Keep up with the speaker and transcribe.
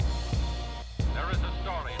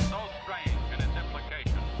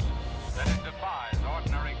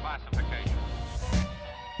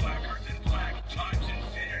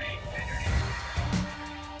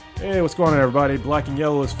Hey, what's going on, everybody? Black and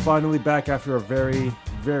Yellow is finally back after a very,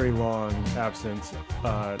 very long absence.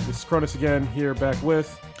 This is Cronus again, here back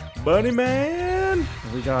with Bunny Man.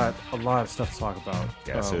 We got a lot of stuff to talk about.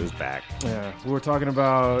 Guess who's back? Yeah, we were talking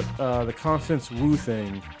about the Constance Wu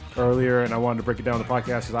thing earlier, and I wanted to break it down on the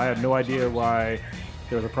podcast because I had no idea why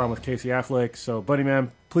there was a problem with Casey Affleck. So, Bunny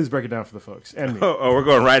Man, please break it down for the folks and me. Oh, we're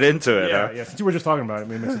going right into it. Yeah, huh? yeah. Since you were just talking about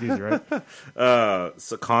it, it makes it easy, right?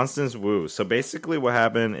 So Constance Wu. So basically, what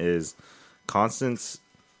happened is Constance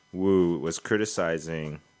Wu was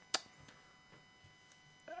criticizing,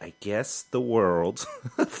 I guess, the world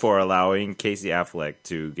for allowing Casey Affleck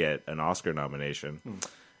to get an Oscar nomination,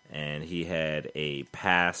 and he had a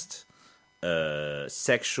past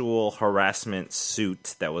sexual harassment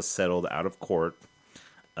suit that was settled out of court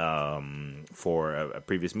for a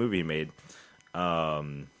previous movie he made.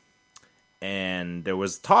 And there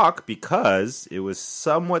was talk because it was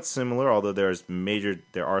somewhat similar, although there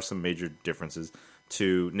are some major differences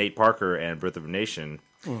to Nate Parker and Birth of a Nation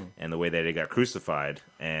and the way that it got crucified.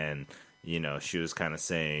 And, you know, she was kind of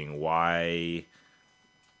saying, why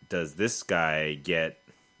does this guy get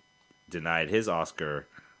denied his Oscar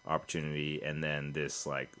opportunity, and then this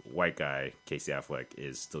like white guy, Casey Affleck,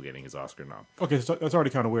 is still getting his Oscar nom? Okay, so that's already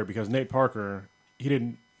kind of weird because Nate Parker,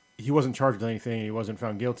 he wasn't charged with anything. He wasn't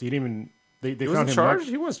found guilty. He didn't even they He found wasn't him charged.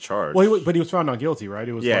 He was charged. Well, but he was found not guilty, right?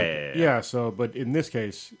 It was Yeah. So, but in this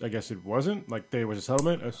case, I guess it wasn't. Like there was a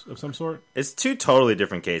settlement of some sort. It's two totally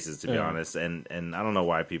different cases, to be Yeah. honest, and I don't know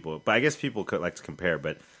why people, but I guess people could like to compare.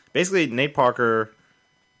 But basically, Nate Parker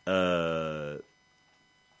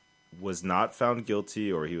was not found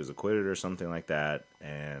guilty, or he was acquitted, or something like that.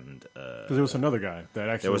 And Because there was another guy that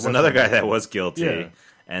actually there was another guy that was guilty. Yeah.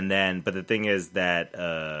 And then, but the thing is that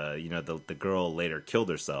the girl later killed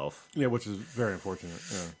herself. Yeah, which is very unfortunate.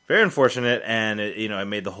 Yeah. Very unfortunate, and it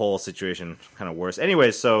made the whole situation kind of worse.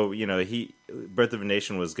 Anyway, so Birth of a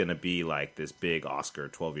Nation was going to be like this big Oscar,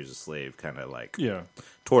 12 Years a Slave, kind of like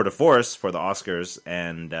tour de force for the Oscars,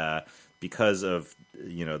 and because of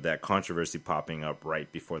that controversy popping up right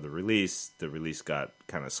before the release got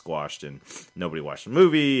kind of squashed, and nobody watched the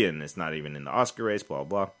movie, and it's not even in the Oscar race. Blah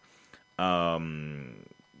blah.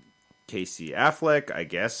 Casey Affleck, I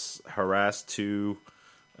guess, harassed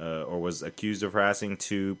or was accused of harassing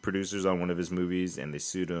two producers on one of his movies, and they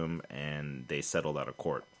sued him, and they settled out of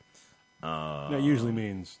court. That usually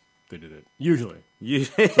means they did it. Usually.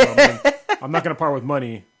 So, I'm not going to part with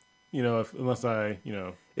money, unless I.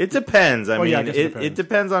 It depends. I guess it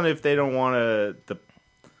depends on if they don't want to.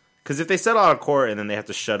 Because if they settle out of court and then they have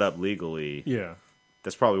to shut up legally,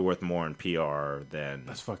 that's probably worth more in PR than.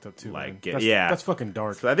 That's fucked up too. Like, man. That's fucking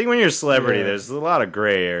dark. So I think when you're a celebrity, Yeah. there's a lot of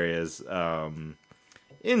gray areas.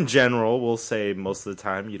 In general, we'll say most of the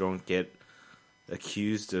time you don't get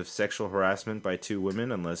accused of sexual harassment by two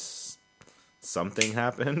women unless something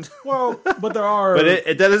happened. Well, but there are. But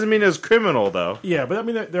that doesn't mean it's criminal, though. Yeah, but I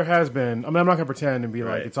mean, there has been. I mean, I'm not going to pretend and be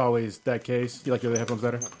like Right. it's always that case. You like your headphones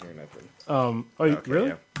better? Okay, Really?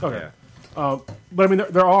 yeah. Okay. Yeah. But I mean,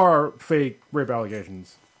 there are fake rape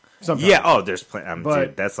allegations. Sometimes. Yeah. Oh, there's plenty. But-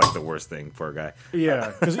 Dude, that's like the worst thing for a guy.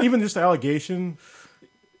 Yeah, because even just the allegation,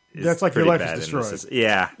 It's that's like your pretty life is bad in destroyed. this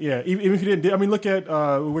Yeah. Yeah, even if you didn't. I mean, look at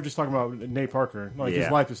we were just talking about Nate Parker. Like his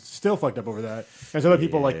Yeah. life is still fucked up over that. And so other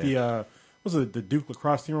people like Yeah. the Duke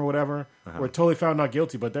lacrosse team or whatever were totally found not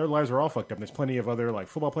guilty, but their lives are all fucked up. And there's plenty of other like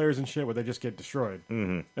football players and shit where they just get destroyed,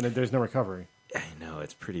 and then there's no recovery. I know,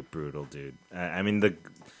 it's pretty brutal, dude. I mean,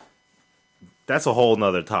 that's a whole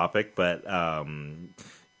nother topic, but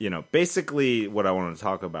basically what I want to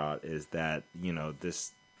talk about is that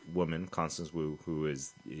this woman, Constance Wu, who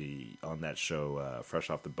is on that show Fresh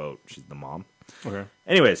Off the Boat, she's the mom. Okay.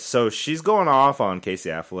 Anyways, so she's going off on Casey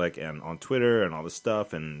Affleck and on Twitter and all this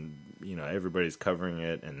stuff, and everybody's covering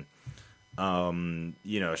it, and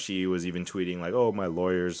she was even tweeting like, "Oh, my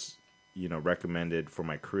lawyers, recommended for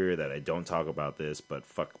my career that I don't talk about this, but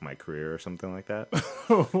fuck my career," or something like that.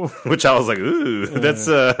 Which I was like, "Ooh, that's."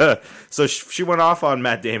 So she went off on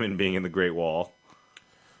Matt Damon being in The Great Wall.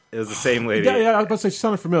 It was the same lady. Yeah, I was about to say she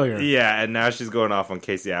sounded familiar. Yeah, and now she's going off on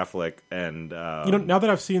Casey Affleck, and now that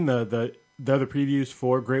I've seen the other previews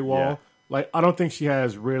for Great Wall, Yeah. like I don't think she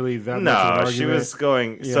has really that much of an no, argument. she was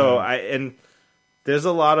going. Yeah. So there's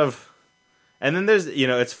a lot of, and then there's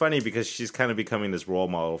it's funny because she's kind of becoming this role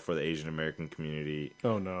model for the Asian American community.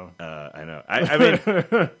 Oh no. I know. I mean,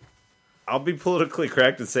 I'll be politically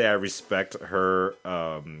correct and say I respect her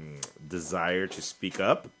desire to speak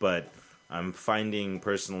up, but I'm finding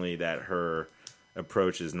personally that her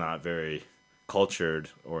approach is not very cultured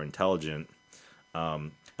or intelligent.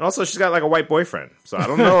 And also, she's got like a white boyfriend, so I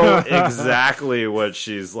don't know exactly what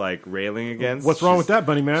she's like railing against. What's wrong with that,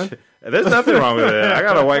 Bunny Man? There's nothing wrong with it. I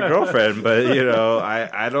got a white girlfriend, but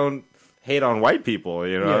I don't hate on white people.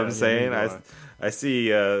 You know what I'm saying? I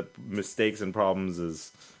see mistakes and problems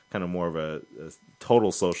as kind of more of a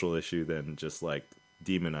total social issue than just like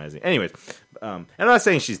demonizing. Anyways, I'm not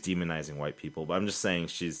saying she's demonizing white people, but I'm just saying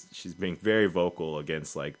she's being very vocal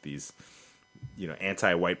against like these,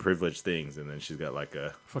 anti-white privilege things, and then she's got like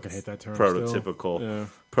a fucking hate that term.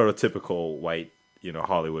 prototypical white,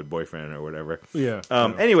 Hollywood boyfriend or whatever. Yeah.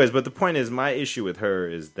 Anyways, but the point is, my issue with her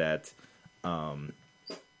is that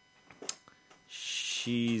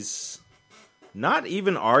she's not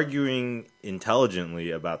even arguing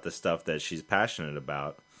intelligently about the stuff that she's passionate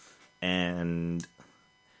about, and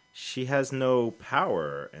she has no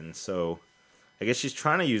power. And so I guess she's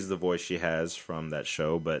trying to use the voice she has from that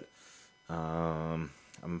show, but I'm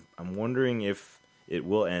wondering if it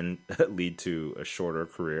will lead to a shorter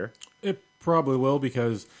career. It probably will,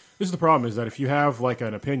 because this is the problem, is that if you have like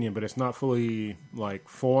an opinion but it's not fully like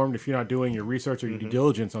formed, if you're not doing your research or your due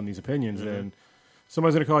diligence on these opinions, then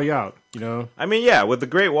somebody's going to call you out, I mean, yeah, with the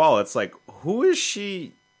Great Wall, it's like, who is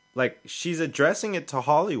she? Like, she's addressing it to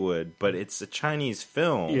Hollywood, but it's a Chinese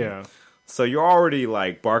film. Yeah. So you're already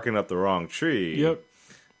like barking up the wrong tree. Yep.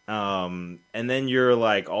 And then you're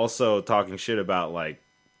like also talking shit about like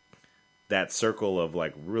that circle of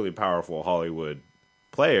like really powerful Hollywood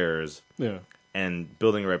players. Yeah. And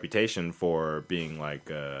building a reputation for being like,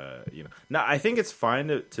 Now, I think it's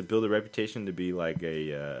fine to build a reputation to be like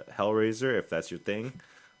a Hellraiser if that's your thing.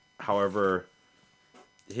 However,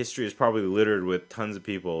 history is probably littered with tons of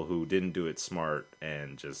people who didn't do it smart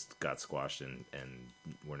and just got squashed and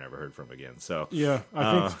were never heard from again. So yeah,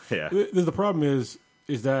 I think the problem is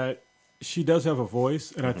that she does have a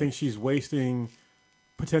voice, and I think she's wasting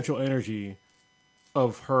potential energy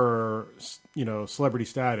of her, celebrity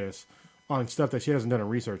status on stuff that she hasn't done a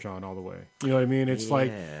research on all the way. You know what I mean? It's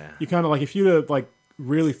like, you kind of like, if you'd have like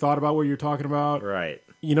really thought about what you're talking about, right?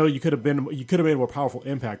 You could have made a more powerful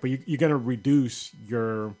impact, but you're going to reduce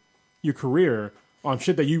your career on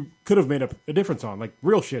shit that you could have made a difference on, like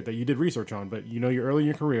real shit that you did research on. But you're early in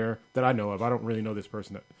your career that I know of. I don't really know this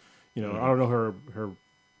person. That I don't know her,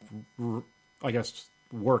 I guess,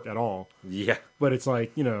 work at all. Yeah, but it's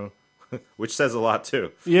like which says a lot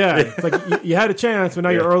too. Yeah, it's like you had a chance, but now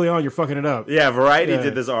you're early on. You're fucking it up. Yeah, Variety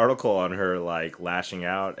did this article on her like lashing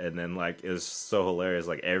out, and then like it was so hilarious.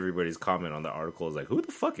 Like everybody's comment on the article is like, "Who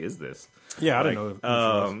the fuck is this?" Yeah, I don't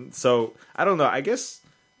know. So I don't know. I guess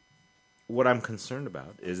what I'm concerned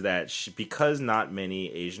about is that because not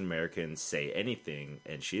many Asian Americans say anything,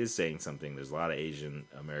 and she is saying something. There's a lot of Asian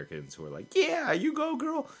Americans who are like, "Yeah, you go,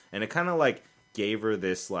 girl," and it kind of like gave her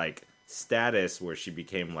this like status where she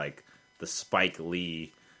became like the Spike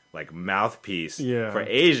Lee like mouthpiece for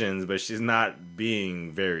Asians, but she's not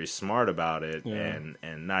being very smart about it and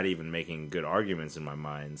not even making good arguments in my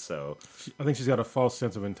mind. So I think she's got a false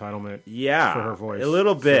sense of entitlement. For her voice a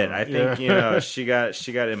little bit. So, I think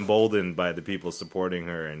she got emboldened by the people supporting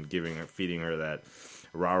her and feeding her that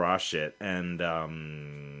rah shit, and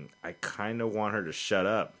I kind of want her to shut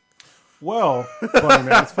up. Well, Bunny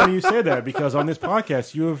Man, it's funny you say that, because on this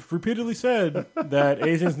podcast you have repeatedly said that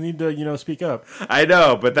Asians need to, speak up. I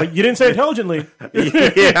know, but you didn't say intelligently.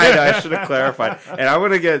 Yeah, I know. I should have clarified. And I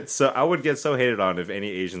would get so hated on if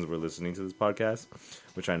any Asians were listening to this podcast,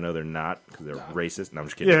 which I know they're not because they're racist. No, I'm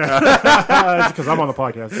just kidding. Yeah, because I'm on the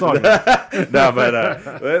podcast. Sorry. No,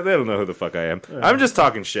 but they don't know who the fuck I am. I'm just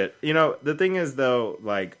talking shit. The thing is though,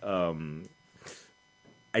 like.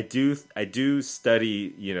 I do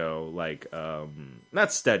study,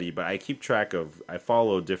 not study, but I keep track of, I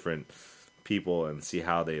follow different people and see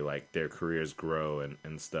how they like their careers grow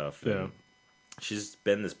and stuff. Yeah. And she's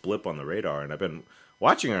been this blip on the radar, and I've been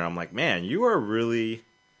watching her and I'm like, man, you are really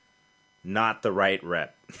not the right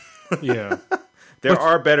rep. Yeah. There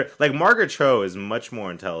are better, like Margaret Cho is much more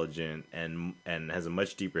intelligent and has a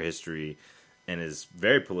much deeper history and is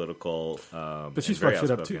very political, but she's fucked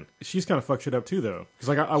shit up too. She's kind of fucked shit up too, though. Because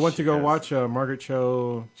like I went to go watch Margaret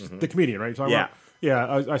Cho, the comedian, right?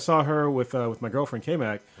 I saw her with my girlfriend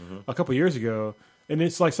K-Mac a couple years ago, and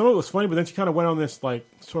it's like some of it was funny, but then she kind of went on this like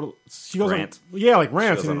sort of she goes rants. Like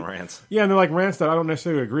rants, she goes on rants. Yeah, and they're like rants that I don't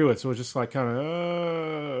necessarily agree with. So it's just like kind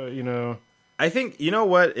of I think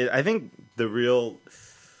I think the real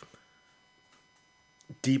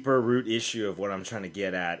deeper root issue of what I'm trying to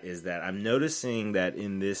get at is that I'm noticing that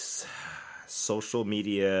in this social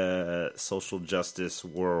media, social justice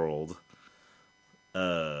world,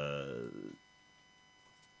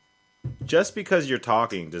 just because you're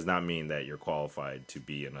talking does not mean that you're qualified to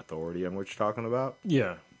be an authority on what you're talking about.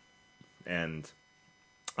 Yeah. And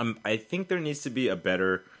I think there needs to be a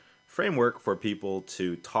better framework for people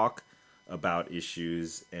to talk about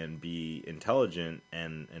issues and be intelligent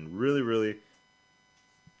and really, really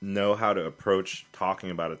know how to approach talking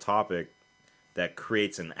about a topic that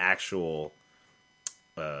creates an actual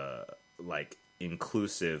like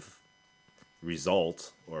inclusive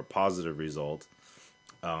result or a positive result,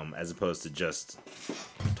 as opposed to just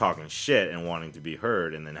talking shit and wanting to be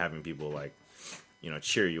heard and then having people like,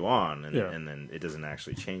 cheer you on and then it doesn't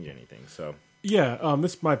actually change anything. So yeah,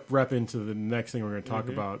 this might wrap into the next thing we're going to talk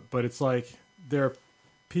about, but it's like there are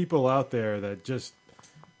people out there that just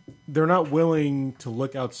they're not willing to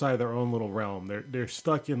look outside their own little realm. They're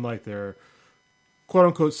stuck in like their quote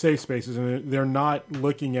unquote safe spaces, and they're not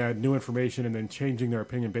looking at new information and then changing their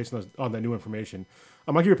opinion based on that new information.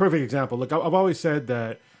 I'll give you a perfect example. Look, I've always said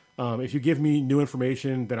that if you give me new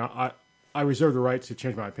information, then I reserve the right to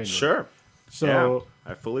change my opinion. Sure. So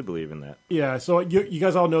I fully believe in that. Yeah. So you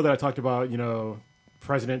guys all know that I talked about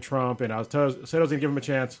President Trump, and said I was going to give him a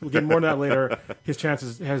chance. We'll get more on that later. His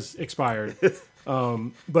chance has expired.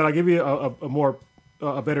 But I'll give you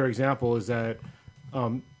a better example is that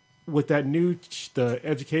with that the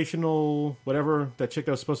educational whatever, that chick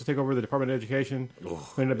that was supposed to take over the Department of Education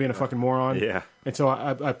ended up being a fucking moron. Yeah. And so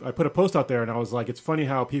I put a post out there, and I was like, it's funny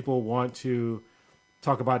how people want to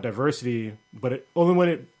talk about diversity, but only when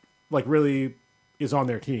it like really is on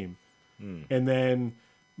their team. And then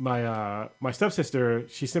my stepsister,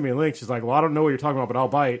 she sent me a link. She's like, well, I don't know what you're talking about, but I'll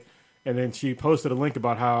bite. And then she posted a link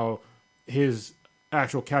about how his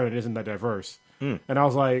actual cabinet isn't that diverse. And I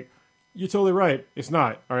was like, you're totally right. It's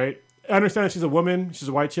not. All right. I understand that she's a woman. She's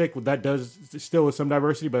a white chick. Well, that does still with some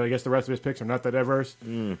diversity, but I guess the rest of his picks are not that diverse.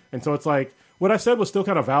 And so it's like, what I said was still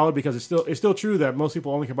kind of valid because it's still true that most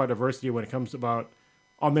people only care about diversity when it comes about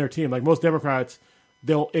on their team. Like most Democrats,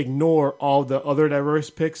 they'll ignore all the other diverse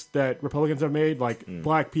picks that Republicans have made, like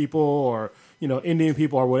black people or, Indian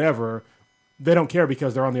people or whatever. They don't care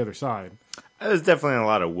because they're on the other side. There's definitely a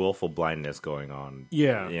lot of willful blindness going on.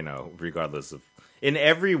 Yeah. Regardless of, in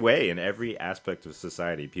every way, in every aspect of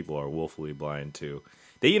society, people are willfully blind to.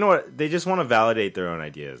 They just want to validate their own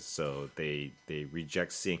ideas. So they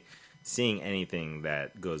reject seeing anything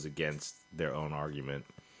that goes against their own argument.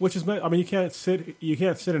 Which is, you can't sit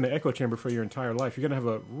in an echo chamber for your entire life. You're gonna have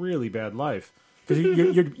a really bad life because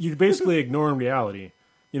you're basically ignoring reality.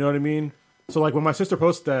 You know what I mean? So like when my sister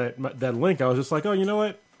posted that link, I was just like, oh, you know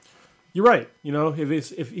what? You're right.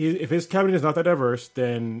 If his cabinet is not that diverse,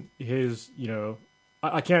 then his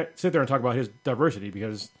I can't sit there and talk about his diversity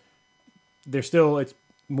because it's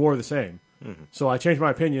more of the same. Mm-hmm. So I changed my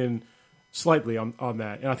opinion slightly on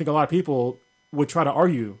that, and I think a lot of people would try to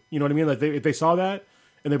argue. You know what I mean? Like if they saw that.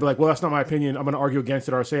 And they'd be like, well, that's not my opinion. I'm going to argue against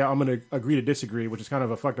it or say I'm going to agree to disagree, which is kind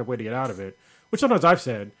of a fucked up way to get out of it. Which sometimes I've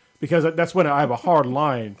said, because that's when I have a hard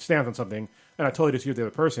line stance on something, and I totally disagree with the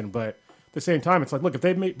other person. But at the same time, it's like, look, if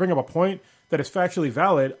they bring up a point that is factually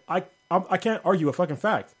valid, I can't argue a fucking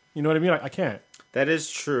fact. You know what I mean? I can't. That is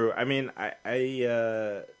true. I mean,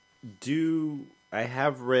 I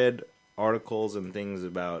have read articles and things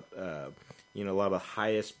about, a lot of the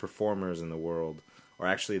highest performers in the world are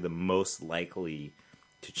actually the most likely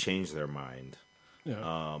to change their mind.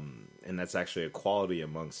 Yeah. And that's actually a quality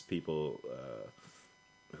amongst people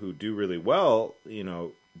who do really well,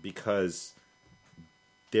 because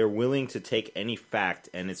they're willing to take any fact,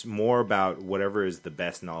 and it's more about whatever is the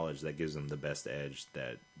best knowledge that gives them the best edge,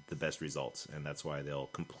 the best results. And that's why they'll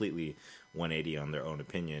completely 180 on their own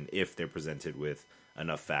opinion if they're presented with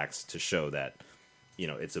enough facts to show that,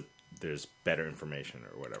 there's better information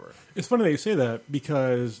or whatever. It's funny that you say that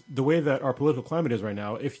because the way that our political climate is right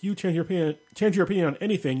now, if you change your opinion on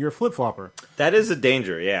anything, you're a flip-flopper. That is a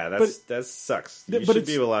danger. Yeah, that sucks. You should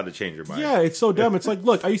be allowed to change your mind. Yeah, it's so dumb. It's like,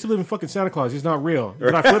 look, I used to live in fucking Santa Claus. He's not real.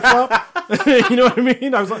 Did I flip-flop? You know what I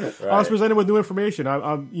mean? I was presented with new information.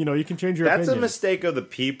 You can change your opinion. That's a mistake of the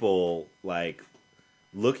people, like,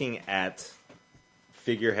 looking at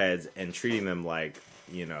figureheads and treating them like,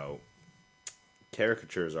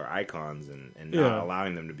 caricatures or icons and not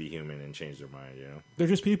allowing them to be human and change their mind, They're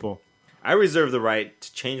just people. I reserve the right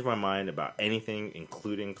to change my mind about anything,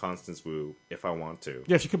 including Constance Wu, if I want to.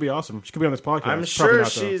 Yeah, she could be awesome. She could be on this podcast. I'm sure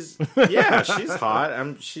she's she's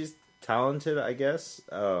hot. She's talented, I guess.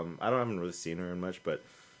 I haven't really seen her in much, but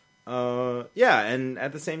and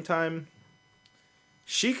at the same time,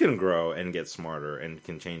 she can grow and get smarter and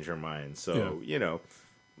can change her mind. So,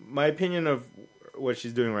 my opinion of what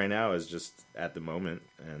she's doing right now is just at the moment,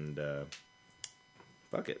 and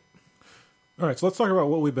fuck it. All right, so let's talk about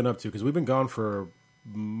what we've been up to, because we've been gone for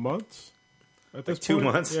months at this point. 2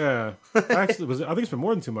 months? Yeah. Actually, I think it's been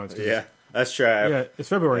more than 2 months. Yeah. That's true. Yeah, it's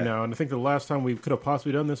February now, and I think the last time we could have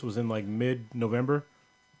possibly done this was in like mid-November.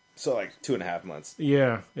 So like 2.5 months.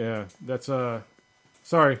 Yeah. That's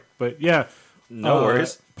sorry, but yeah. No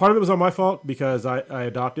worries. Part of it was on my fault because I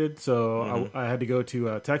adopted, so I had to go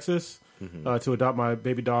to Texas to adopt my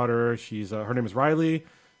baby daughter. Her name is Riley. It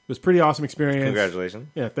was a pretty awesome experience. Congratulations.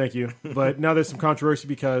 Yeah, thank you. But now there's some controversy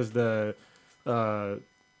because the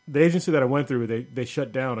agency that I went through, they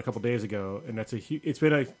shut down a couple days ago, and it's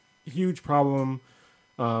been a huge problem.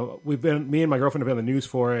 Me and my girlfriend have been on the news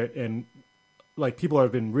for it, and like people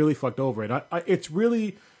have been really fucked over. And it's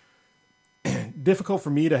really difficult for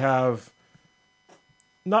me to have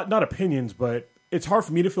not opinions, but it's hard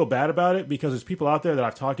for me to feel bad about it because there's people out there that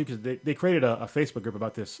I've talked to because they created a Facebook group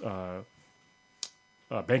about this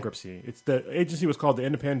bankruptcy. The agency was called the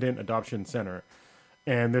Independent Adoption Center,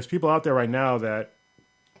 and there's people out there right now that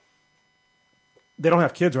they don't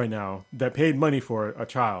have kids right now that paid money for a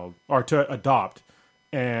child or to adopt,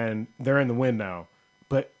 and they're in the wind now.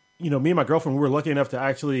 But me and my girlfriend, we were lucky enough to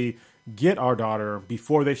actually get our daughter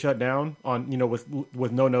before they shut down on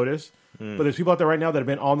with no notice. But there's people out there right now that have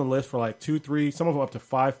been on the list for like 2, 3, some of them up to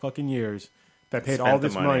 5 fucking years that paid all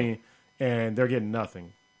this money and they're getting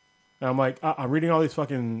nothing. And I'm like, I'm reading all these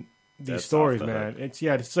stories, man.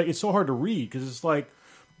 It's so hard to read because it's like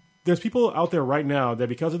there's people out there right now that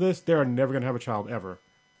because of this they're never gonna have a child ever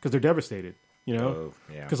because they're devastated.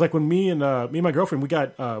 Because like when me and my girlfriend, we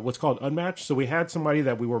got what's called unmatched. So we had somebody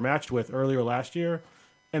that we were matched with earlier last year,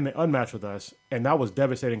 and they unmatched with us, and that was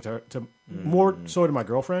devastating to more so to my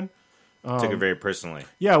girlfriend. Took it very personally.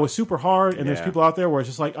 Yeah, it was super hard, and there's people out there where it's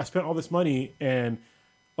just like I spent all this money, and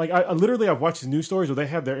like I've watched these news stories where they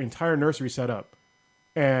have their entire nursery set up,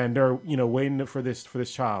 and they're waiting for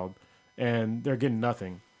this child, and they're getting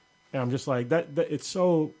nothing, and I'm just like that it's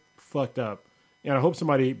so fucked up, and I hope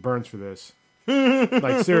somebody burns for this.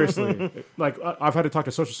 Like seriously, like I've had to talk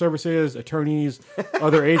to social services, attorneys,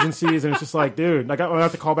 other agencies, and it's just like, dude, like I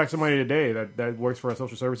have to call back somebody today that works for our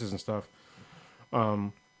social services and stuff.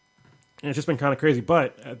 And it's just been kind of crazy,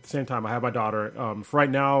 but at the same time, I have my daughter. For right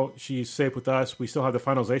now, she's safe with us. We still have the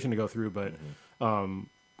finalization to go through, but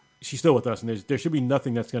she's still with us, and there should be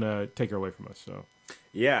nothing that's going to take her away from us. So,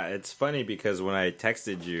 yeah, it's funny because when I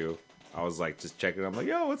texted you, I was like just checking. I'm like,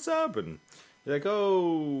 yo, what's up? And you're like,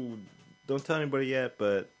 oh, don't tell anybody yet,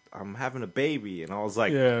 but I'm having a baby. And I was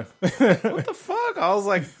like, yeah. What the fuck? I was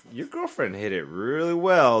like, your girlfriend hit it really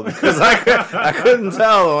well because I couldn't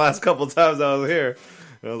tell the last couple times I was here.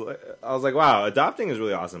 I was like, wow, adopting is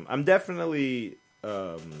really awesome. I definitely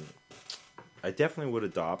would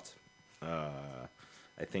adopt.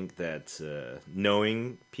 I think that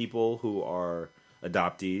knowing people who are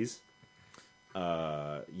adoptees,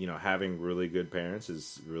 having really good parents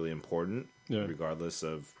is really important, regardless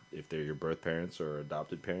of if they're your birth parents or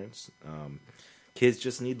adopted parents. Kids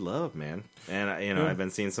just need love, man. And I've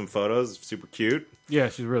been seeing some photos, super cute. Yeah,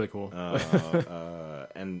 she's really cool.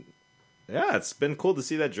 And yeah, it's been cool to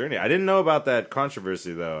see that journey. I didn't know about that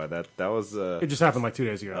controversy though. That was it just happened like 2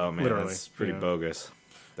 days ago. Oh man, literally. That's pretty bogus.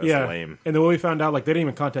 That's lame. And then when we found out, like they didn't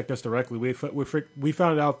even contact us directly. We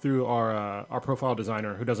found out through our profile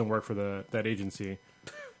designer who doesn't work for that agency.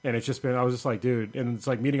 And it's just been, I was just like, dude, and it's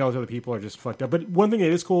like meeting all these other people are just fucked up. But one thing that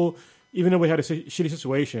is cool, even though we had a shitty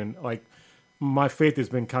situation, like my faith has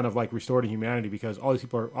been kind of like restored to humanity because all these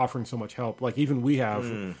people are offering so much help. Like even we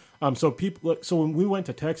have. So when we went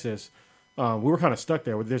to Texas, we were kind of stuck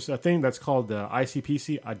there. There's a thing that's called the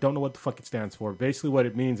ICPC. I don't know what the fuck it stands for. Basically what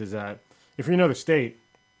it means is that if you're in another state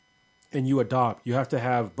and you adopt, you have to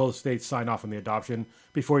have both states sign off on the adoption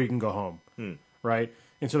before you can go home. Right?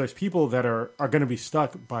 And so there's people that are going to be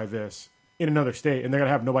stuck by this in another state, and they're going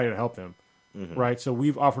to have nobody to help them, right? So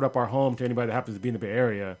we've offered up our home to anybody that happens to be in the Bay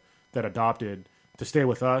Area that adopted to stay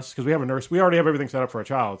with us because we have a nurse. We already have everything set up for a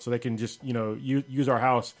child, so they can just use our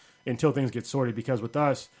house until things get sorted. Because with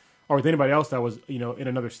us or with anybody else that was in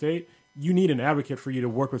another state, you need an advocate for you to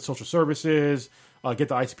work with social services, get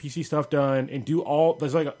the ICPC stuff done, and do all.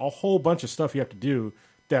 There's like a whole bunch of stuff you have to do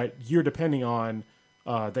that you're depending on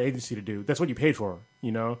the agency to do. That's what you paid for,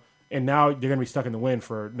 and now you're going to be stuck in the wind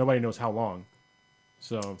for nobody knows how long.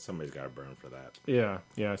 So somebody's got to burn for that. Yeah.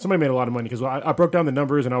 Somebody made a lot of money because I broke down the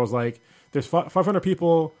numbers and I was like, there's 500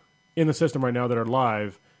 people in the system right now that are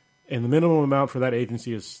live, and the minimum amount for that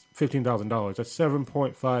agency is $15,000. That's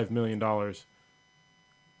 $7.5 million.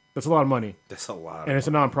 That's a lot of money. That's a lot. And it's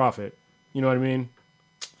a nonprofit. You know what I mean?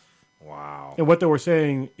 Wow. And what they were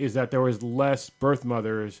saying is that there was less birth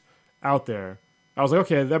mothers out there. I was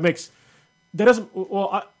like, okay,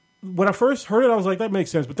 when I first heard it, I was like, that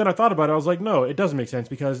makes sense. But then I thought about it. I was like, no, it doesn't make sense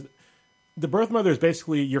because the birth mother is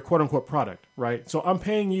basically your quote unquote product, right? So I'm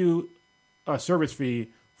paying you a service fee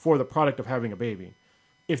for the product of having a baby.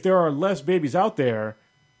 If there are less babies out there,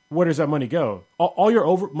 where does that money go?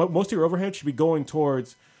 Most of your overhead should be going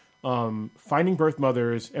towards finding birth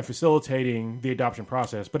mothers and facilitating the adoption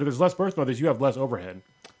process. But if there's less birth mothers, you have less overhead.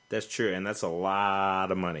 That's true, and that's a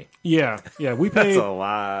lot of money. Yeah. We paid. That's a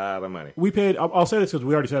lot of money. We paid. I'll say this because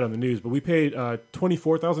we already said it on the news, but we paid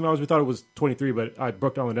 $24,000. We thought it was $23,000, but I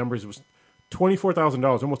broke down the numbers. It was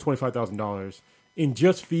 $24,000, almost $25,000 in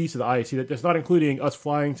just fees to the IAC. That's not including us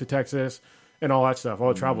flying to Texas and all that stuff,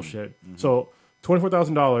 all the travel shit. Mm-hmm. So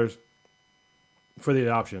 $24,000 for the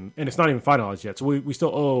adoption, and it's not even finalized yet. So we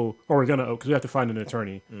still owe, or we're gonna owe, because we have to find an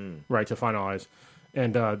attorney, right, to finalize.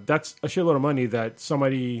 And that's a shitload of money that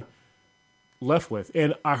somebody left with.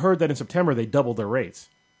 And I heard that in September they doubled their rates.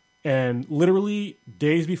 And literally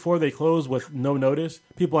days before they closed with no notice,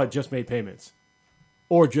 people had just made payments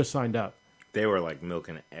or just signed up. They were like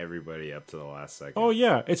milking everybody up to the last second. Oh,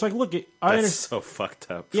 yeah. It's like, look, that's so fucked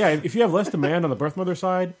up. Yeah, if you have less demand on the birth mother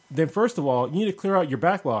side, then first of all, you need to clear out your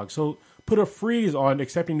backlog. So put a freeze on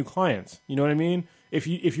accepting new clients. You know what I mean? If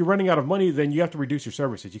you're running out of money, then you have to reduce your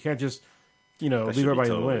services. You can't just... leave everybody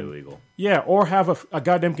in the wind. Illegal. Yeah, or have a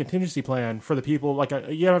goddamn contingency plan for the people. Like,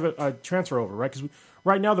 you have a transfer over, right? Because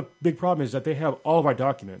right now the big problem is that they have all of our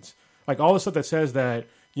documents. Like, all the stuff that says that,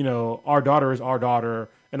 our daughter is our daughter,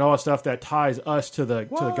 and all the stuff that ties us to the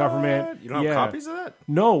government. You don't have copies of that?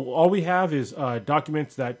 No, all we have is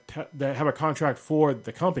documents that have a contract for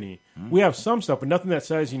the company. We have some stuff, but nothing that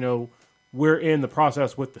says, we're in the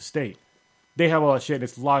process with the state. They have all that shit, and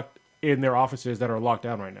it's locked in their offices that are locked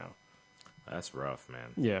down right now. That's rough,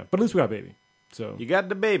 man. Yeah, but at least we got a baby. So you got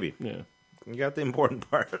the baby. Yeah. You got the important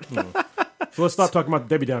part. So let's stop talking about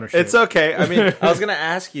the Debbie Downer shit. It's okay. I mean, I was going to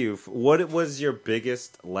ask you, what was your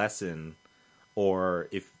biggest lesson, or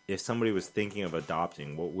if somebody was thinking of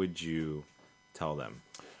adopting, what would you tell them?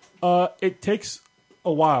 It takes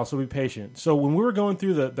a while, so be patient. So when we were going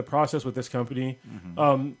through the process with this company,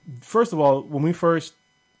 first of all, when we first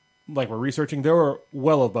were researching, they were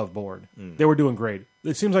well above board. They were doing great.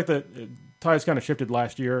 It seems like the tides kind of shifted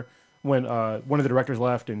last year when one of the directors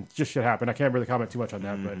left and just shit happened. I can't really comment too much on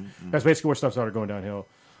that, but that's basically where stuff started going downhill.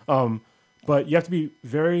 But you have to be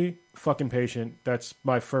very fucking patient. That's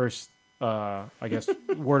my first, word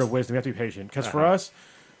of wisdom. You have to be patient. Because for us,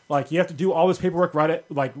 you have to do all this paperwork right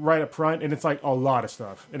up front, and it's a lot of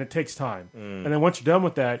stuff, and it takes time. And then once you're done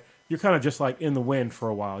with that, you're kind of just in the wind for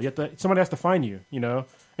a while. Somebody has to find you, And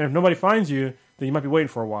if nobody finds you, then you might be waiting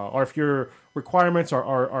for a while. Or if your requirements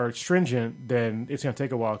are stringent, then it's going to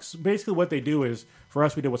take a while. 'Cause basically what they do is, for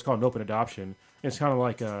us, we did what's called an open adoption. It's kind of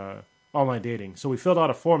like online dating. So we filled out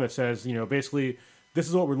a form that says, basically, this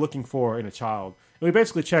is what we're looking for in a child. And we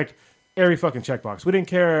basically checked every fucking checkbox. We didn't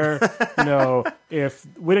care, if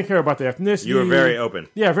we didn't care about the ethnicity. You were very open.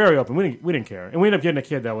 Yeah, very open. We didn't care. And we ended up getting a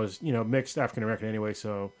kid that was, mixed African-American anyway.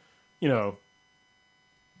 So,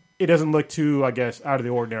 it doesn't look too, out of the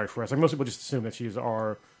ordinary for us. Most people just assume that she's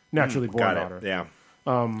our naturally born daughter. Yeah.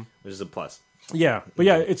 Which is a plus. Yeah. But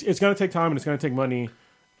yeah, it's going to take time and it's going to take money.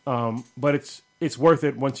 But it's worth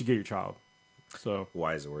it once you get your child. So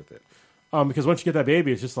why is it worth it? Because once you get that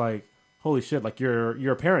baby, it's just holy shit,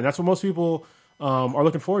 you're a parent. That's what most people are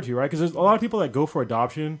looking forward to, right? Because there's a lot of people that go for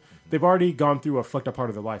adoption. They've already gone through a fucked up part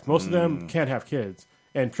of their life. Most of them can't have kids.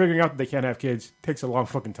 And figuring out that they can't have kids takes a long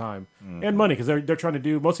fucking time and money because they're trying to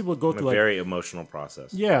do. Most people go through a very emotional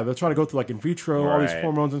process. Yeah, they're trying to go through in vitro, all these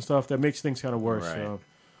hormones and stuff that makes things kind of worse. Right.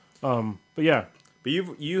 So, but yeah. But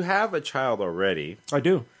you have a child already. I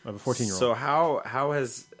do. I have a 14-year-old. So how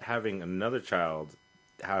has having another child?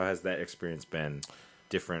 How has that experience been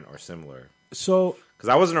different or similar? So because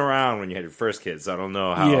I wasn't around when you had your first kid, so I don't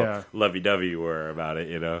know how lovey-dovey you were about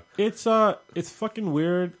it. It's fucking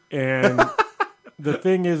weird and. The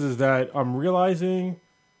thing is that I'm realizing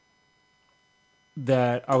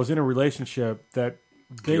that I was in a relationship that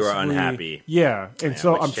basically... You were unhappy. Yeah. And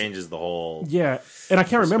so which changes the whole... Yeah. And I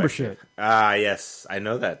can't remember shit. Ah, yes. I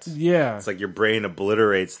know that. Yeah. It's like your brain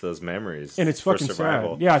obliterates those memories. And it's fucking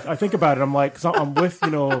sad. Yeah, I think about it. I'm like... Because I'm with,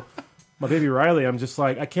 my baby Riley. I'm just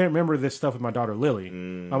I can't remember this stuff with my daughter Lily.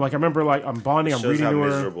 I'm I remember I'm bonding, I'm reading to her.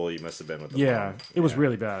 How miserable you must have been with the mom. It was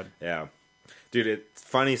really bad. Yeah. Dude,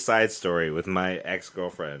 funny side story with my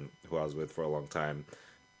ex-girlfriend, who I was with for a long time.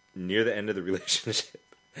 Near the end of the relationship,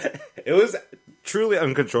 it was truly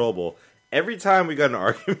uncontrollable. Every time we got in an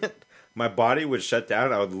argument, my body would shut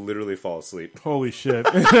down. I would literally fall asleep. Holy shit.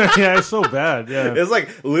 Yeah, it's so bad. Yeah.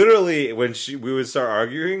 It's literally when we would start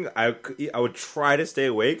arguing, I would try to stay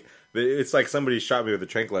awake, It's like somebody shot me with a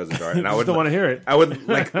tranquilizer dart, and I would don't want to hear it. I would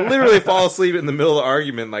like literally fall asleep in the middle of the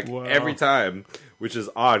argument, like Wow. every time, which is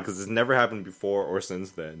odd because it's never happened before or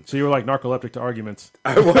since then. So you were like narcoleptic to arguments.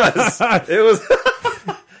 I was. It was.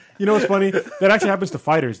 You know what's funny? That actually happens to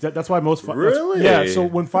fighters. That's why most Really? Yeah. So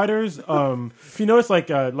when fighters, if you notice, like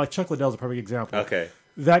Chuck Liddell's a perfect example. Okay.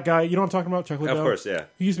 That guy, you know what I'm talking about? Chuck Liddell. Of course, yeah.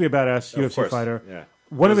 He used to be a badass UFC course, fighter. yeah.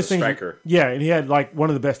 One He of was his a things, striker. yeah, and he had like one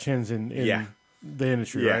of the best chins in Yeah. the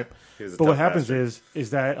industry, Yeah. right? He was a But what tough happens bastard. is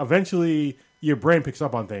that eventually your brain picks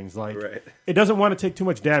up on things. Like Right. it doesn't want to take too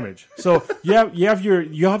much damage. So you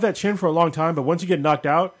have that chin for a long time, but once you get knocked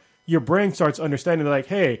out, your brain starts understanding like,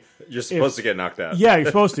 hey, You're supposed to get knocked out. yeah, you're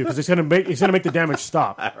supposed to because it's gonna make the damage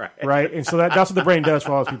stop, right? And so that's what the brain does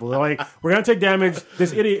for all those people. They're like, we're gonna take damage.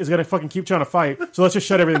 This idiot is gonna fucking keep trying to fight, so let's just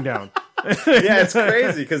shut everything down. Yeah, it's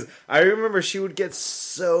crazy because I remember she would get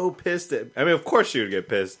so pissed at. I mean, of course she would get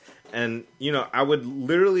pissed, and I would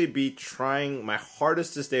literally be trying my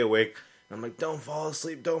hardest to stay awake. And I'm like, don't fall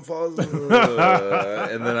asleep, don't fall asleep,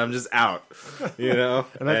 and then I'm just out,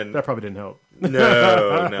 And that probably didn't help.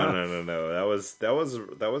 No.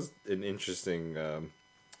 That was an interesting.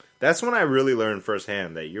 That's when I really learned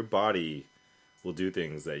firsthand that your body will do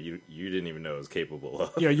things that you didn't even know it was capable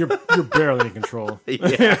of. Yeah, you're barely in control.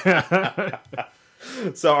 Yeah.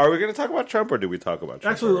 So, are we going to talk about Trump, or did we talk about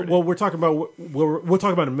Trump? Actually, already? well, we'll talk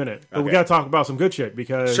about in a minute, but we Okay. got to talk about some good shit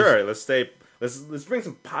because Sure, let's bring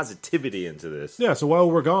some positivity into this. Yeah, so while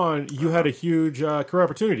we're gone, you had a huge career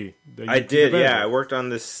opportunity. That you I took did, advantage yeah. I of. worked on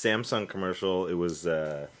this Samsung commercial. It was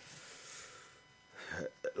like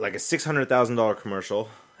a $600,000 commercial.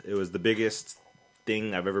 It was the biggest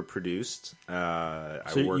thing I've ever produced. So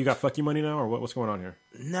you got fuck you money now, or what's going on here?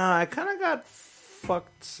 No, I kind of got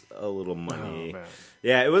fucked a little money. Oh, man.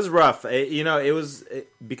 Yeah, it was rough.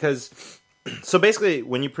 Because so basically,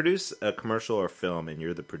 when you produce a commercial or film and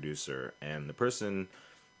you're the producer and the person,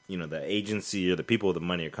 the agency or the people with the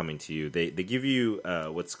money are coming to you, they give you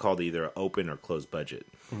what's called either an open or closed budget.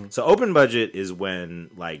 Mm-hmm. So open budget is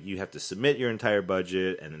when like you have to submit your entire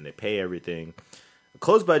budget and then they pay everything. A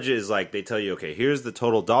closed budget is like they tell you, okay, here's the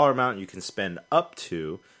total dollar amount you can spend up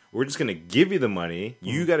to. We're just going to give you the money.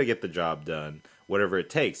 You got to get the job done, whatever it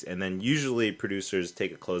takes. And then usually producers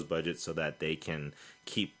take a closed budget so that they can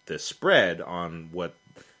keep the spread on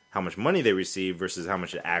how much money they receive versus how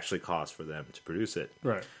much it actually costs for them to produce it.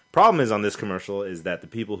 Right. Problem is on this commercial is that the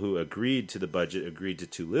people who agreed to the budget agreed to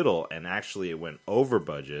too little, and actually it went over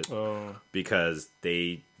budget because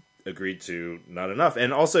they agreed to not enough.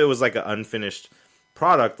 And also it was like an unfinished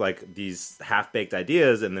product, like these half-baked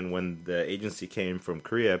ideas, and then when the agency came from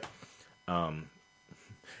Korea,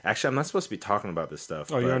 actually I'm not supposed to be talking about this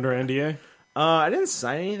stuff. Oh, you're under NDA? I didn't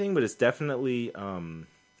sign anything, but it's definitely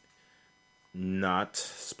not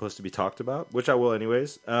supposed to be talked about, which I will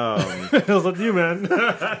anyways. It was up to you, man.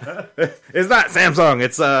 It's not Samsung,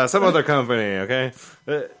 it's some other company, okay?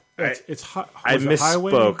 I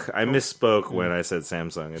misspoke when I said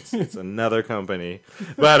Samsung. It's another company.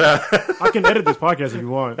 But I can edit this podcast if you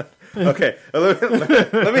want. okay,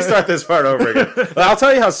 let me start this part over again. I'll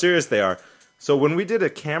tell you how serious they are. So when we did a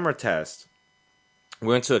camera test, we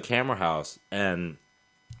went to a camera house, and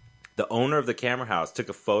the owner of the camera house took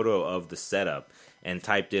a photo of the setup and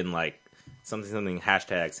typed in like something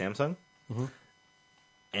hashtag Samsung. Mm-hmm.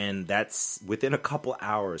 And that's within a couple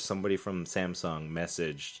hours, somebody from Samsung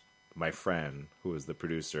messaged my friend who was the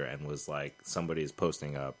producer and was like, somebody is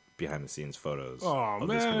posting up behind the scenes photos. Oh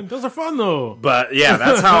man, those are fun though. But yeah,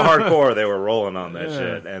 that's how hardcore they were rolling on that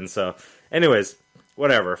shit. And so, anyways,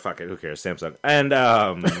 whatever, fuck it, who cares, Samsung. And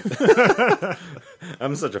I'm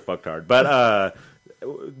such a fucktard. But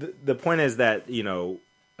the point is that,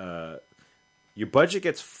 your budget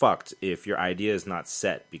gets fucked if your idea is not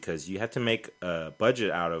set, because you have to make a budget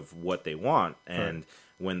out of what they want. And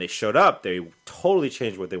when they showed up, they totally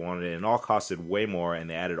changed what they wanted, and it all costed way more, and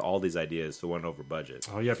they added all these ideas to went over budget.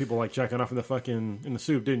 Oh yeah, people like jacking off in the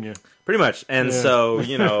soup, didn't you? Pretty much. And so,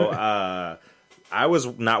 I was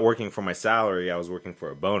not working for my salary, I was working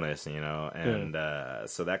for a bonus, and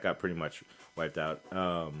so that got pretty much wiped out.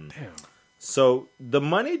 Damn. So the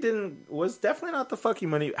money was definitely not the fucking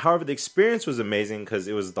money. However, the experience was amazing because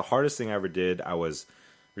it was the hardest thing I ever did. I was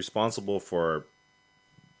responsible for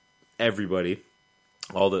everybody,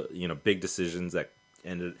 all the big decisions that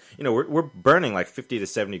ended. We're burning like 50 to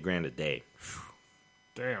 70 grand a day.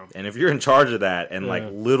 Damn. And if you're in charge of that and like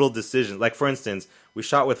little decisions, like for instance, we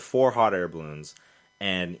shot with 4 hot air balloons,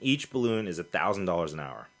 and each balloon is $1,000 an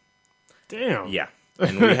hour. Damn. Yeah,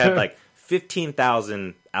 and we had like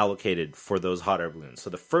 15,000 allocated for those hot air balloons. So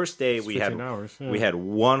the first day we had hours, we had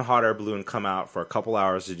one hot air balloon come out for a couple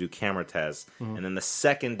hours to do camera tests, and then the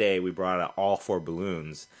second day we brought out all 4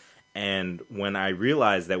 balloons. And when I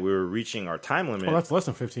realized that we were reaching our time limit, that's less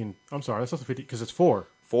than 15. I'm sorry, that's less than 15 because it's 4.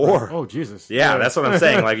 4. Oh Jesus! Yeah, that's what I'm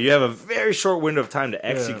saying. Like you have a very short window of time to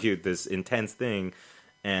execute this intense thing,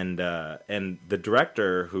 and the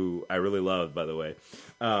director, who I really loved, by the way,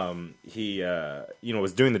 he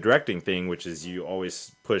was doing the directing thing, which is you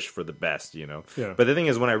always push for the best, Yeah. But the thing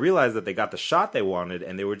is, when I realized that they got the shot they wanted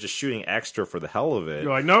and they were just shooting extra for the hell of it,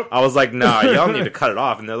 you're like, nope. I was like, nah, y'all need to cut it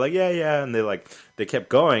off. And they're like, yeah, and they kept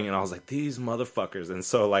going, and I was like, these motherfuckers. And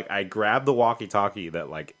so like I grabbed the walkie-talkie that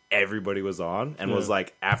like everybody was on and was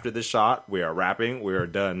like, after this shot, we are wrapping, we are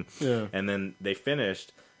done. Yeah. And then they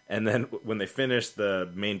finished, and then when they finished, the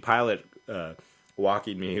main pilot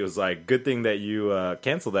walking me, he was like, good thing that you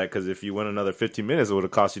canceled that, because if you went another 15 minutes, it would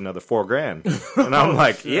have cost you another $4,000. And I'm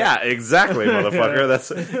like, yeah, exactly, motherfucker.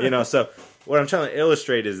 That's so what I'm trying to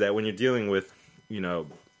illustrate is that when you're dealing with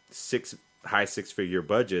high 6-figure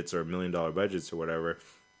budgets or $1 million budgets or whatever,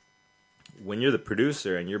 when you're the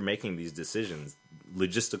producer and you're making these decisions,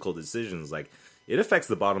 logistical decisions, like it affects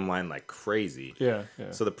the bottom line like crazy. Yeah.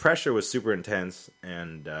 So the pressure was super intense,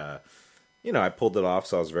 and I pulled it off,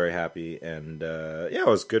 so I was very happy, and it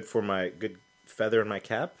was good feather in my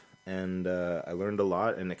cap, and I learned a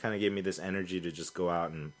lot, and it kind of gave me this energy to just go out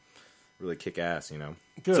and really kick ass,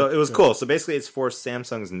 Good, so it was cool. So basically, it's for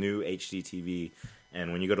Samsung's new HD TV,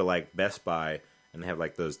 and when you go to like Best Buy and they have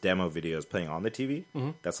like those demo videos playing on the TV,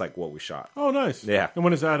 that's like what we shot. Oh, nice. Yeah. And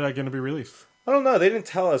when is that going to be released? I don't know. They didn't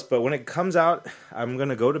tell us, but when it comes out, I'm going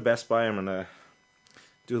to go to Best Buy. I'm going to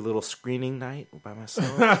do a little screening night by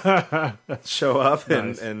myself, show up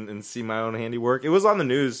and see my own handiwork. It was on the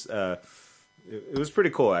news. It was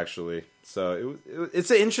pretty cool, actually. So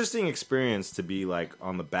it's an interesting experience to be like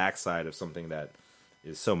on the backside of something that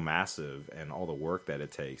is so massive and all the work that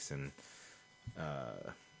it takes. And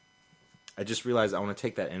I just realized I want to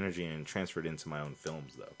take that energy and transfer it into my own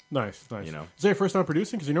films, though. Nice. Is that your first time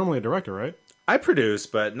producing? Because you're normally a director, right? I produce,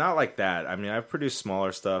 but not like that. I mean, I've produced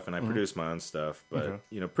smaller stuff, and I produce my own stuff. But,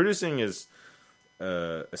 producing is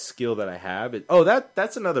a skill that I have.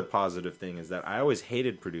 That's another positive thing, is that I always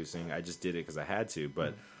hated producing. I just did it because I had to.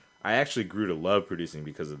 But I actually grew to love producing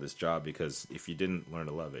because of this job, because if you didn't learn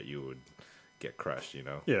to love it, you would get crushed,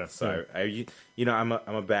 Yeah. So, I'm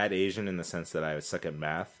a bad Asian in the sense that I suck at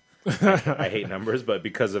math. I hate numbers, but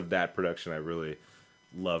because of that production, I really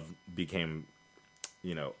became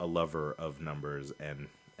a lover of numbers and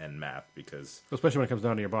math, because especially when it comes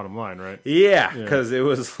down to your bottom line, right? Yeah, because it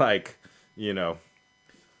was like,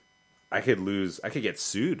 I could get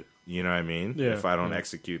sued, you know what I mean? Yeah, if I don't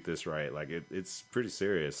execute this right. Like it's pretty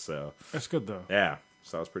serious, so that's good though. Yeah.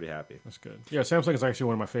 So I was pretty happy. That's good. Yeah, Samsung is actually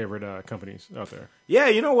one of my favorite companies out there. Yeah,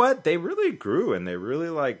 you know what? They really grew, and they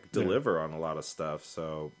really deliver on a lot of stuff.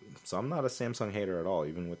 So I'm not a Samsung hater at all,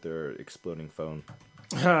 even with their exploding phone.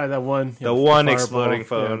 That one. The one exploding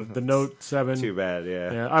phone. Yeah, the Note 7. Too bad,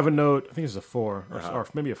 yeah. Yeah, I have a Note, I think it's a 4, or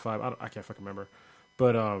maybe a 5. I can't fucking remember.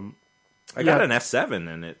 But, I got an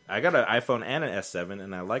S7 in it. I got an iPhone and an S7,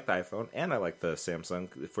 and I like the iPhone, and I like the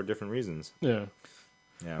Samsung for different reasons. Yeah.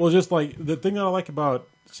 Yeah. Well, just like the thing that I like about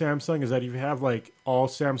Samsung is that if you have like all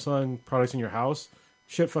Samsung products in your house,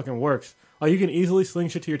 shit fucking works. Like you can easily sling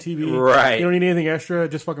shit to your TV. Right. You don't need anything extra. It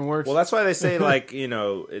just fucking works. Well, that's why they say like,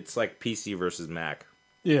 it's like PC versus Mac.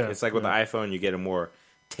 Yeah. It's like with the iPhone, you get a more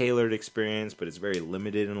tailored experience, but it's very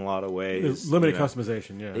limited in a lot of ways. There's limited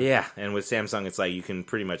customization, yeah. Yeah. And with Samsung, it's like you can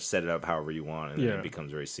pretty much set it up however you want, and then it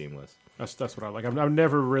becomes very seamless. That's what I like. I've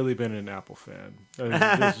never really been an Apple fan. This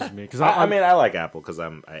is just me. Cause I mean, I like Apple because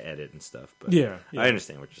I edit and stuff. But yeah. I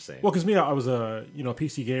understand what you're saying. Well, because me, I was a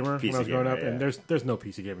PC gamer when I was growing up, yeah. and there's no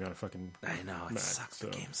PC gaming on a fucking. I know it Mac, sucks. so.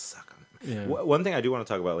 The games suck on it. Yeah. One thing I do want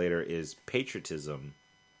to talk about later is patriotism.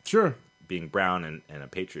 Sure. Being brown and a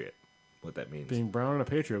patriot. What that means. Being brown and a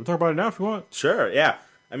patriot. We'll talk about it now if you want. Sure. Yeah.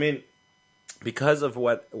 I mean, because of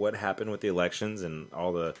what happened with the elections and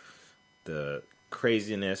all the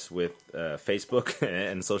craziness with Facebook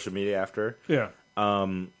and social media after. Yeah.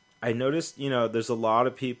 I noticed, there's a lot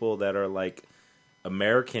of people that are like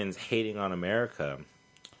Americans hating on America.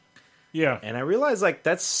 Yeah. And I realized like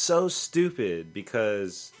that's so stupid,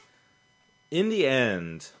 because in the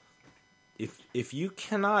end, if you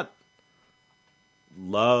cannot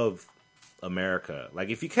love America, like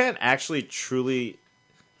if you can't actually truly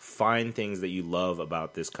find things that you love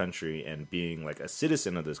about this country and being like a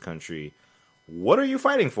citizen of this country, what are you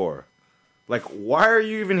fighting for? Like, why are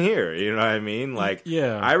you even here? You know what I mean? Like,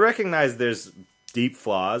 yeah. I recognize there's deep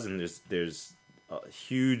flaws and there's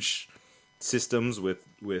huge systems with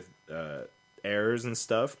errors and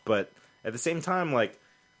stuff, but at the same time, like,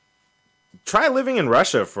 try living in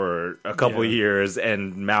Russia for a couple years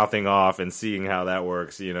and mouthing off and seeing how that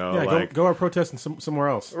works, you know? Yeah, like, go out protesting somewhere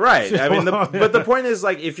else. Right. I mean, but the point is,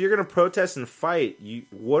 like, if you're going to protest and fight,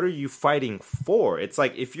 what are you fighting for? It's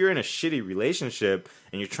like, if you're in a shitty relationship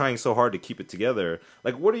and you're trying so hard to keep it together,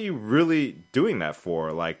 like, what are you really doing that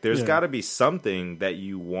for? Like, there's got to be something that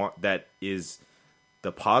you want that is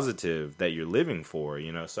the positive that you're living for,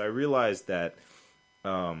 you know? So I realized that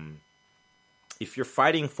if you're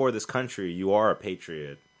fighting for this country, you are a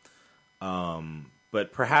patriot.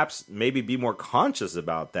 But perhaps maybe be more conscious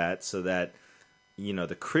about that so that, you know,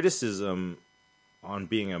 the criticism on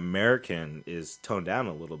being American is toned down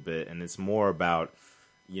a little bit, and it's more about,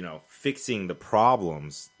 you know, fixing the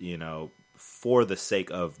problems, you know, for the sake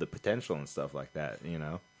of the potential and stuff like that, you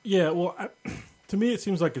know? Yeah, well, to me, it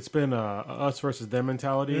seems like it's been us versus them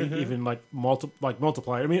mentality, even like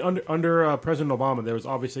multiply. I mean, under President Obama, there was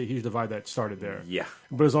obviously a huge divide that started there. Yeah,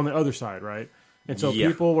 but it was on the other side, right? And so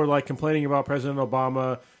people were like complaining about President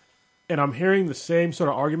Obama, and I'm hearing the same sort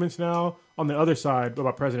of arguments now on the other side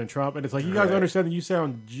about President Trump. And it's like, you guys understand that you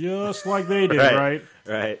sound just like they did, right?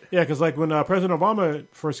 Right. Yeah, because like when President Obama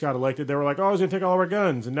first got elected, they were like, "Oh, he's going to take all of our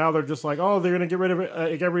guns," and now they're just like, "Oh, they're going to get rid of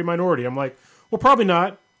every minority." I'm like, well, probably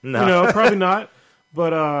not. No, you know, probably not.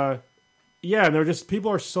 But yeah, and they're just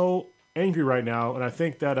people are so angry right now, and I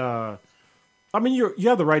think that I mean, you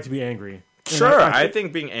have the right to be angry. Sure, I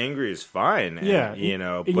think being angry is fine. And, you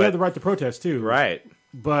know, and you have the right to protest too, right?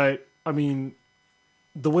 But I mean,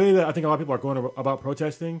 the way that I think a lot of people are going about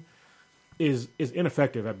protesting is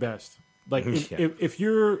ineffective at best. Like if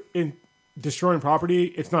you're destroying property,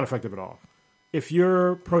 it's not effective at all. If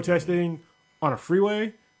you're protesting on a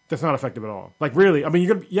freeway, that's not effective at all. Like really, I mean,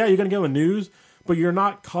 you're gonna get on the news, but you're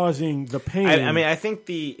not causing the pain. I mean, I think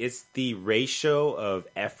it's the ratio of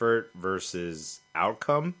effort versus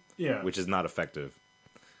outcome, which is not effective.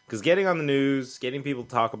 Because getting on the news, getting people to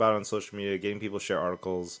talk about it on social media, getting people to share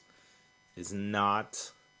articles is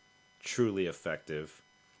not truly effective.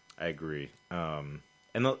 I agree. And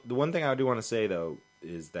the one thing I do want to say, though,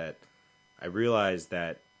 is that I realize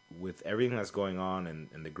that with everything that's going on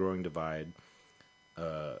and the growing divide,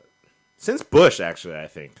 since Bush, actually, I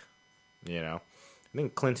think, you know, I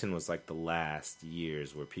think Clinton was like the last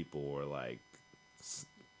years where people were like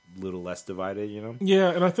a little less divided, you know?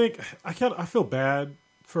 Yeah, and I think I feel bad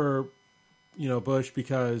for, you know, Bush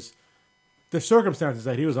because the circumstances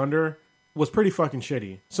that he was under was pretty fucking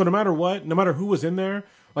shitty. So no matter what, no matter who was in there,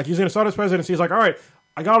 like he's going to start his presidency, he's like, all right,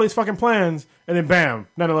 I got all these fucking plans, and then bam,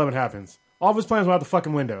 9/11 happens. All of his plans went out the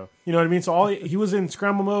fucking window. You know what I mean? So he was in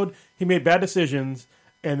scramble mode, he made bad decisions,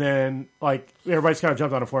 and then like everybody's kind of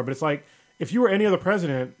jumped on him for it. But it's like, if you were any other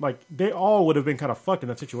president, like they all would have been kind of fucked in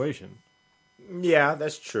that situation. Yeah,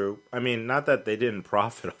 that's true. I mean, not that they didn't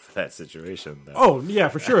profit off of that situation, though. Oh, yeah,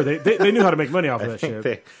 for sure. They knew how to make money off of that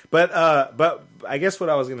shit. But I guess what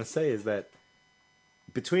I was going to say is that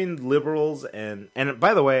between liberals and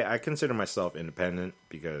by the way, I consider myself independent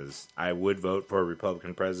because I would vote for a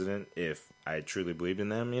Republican president if I truly believed in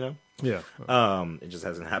them, you know? Yeah. It just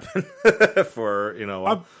hasn't happened for, you know.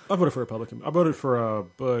 I voted for Republican. I voted for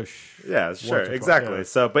Bush. Yeah, sure. Exactly. Yeah.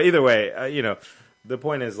 So, but either way, you know, the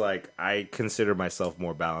point is, like, I consider myself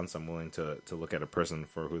more balanced. I'm willing to look at a person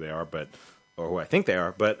for who they are, or who I think they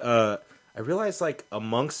are. But I realize, like,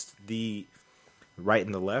 amongst the right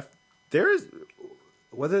and the left, there is,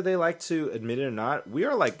 whether they like to admit it or not, we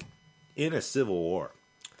are, like, in a civil war.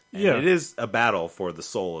 And it is a battle for the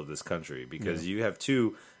soul of this country because you have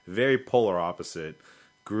two very polar opposite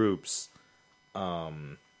groups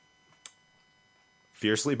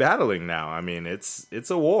fiercely battling now. I mean, it's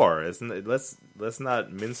a war. Let's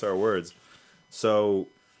not mince our words. So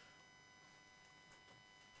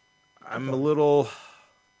I'm a little.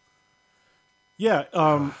 Yeah,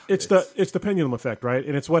 it's the pendulum effect, right?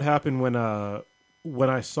 And it's what happened when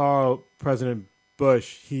I saw President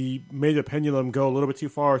Bush. He made the pendulum go a little bit too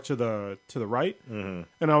far to the right, and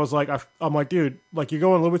I was like, I'm like, dude, like you're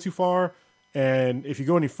going a little bit too far. And if you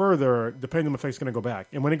go any further, the pendulum effect is going to go back.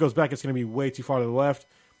 And when it goes back, it's going to be way too far to the left.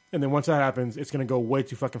 And then once that happens, it's going to go way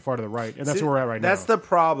too fucking far to the right. And that's where we're at right now. That's the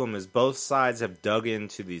problem, is both sides have dug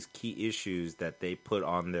into these key issues that they put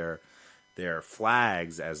on their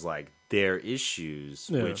flags as, like, their issues,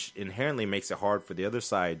 which inherently makes it hard for the other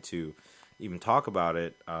side to even talk about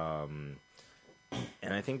it. And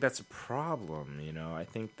I think that's a problem, you know? I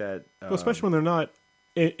think that... well, especially when they're not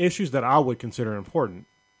issues that I would consider important.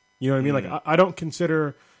 You know what I mean? Like, I don't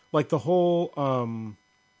consider, like, the whole,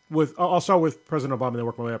 I'll start with President Obama and then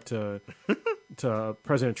work my way up to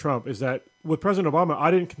President Trump, is that with President Obama,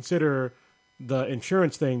 I didn't consider the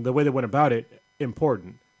insurance thing, the way they went about it,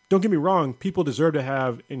 important. Don't get me wrong, people deserve to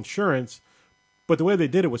have insurance, but the way they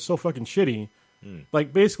did it was so fucking shitty.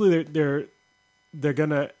 Like basically they're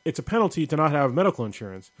gonna, it's a penalty to not have medical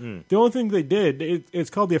insurance. The only thing they did, it's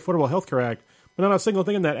called the Affordable Health Care Act, but not a single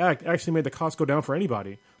thing in that act actually made the cost go down for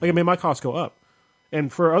anybody. Like it made my costs go up.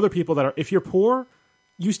 And for other people that are, if you're poor,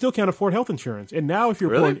 you still can't afford health insurance. And now if you're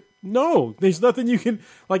Really? poor, no, there's nothing you can,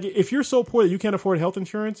 like if you're so poor that you can't afford health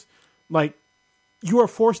insurance, like you are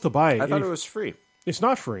forced to buy it. I thought it was free. It's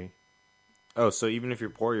not free. Oh, so even if you're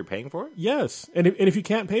poor, you're paying for it? Yes. And if you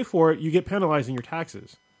can't pay for it, you get penalized in your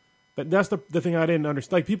taxes. That's the thing I didn't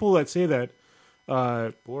understand. Like people that say that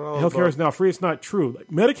healthcare is now free, it's not true. Like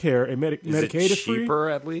Medicare and Medicaid is free. Cheaper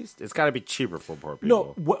at least? It's got to be cheaper for poor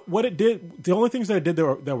people. No, what it did, the only things that it did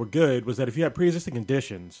that were good was that if you had pre-existing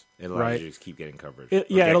conditions, It allows you to keep getting coverage.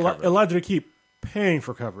 it allowed you to keep paying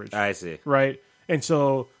for coverage. I see. Right? And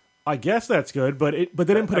so I guess that's good, but they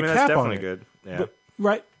didn't put a cap that's on definitely it. good. Yeah. But,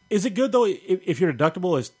 right? Is it good though if your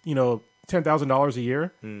deductible is $10,000 a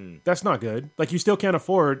year? That's not good. Like you still can't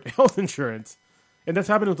afford health insurance, and that's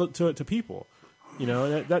happening to people.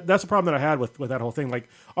 That's the problem that I had with that whole thing. Like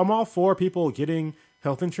I'm all for people getting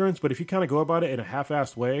health insurance, but if you kind of go about it in a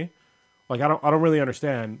half-assed way, like I don't really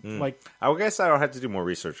understand. Like I guess I don't have to do more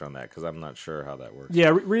research on that because I'm not sure how that works. yeah,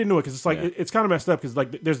 read into it because it's like it's kind of messed up because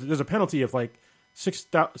like there's a penalty of like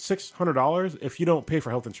 $600 if you don't pay for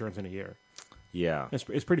health insurance in a year. Yeah.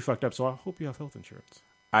 It's pretty fucked up. So I hope you have health insurance.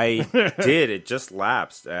 I did. It just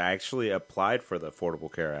lapsed. I actually applied for the Affordable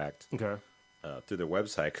Care Act Okay. Through their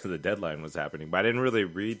website because the deadline was happening. But I didn't really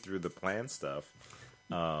read through the plan stuff.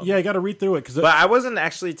 Yeah, you got to read through it But I wasn't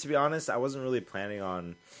actually, to be honest, I wasn't really planning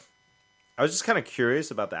on. I was just kind of curious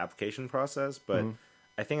about the application process, but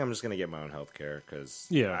I think I'm just going to get my own health care because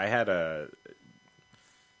I had I've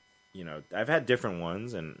had different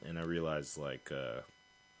ones, and I realized like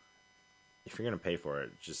if you're going to pay for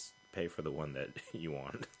it, just pay for the one that you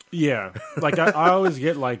want. Yeah, like I always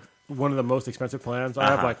get like one of the most expensive plans. I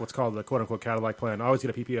have like what's called the quote unquote Cadillac plan. I always get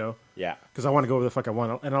a PPO. Yeah, because I want to go where the fuck I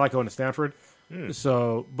want, and I like going to Stanford.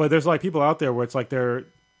 So, but there's like people out there where it's like they're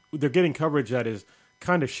getting coverage that is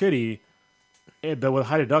kind of shitty, but with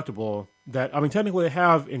high deductible. That I mean, technically they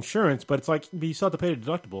have insurance, but it's like you still have to pay the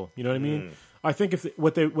deductible. You know what I mean? I think if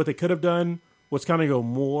what they could have done was kind of go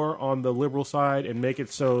more on the liberal side and make it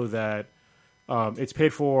so that it's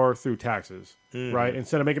paid for through taxes, right?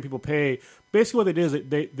 Instead of making people pay. Basically, what they did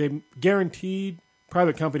is they guaranteed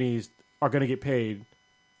private companies are going to get paid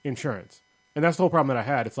insurance. And that's the whole problem that I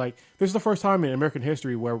had. It's like, this is the first time in American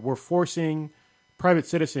history where we're forcing private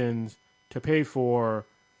citizens to pay into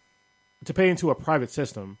a private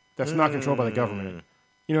system that's not controlled by the government.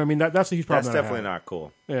 You know what I mean? That's a huge problem. That's definitely not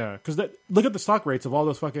cool. Yeah, because look at the stock rates of all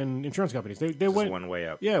those fucking insurance companies. They went one way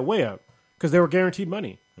up. Yeah, way up. Because they were guaranteed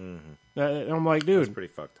money. And I'm like, dude, That's pretty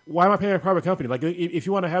fucked. Why am I paying a private company? Like, if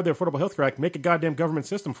you want to have the Affordable Health Care Act, make a goddamn government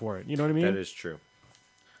system for it. You know what I mean? That is true.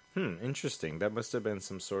 Interesting. That must have been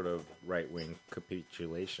some sort of right-wing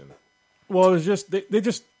capitulation. Well, it was just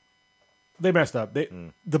they messed up.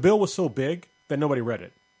 The bill was so big that nobody read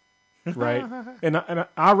it, right? and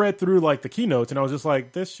I read through like the keynotes, and I was just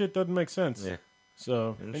like, this shit doesn't make sense. Yeah.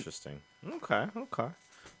 So Interesting. Okay.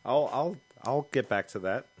 I'll get back to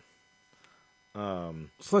that.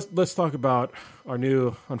 So let's talk about our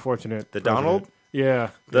new unfortunate The president. Donald? Yeah.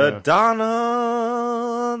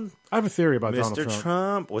 Donald. I have a theory about Mr. Donald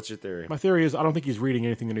Trump. What's your theory? My theory is I don't think he's reading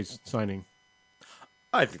anything that he's signing.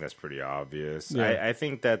 I think that's pretty obvious. Yeah. I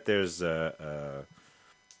think that there's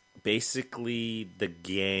basically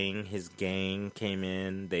his gang came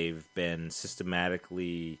in. They've been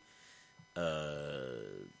systematically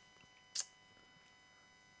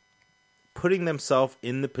putting themselves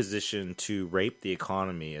in the position to rape the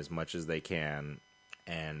economy as much as they can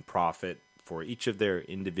and profit for each of their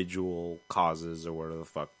individual causes or whatever the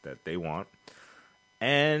fuck that they want.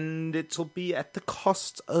 And it'll be at the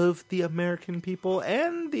cost of the American people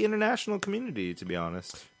and the international community, to be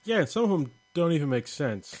honest. Yeah, some of them don't even make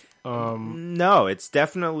sense. No, it's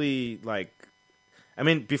definitely like... I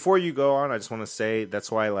mean, before you go on, I just want to say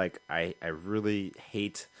that's why like I really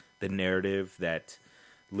hate the narrative that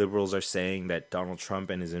liberals are saying that Donald Trump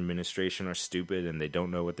and his administration are stupid and they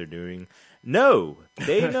don't know what they're doing. No,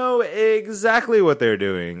 they know exactly what they're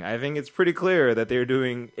doing. I think it's pretty clear that they're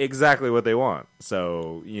doing exactly what they want.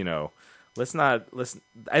 So, I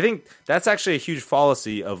think that's actually a huge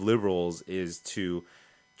fallacy of liberals is to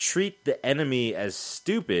treat the enemy as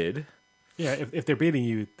stupid. Yeah, if they're beating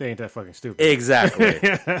you, they ain't that fucking stupid. Exactly.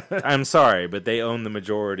 I'm sorry, but they own the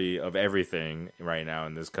majority of everything right now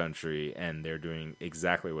in this country, and they're doing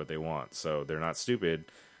exactly what they want. So they're not stupid.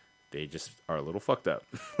 they just are a little fucked up.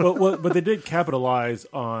 But they did capitalize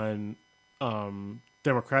on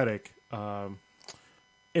Democratic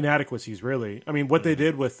inadequacies, really. I mean, what they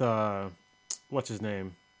did with, what's his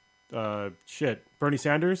name? Bernie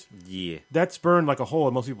Sanders? Yeah. That's burned like a hole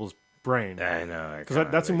in most people's brain. I know. Because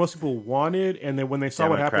that's what most people wanted, and then when they saw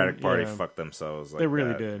what happened... Democratic Party fucked themselves like they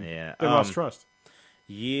really that. did. Yeah. They lost trust.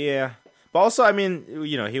 Yeah. But also, I mean,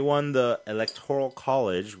 he won the Electoral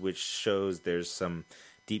College, which shows there's some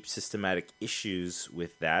deep systematic issues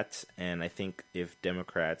with that. And I think if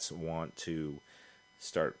Democrats want to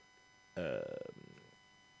start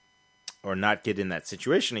or not get in that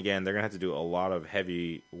situation again, they're going to have to do a lot of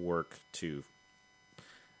heavy work to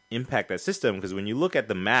impact that system. Because when you look at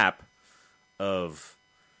the map of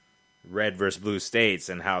red versus blue states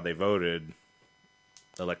and how they voted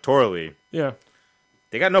electorally, yeah,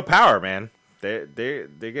 they got no power, man. They're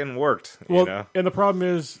getting worked. Well, and the problem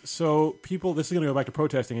is, so people. This is going to go back to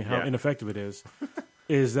protesting and how ineffective it is.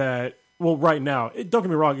 Is that right now? Don't get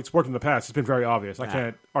me wrong. It's worked in the past. It's been very obvious. I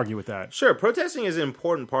can't argue with that. Sure, protesting is an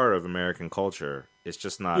important part of American culture. It's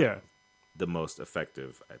just not the most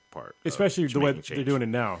effective part, especially the way they're doing it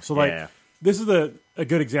now. So, this is a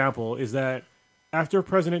good example. Is that after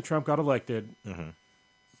President Trump got elected,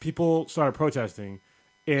 people started protesting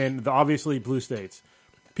in the obviously blue states.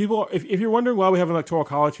 People, if you're wondering why we have an electoral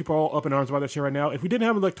college, people are all up in arms about that shit right now. If we didn't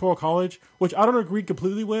have an electoral college, which I don't agree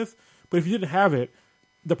completely with, but if you didn't have it,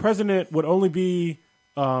 the president would only be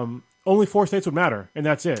only 4 states would matter, and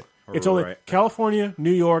that's it. It's only California,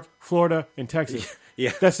 New York, Florida, and Texas.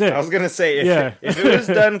 Yeah, that's it. I was gonna say if it was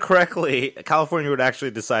done correctly, California would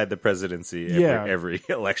actually decide the presidency every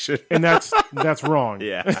election, and that's wrong.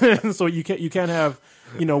 Yeah, so you can't have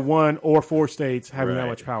 1 or 4 states having that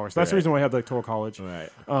much power. So that's the reason why I have the electoral college. Right.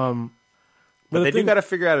 But they do got to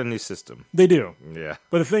figure out a new system. They do. Yeah.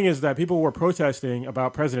 But the thing is that people were protesting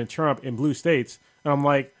about President Trump in blue states, and I'm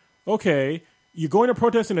like, okay, you're going to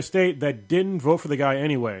protest in a state that didn't vote for the guy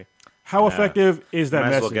anyway. How effective is that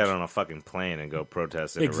message? Might as well get on a fucking plane and go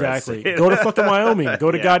protest in exactly. a red state. Go to fucking Wyoming.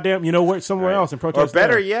 Go to goddamn, somewhere else and protest. Or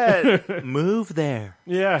better there. yet, move there.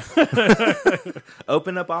 Yeah.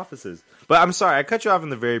 Open up offices. But I'm sorry, I cut you off in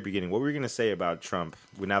the very beginning. What were you going to say about Trump?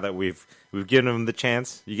 Now that we've given him the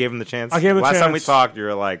chance, you gave him the chance. I gave him the chance. Last time we talked, you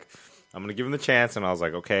were like, "I'm going to give him the chance," and I was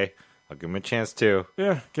like, "Okay, I'll give him a chance too."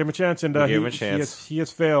 Yeah, give him a chance, and give him a chance. He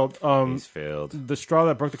has failed. He's failed. The straw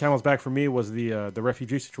that broke the camel's back for me was the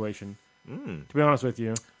refugee situation. To be honest with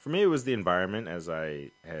you, for me, it was the environment, as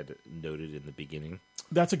I had noted in the beginning.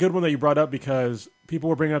 That's a good one that you brought up because people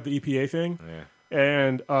were bringing up the EPA thing. Yeah.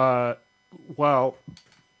 And while,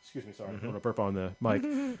 excuse me, sorry, I'm going to burp on the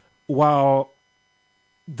mic. While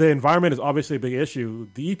the environment is obviously a big issue,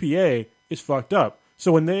 the EPA is fucked up.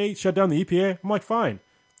 So when they shut down the EPA, I'm like, fine.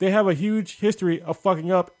 They have a huge history of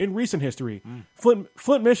fucking up in recent history.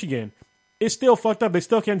 Flint, Michigan. It's still fucked up. They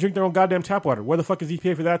still can't drink their own goddamn tap water. Where the fuck is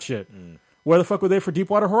EPA for that shit? Where the fuck were they for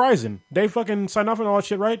Deepwater Horizon? They fucking signed off on all that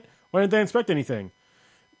shit, right? Why didn't they inspect anything?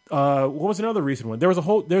 What was another recent one? There was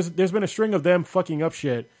there's been a string of them fucking up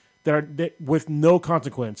shit that with no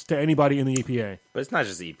consequence to anybody in the EPA. But it's not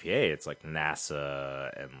just the EPA. It's like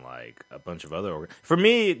NASA and like a bunch of other For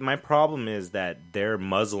me, my problem is that their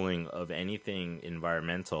muzzling of anything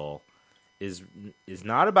environmental is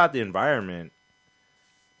not about the environment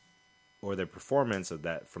or their performance of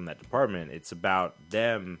that from that department. It's about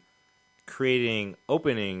them creating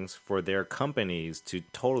openings for their companies to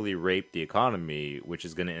totally rape the economy, which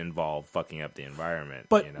is going to involve fucking up the environment.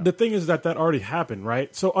 But the thing is that already happened,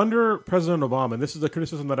 right? So under President Obama, and this is the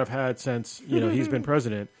criticism that I've had since he's been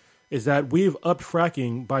president, is that we've upped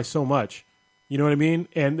fracking by so much. You know what I mean?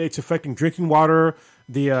 And it's affecting drinking water.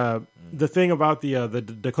 The thing about the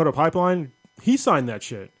Dakota pipeline, he signed that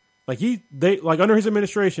shit. Under his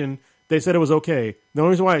administration, they said it was okay. The only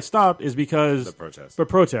reason why it stopped is because the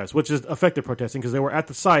protest, which is effective protesting, because they were at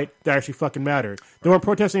the site that actually fucking mattered. They weren't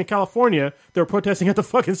protesting in California; they were protesting at the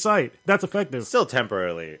fucking site. That's effective. Still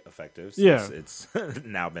temporarily effective. Yeah, it's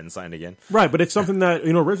now been signed again. Right, but it's something that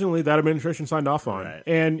originally that administration signed off on, right.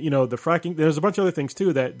 And the fracking. There's a bunch of other things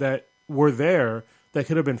too that were there that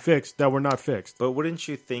could have been fixed that were not fixed. But wouldn't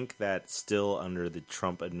you think that still under the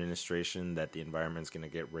Trump administration that the environment's going to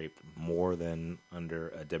get raped more than under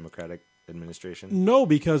a Democratic administration? No,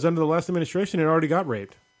 because under the last administration it already got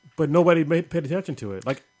raped, but nobody paid attention to it.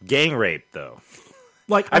 Like gang rape, though.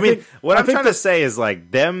 Like I'm trying to say is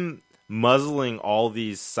like them muzzling all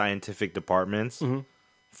these scientific departments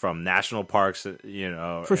from national parks,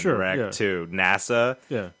 for sure, to NASA.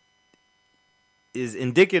 Yeah. Is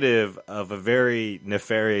indicative of a very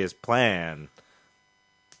nefarious plan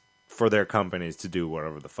for their companies to do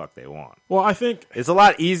whatever the fuck they want. Well, I think it's a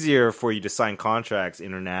lot easier for you to sign contracts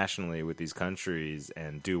internationally with these countries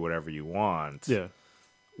and do whatever you want. Yeah.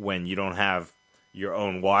 When you don't have your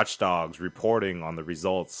own watchdogs reporting on the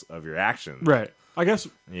results of your actions. Right. I guess,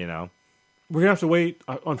 you know, we're going to have to wait,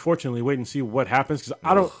 unfortunately, wait and see what happens because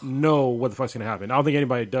I don't know what the fuck's going to happen. I don't think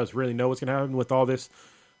anybody does really know what's going to happen with all this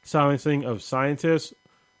silencing of scientists.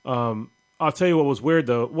 I'll tell you what was weird,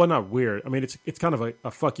 though. Well, not weird. I mean, it's kind of a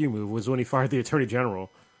fuck you move was when he fired the attorney general.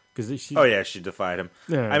 She defied him.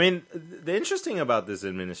 Yeah. I mean, the interesting about this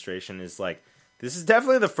administration is, like, this is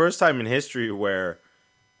definitely the first time in history where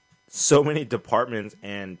so many departments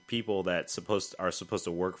and people that are supposed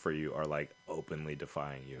to work for you are, like, openly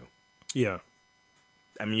defying you. Yeah.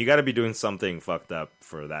 I mean, you got to be doing something fucked up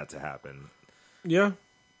for that to happen. Yeah.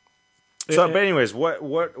 So, but anyways,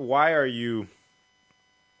 why are you...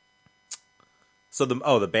 So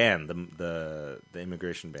the ban, the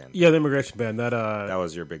immigration ban. Yeah, the immigration ban. That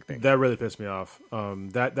was your big thing. That really pissed me off.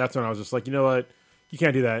 That's when I was just like, you know what, you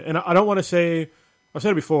can't do that. And I don't want to say, I've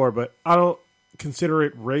said it before, but I don't consider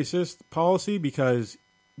it racist policy because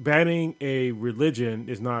banning a religion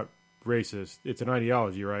is not racist. It's an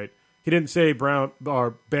ideology, right? He didn't say ban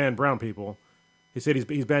brown people. He said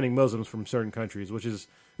he's banning Muslims from certain countries, which is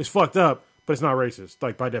fucked up. But it's not racist,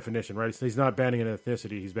 like by definition, right? He's not banning an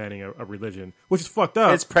ethnicity; he's banning a religion, which is fucked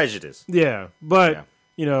up. It's prejudice. Yeah, but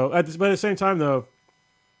you know, but at the same time, though,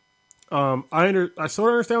 I sort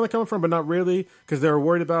of understand where they're coming from, but not really, because they're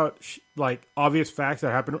worried about like obvious facts that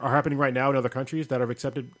are happening right now in other countries that have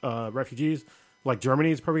accepted refugees. Like Germany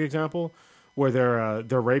is a perfect example, where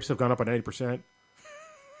their rapes have gone up by 90%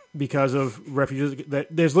 because of refugees.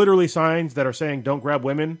 There's literally signs that are saying "Don't grab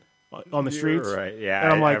women." On the streets, right?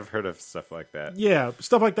 Yeah, and I've heard of stuff like that. Yeah,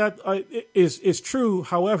 stuff like that is true.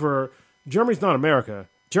 However, Germany's not America.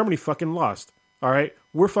 Germany fucking lost. All right,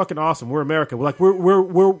 we're fucking awesome. We're America.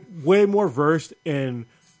 We're way more versed in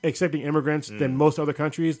accepting immigrants than most other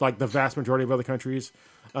countries, like the vast majority of other countries.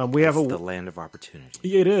 We have the land of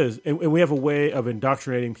opportunity. It is, and we have a way of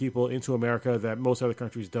indoctrinating people into America that most other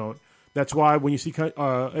countries don't. That's why when you see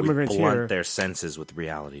immigrants we blunt here, their senses with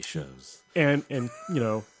reality shows and you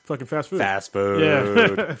know. Fucking fast food. Fast food.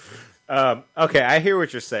 Yeah. Okay, I hear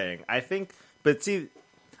what you're saying. I think, but see,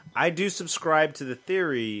 I do subscribe to the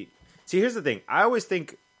theory. See, here's the thing. I always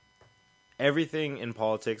think everything in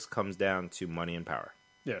politics comes down to money and power.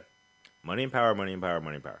 Yeah. Money and power, money and power,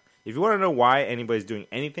 money and power. If you want to know why anybody's doing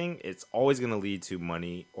anything, it's always going to lead to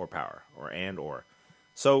money or power, or.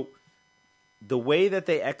 So, the way that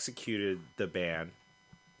they executed the ban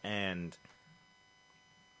and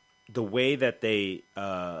the way that they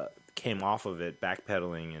came off of it,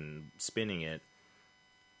 backpedaling and spinning it,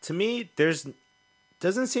 to me,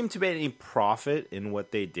 doesn't seem to be any profit in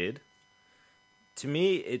what they did. To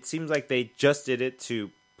me, it seems like they just did it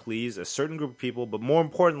to please a certain group of people, but more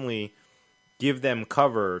importantly, give them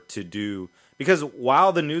cover to do... Because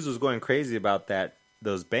while the news was going crazy about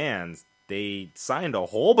those bans, they signed a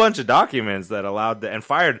whole bunch of documents that allowed and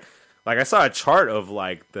fired... Like, I saw a chart of,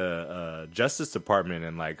 like, the Justice Department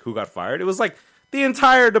and, like, who got fired. It was, like, the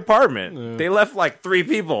entire department. Yeah. They left, like, 3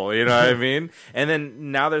 people, you know what I mean? And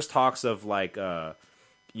then now there's talks of, like,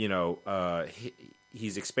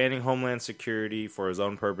 he's expanding Homeland Security for his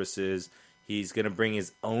own purposes. He's going to bring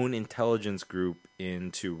his own intelligence group in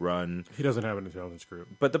to run. He doesn't have an intelligence group.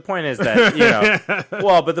 But the point is that, you know...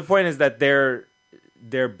 but the point is that they're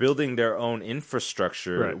building their own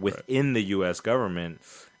infrastructure within the U.S. government.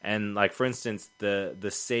 And, like, for instance, the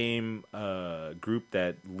same group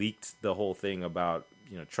that leaked the whole thing about,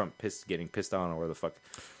 you know, Trump getting pissed on or where the fuck.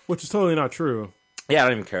 Which is totally not true. Yeah, I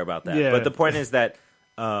don't even care about that. Yeah. But the point is that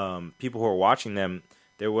people who are watching them,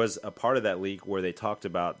 there was a part of that leak where they talked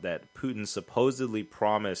about that Putin supposedly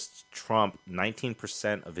promised Trump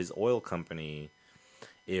 19% of his oil company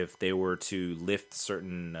if they were to lift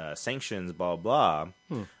certain sanctions, blah, blah,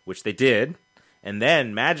 which they did. And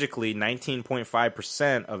then, magically,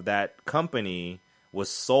 19.5% of that company was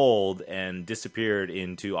sold and disappeared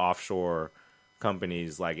into offshore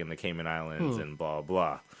companies like in the Cayman Islands and blah,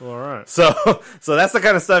 blah. All right. So that's the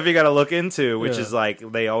kind of stuff you got to look into, which is like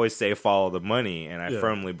they always say follow the money. And I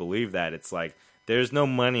firmly believe that. It's like there's no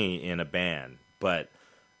money in a ban. But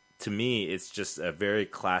to me, it's just a very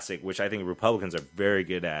classic, which I think Republicans are very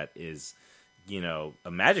good at, is... you know,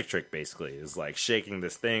 a magic trick basically is like shaking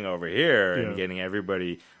this thing over here and getting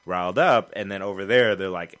everybody riled up, and then over there they're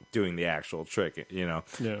like doing the actual trick, you know.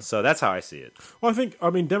 Yeah. So that's how I see it. Well, I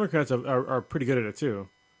mean, Democrats are pretty good at it too.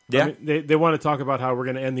 Yeah. I mean, they want to talk about how we're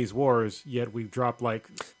going to end these wars, yet we've dropped like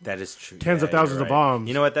that is true. Tens of thousands you're of right. bombs.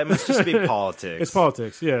 You know what? That must just be politics. It's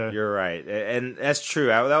politics, yeah. You're right, and that's true.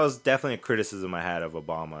 That was definitely a criticism I had of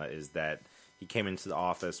Obama, is that he came into the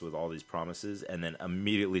office with all these promises and then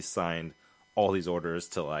immediately signed all these orders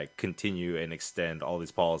to like continue and extend all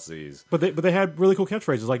these policies. But they had really cool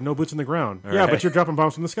catchphrases like "no boots in the ground." All yeah, right. but you're dropping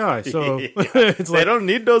bombs from the sky, so it's They like don't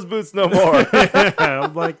need those boots no more. yeah,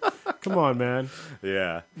 I'm like, come on, man.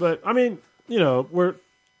 Yeah, But I mean,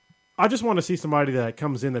 I just want to see somebody that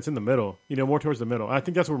comes in that's in the middle, more towards the middle. I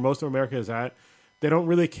think that's where most of America is at. They don't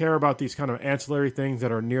really care about these kind of ancillary things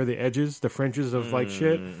that are near the edges, the fringes of like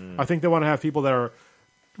shit. I think they want to have people that are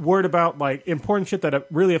worried about like important shit that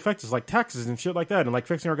really affects us, like taxes and shit like that, and like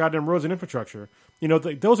fixing our goddamn roads and infrastructure.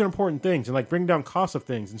 Those are important things, and like bring down costs of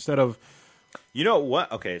things instead of. You know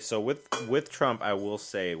what? Okay, so with Trump, I will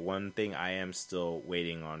say one thing I am still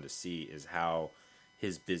waiting on to see is how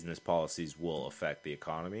his business policies will affect the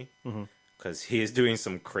economy, because he is doing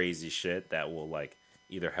some crazy shit that will like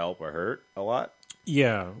either help or hurt a lot.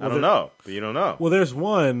 Yeah, I don't know, but you don't know. Well, there's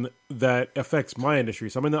one that affects my industry.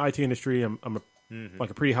 So I'm in the IT industry. I'm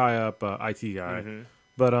like a pretty high up IT guy.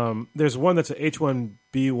 But there's one that's an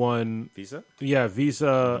H-1B1 visa. Yeah,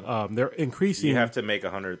 visa. They're increasing. You have to make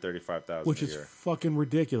 $135,000, which a is year fucking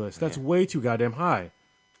ridiculous. That's way too goddamn high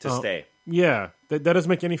to stay. Yeah, that doesn't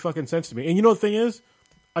make any fucking sense to me. And the thing is,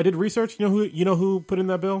 I did research. You know who put in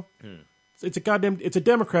that bill? It's a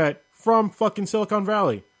Democrat from fucking Silicon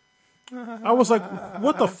Valley. I was like,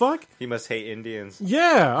 what the fuck? He must hate Indians.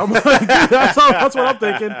 Yeah, I'm like, that's what I'm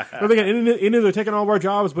thinking. I'm thinking Indians are taking all of our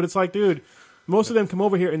jobs, but it's like, dude, most of them come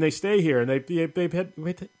over here and they stay here and they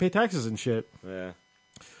pay taxes and shit. Yeah.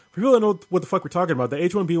 For people that know what the fuck we're talking about, the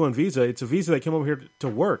H-1B1 visa, it's a visa that came over here to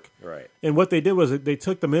work. Right. And what they did was they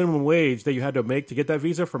took the minimum wage that you had to make to get that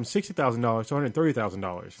visa from $60,000 to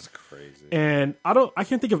 $130,000. It's crazy. And I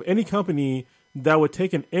can't think of any company that would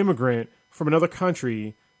take an immigrant from another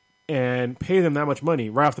country and pay them that much money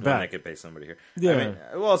right off the bat. I could pay somebody here. Yeah. I mean,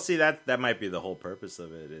 well, see, that might be the whole purpose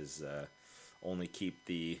of it, is only keep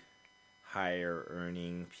the higher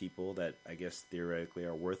earning people that I guess theoretically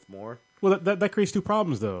are worth more. Well, that creates two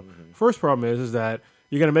problems, though. First problem is that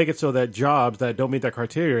you're going to make it so that jobs that don't meet that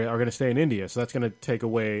criteria are going to stay in India. So that's going to take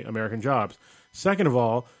away American jobs. Second of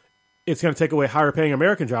all, it's going to take away higher paying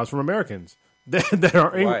American jobs from Americans that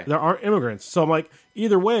aren't immigrants. So I'm like,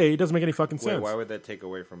 either way, it doesn't make any fucking sense. Why would that take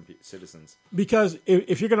away from citizens? Because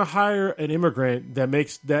if you're going to hire an immigrant that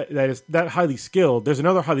makes that is that highly skilled, there's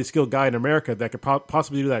another highly skilled guy in America that could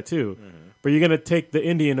possibly do that too. But you're going to take the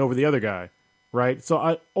Indian over the other guy, right?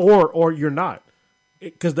 So or you're not,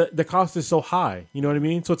 because the cost is so high. You know what I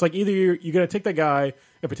mean? So it's like either you're going to take that guy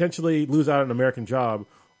and potentially lose out on an American job,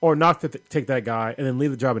 or not take that guy and then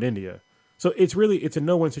leave the job in India. So it's a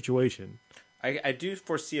no-win situation. I do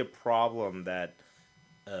foresee a problem that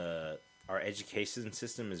our education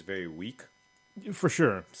system is very weak. For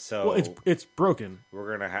sure. So well, it's broken.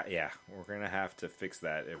 We're gonna have to fix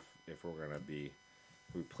that if we're gonna be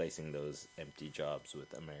replacing those empty jobs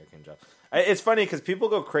with American jobs. It's funny because people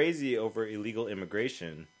go crazy over illegal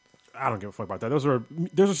immigration. I don't give a fuck about that. Those are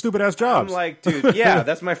stupid ass jobs. I'm like, dude, yeah,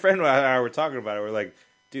 that's my friend and I were talking about it. We're like,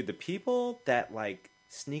 dude, the people that like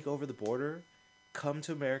sneak over the border come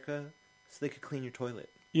to America so they could clean your toilet.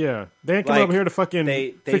 Yeah, they ain't coming over here to fucking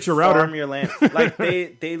fix your router. Farm your land. Like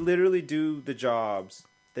they literally do the jobs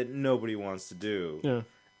that nobody wants to do. Yeah,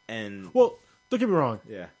 and well, don't get me wrong.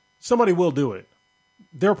 Yeah, somebody will do it.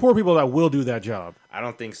 There are poor people that will do that job. I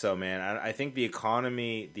don't think so, man. I think the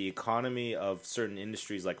economy of certain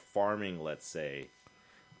industries like farming, let's say,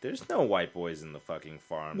 there's no white boys in the fucking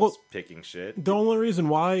farms picking shit. The only reason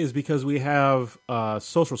why is because we have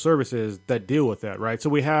social services that deal with that, right? So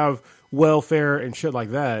we have welfare and shit like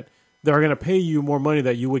that that are going to pay you more money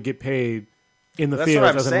that you would get paid in the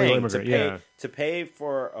fields as a legal immigrant. To pay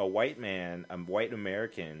for a white man, a white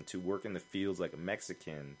American, to work in the fields like a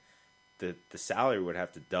Mexican, the salary would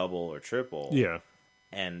have to double or triple. Yeah.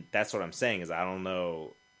 And that's what I'm saying is I don't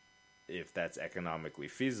know if that's economically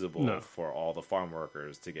feasible for all the farm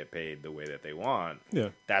workers to get paid the way that they want. Yeah.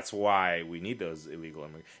 That's why we need those illegal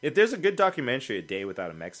immigrants. If there's a good documentary, A Day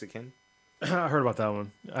Without a Mexican. I heard about that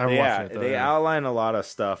one. I haven't watched it, though. They outline a lot of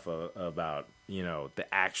stuff about, the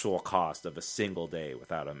actual cost of a single day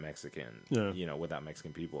without a Mexican, without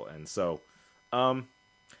Mexican people. And so, I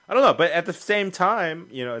don't know. But at the same time,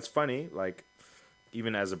 it's funny, like,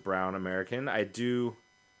 even as a brown American, I do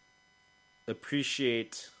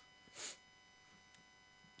appreciate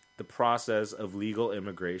the process of legal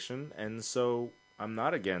immigration, and so I'm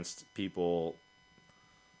not against people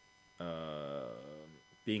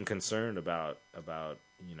being concerned about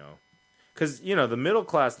because the middle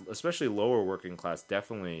class, especially lower working class,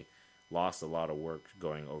 definitely lost a lot of work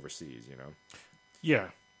going overseas. Yeah.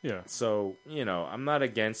 So I'm not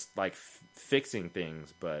against like fixing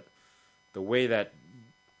things, but the way that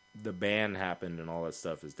the ban happened and all that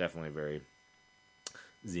stuff is definitely very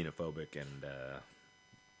xenophobic and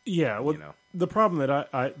yeah. Well, the problem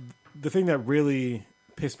that the thing that really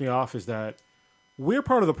pissed me off is that we're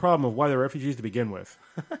part of the problem of why they're refugees to begin with.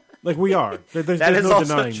 Like we are. There's is no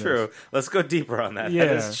also denying true. this. Let's go deeper on that. Yeah.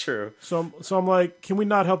 That is true. So I'm like, can we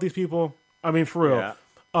not help these people? I mean, for real.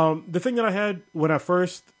 Yeah. The thing that I had when I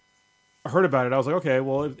first heard about it, I was like, okay,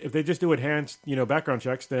 well, if they just do enhanced, background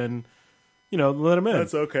checks, then, let them in.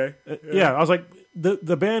 That's okay. Yeah, I was like,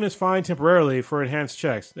 the ban is fine temporarily for enhanced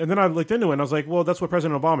checks. And then I looked into it, and I was like, well, that's what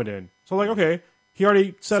President Obama did. So I'm like, okay, he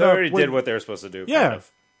already set up. Already did what they were supposed to do. Yeah. Kind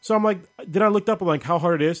of. So I'm like, then I looked up like how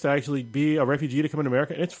hard it is to actually be a refugee to come into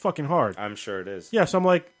America, and it's fucking hard. I'm sure it is. Yeah, so I'm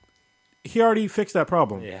like, he already fixed that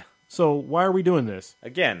problem. Yeah. So why are we doing this?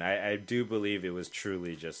 Again, I do believe it was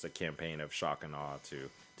truly just a campaign of shock and awe to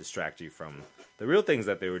distract you from the real things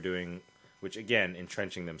that they were doing, which, again,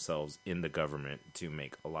 entrenching themselves in the government to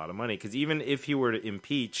make a lot of money. Because even if he were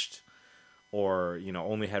impeached or,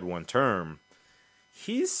 only had one term,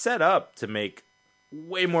 he's set up to make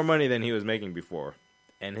way more money than he was making before.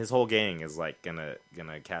 And his whole gang is, like, gonna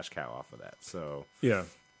cash cow off of that. So Yeah.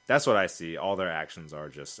 that's what I see. All their actions are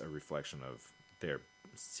just a reflection of their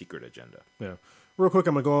secret agenda. Yeah. Real quick,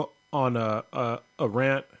 I'm gonna go on a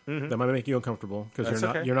rant that might make you uncomfortable because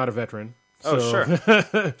you're not a veteran. Oh, So,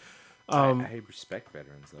 sure. I respect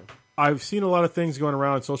veterans, though. I've seen a lot of things going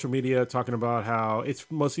around on social media talking about how it's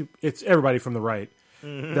everybody from the right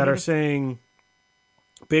that are saying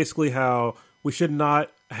basically how we should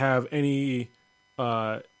not have any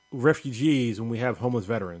refugees when we have homeless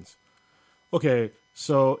veterans. Okay,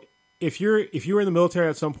 so if you were in the military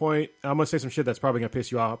at some point, I'm gonna say some shit that's probably gonna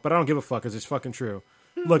piss you off, but I don't give a fuck because it's fucking true.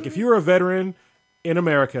 Look, if you were a veteran in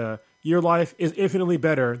America, your life is infinitely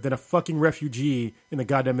better than a fucking refugee in the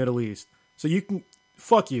goddamn Middle East. So you can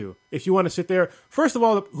fuck you if you want to sit there. First of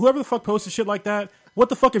all, whoever the fuck posted shit like that, what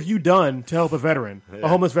the fuck have you done to help a veteran, a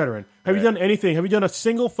homeless veteran? Have you done anything? Have you done a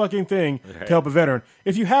single fucking thing to help a veteran?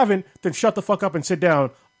 If you haven't, then shut the fuck up and sit down.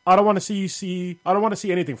 I don't want to see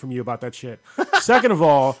anything from you about that shit. Second of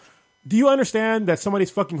all, do you understand that somebody's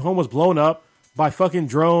fucking home was blown up by fucking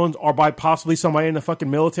drones or by possibly somebody in the fucking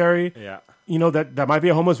military? Yeah. That might be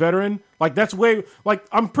a homeless veteran. Like, that's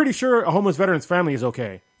I'm pretty sure a homeless veteran's family is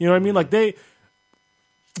okay. You know what I mean? Like, they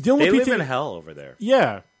live in hell over there.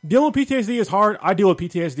 Yeah. Dealing with PTSD is hard. I deal with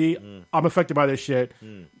PTSD. I'm affected by this shit.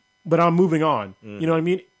 But I'm moving on. You know what I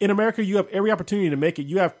mean? In America, you have every opportunity to make it.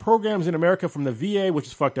 You have programs in America from the VA, which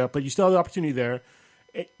is fucked up, but you still have the opportunity there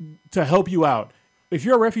to help you out. If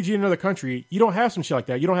you're a refugee in another country, you don't have some shit like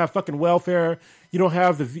that. You don't have fucking welfare. You don't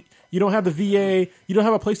have the VA. You don't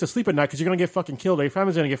have a place to sleep at night because you're gonna get fucking killed or your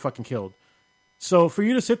family's gonna get fucking killed. So for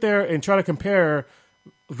you to sit there and try to compare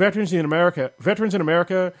veterans in America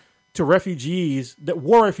to refugees that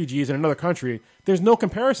war refugees in another country, there's no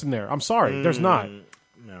comparison there. I'm sorry, there's not.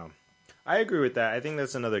 No, I agree with that. I think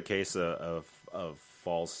that's another case of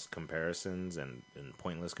false comparisons and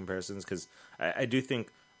pointless comparisons because I do think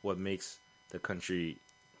what makes the country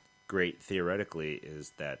great theoretically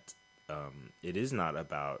is that it is not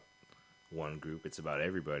about one group; it's about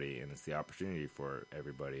everybody, and it's the opportunity for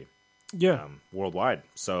everybody. Yeah, worldwide.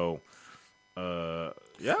 So,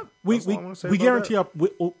 yeah, we guarantee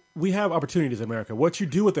we have opportunities in America. What you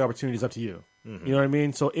do with the opportunity is up to you. You know what I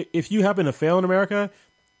mean? So if you happen to fail in America,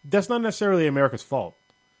 that's not necessarily America's fault.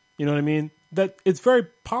 You know what I mean? That it's very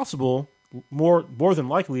possible, more than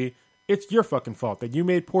likely, it's your fucking fault that you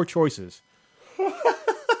made poor choices.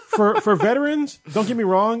 For veterans, don't get me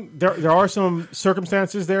wrong, there are some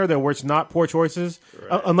circumstances there where it's not poor choices,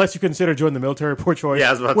 right. Unless you consider joining the military poor choice,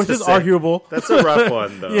 which is arguable. That's a rough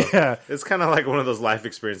one, though. Yeah. It's kind of like one of those life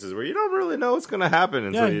experiences where you don't really know what's going to happen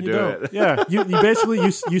until you do it. Yeah, you basically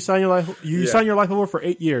you sign your life over for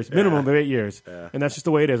 8 years, minimum of 8 years, and that's just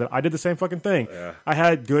the way it is. I did the same fucking thing. Yeah. I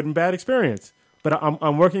had good and bad experience, but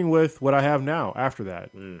I'm working with what I have now after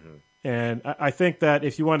that. Mm-hmm. And I think that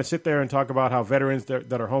if you want to sit there and talk about how veterans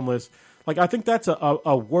that are homeless, like I think that's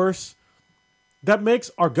a worse. That makes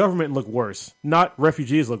our government look worse, not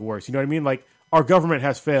refugees look worse. You know what I mean? Like our government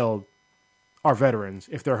has failed our veterans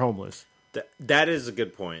if they're homeless. That is a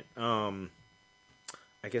good point. I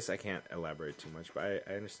guess I can't elaborate too much, but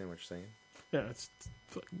I understand what you're saying. Yeah,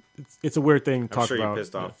 it's a weird thing to talk about. I'm sure you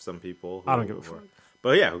pissed off some people. I don't give a fuck.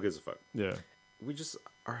 But yeah, who gives a fuck? Yeah. We just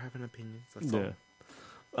are having opinions. That's all.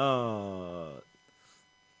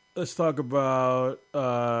 let's talk about.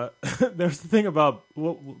 There's the thing about.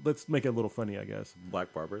 Well, let's make it a little funny, I guess.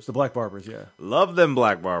 Black barbers. The black barbers, yeah. Love them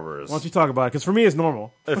black barbers. Why don't you talk about it? Because for me, it's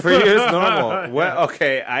normal. For you, it's normal. Well,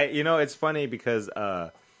 okay, it's funny because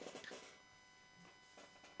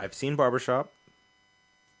I've seen barbershop.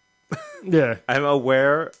 Yeah, I'm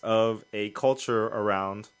aware of a culture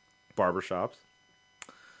around barbershops.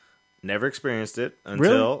 Never experienced it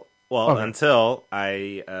until until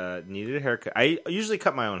I needed a haircut. I usually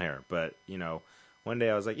cut my own hair, but one day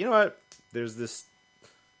I was like, you know what? There's this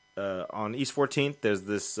on East 14th. There's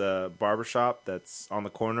this barbershop that's on the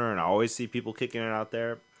corner, and I always see people kicking it out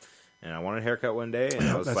there. And I wanted a haircut one day, and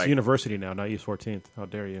I was that's University now, not East 14th. How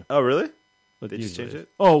dare you? Oh, really? Did you change it?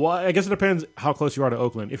 Oh, well, I guess it depends how close you are to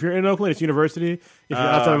Oakland. If you're in Oakland, it's University. If you're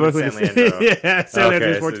outside of Oakland, it's San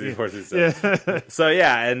Leandro 14. Yeah. So,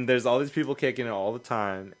 and there's all these people kicking it all the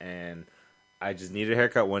time, and I just needed a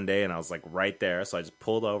haircut one day, and I was, like, right there. So I just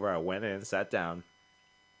pulled over. I went in, sat down.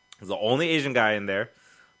 I was the only Asian guy in there.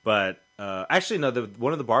 But, actually, no,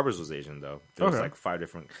 one of the barbers was Asian, though. There was, like, 5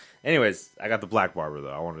 different... Anyways, I got the black barber,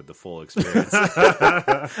 though. I wanted the full experience.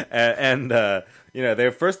 and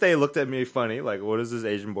their first day looked at me funny, like, what is this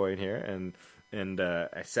Asian boy in here? And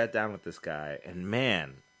I sat down with this guy, and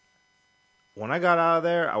man, when I got out of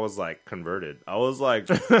there, I was, like, converted. I was like,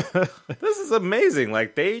 this is amazing.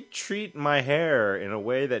 Like, they treat my hair in a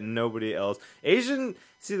way that nobody else...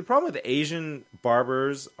 See, the problem with the Asian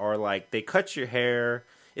barbers are, like, they cut your hair...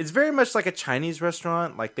 It's very much like a Chinese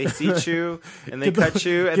restaurant. Like, they seat you, and they cut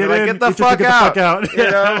you, and they're like, get the fuck out.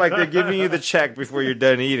 Like, they're giving you the check before you're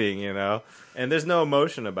done eating, And there's no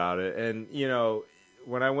emotion about it. And,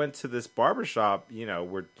 when I went to this barbershop,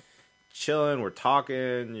 we're chilling, we're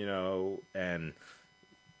talking, and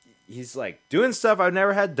he's, like, doing stuff I've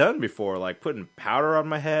never had done before, like putting powder on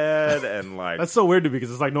my head and, like... That's so weird to me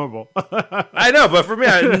because it's, like, normal. I know, but for me,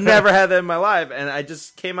 I never had that in my life, and I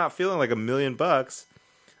just came out feeling like $1 million.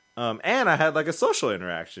 And I had like a social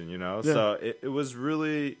interaction, so it was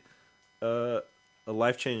really a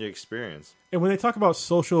life-changing experience. And when they talk about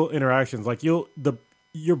social interactions, like your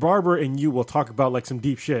barber and you will talk about like some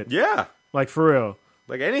deep shit. Yeah. Like for real.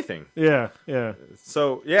 Like anything. Yeah.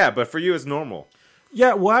 So, but for you it's normal.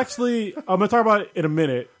 Yeah, well actually, I'm going to talk about it in a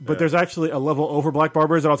minute, but there's actually a level over black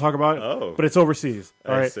barbers that I'll talk about. Oh. But it's overseas.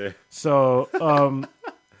 All right. See. So,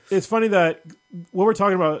 it's funny that what we're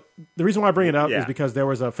talking about, the reason why I bring it up is because there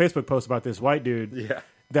was a Facebook post about this white dude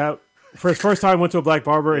that for his first time went to a black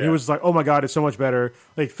barber and he was just like, oh my God, it's so much better.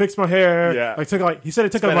 Like, fixed my hair. Yeah. Like, he said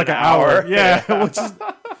it took him like an hour. Yeah. Which is,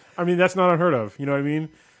 I mean, that's not unheard of. You know what I mean?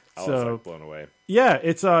 I was like blown away. Yeah.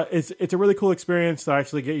 It's a really cool experience to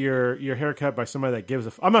actually get your hair cut by somebody that gives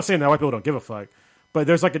a I'm not saying that white people don't give a fuck. But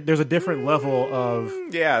there's a different level of...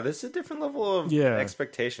 Yeah, there's a different level of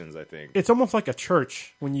expectations, I think. It's almost like a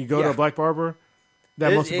church when you go to a black barber.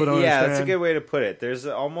 That most people don't understand. Yeah, that's a good way to put it. There's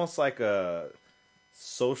almost like a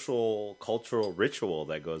social, cultural ritual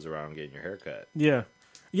that goes around getting your hair cut. Yeah.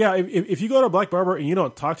 Yeah, if you go to a black barber and you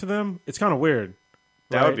don't talk to them, it's kind of weird.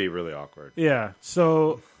 That would be really awkward. Yeah,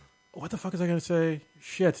 so... What the fuck was I going to say?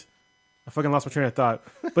 Shit. I fucking lost my train of thought.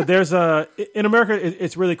 But there's in America,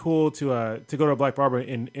 it's really cool to go to a black barber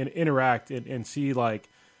and interact and see like,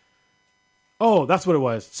 oh, that's what it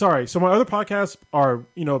was. Sorry. So my other podcasts are,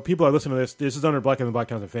 people are listening to this. This is under Black and Black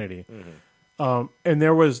Times Infinity. Mm-hmm. And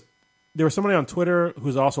there was somebody on Twitter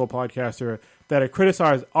who's also a podcaster that had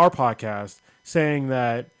criticized our podcast, saying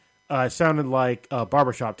that it sounded like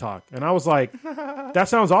barbershop talk. And I was like, that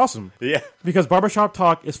sounds awesome. Yeah. Because barbershop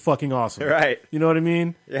talk is fucking awesome. Right. You know what I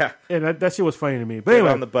mean? Yeah. And that shit was funny to me. But Get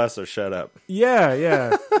anyway. on the bus or shut up.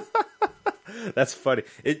 Yeah. That's funny.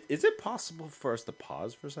 Is it possible for us to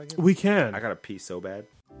pause for a second? We can. I gotta pee so bad.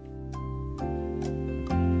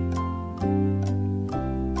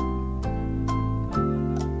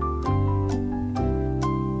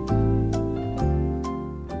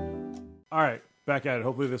 All right. Back at it.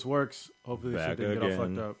 Hopefully this works. Hopefully this shit didn't get all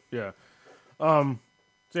fucked up. Yeah. So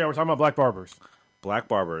we're talking about black barbers. Black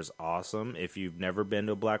barber is awesome. If you've never been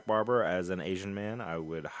to a black barber as an Asian man, I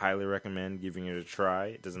would highly recommend giving it a try.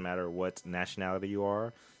 It doesn't matter what nationality you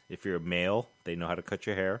are. If you're a male, they know how to cut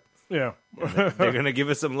your hair. Yeah. They're going to give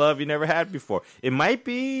it some love you never had before. It might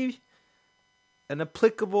be an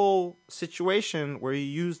applicable situation where you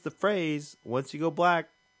use the phrase, once you go black,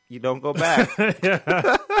 you don't go back.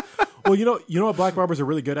 Yeah. Well, you know what black barbers are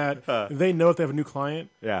really good at? They know if they have a new client.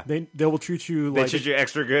 Yeah. They will treat you like... They treat you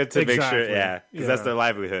extra good to make sure... Yeah. Because that's their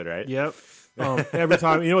livelihood, right? Yep. Every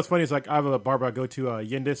time... You know what's funny is like I have a barber I go to,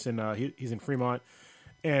 Yindis, and he's in Fremont.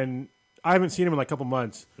 And I haven't seen him in like a couple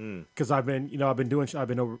months because I've been over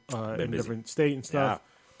in a different state and stuff.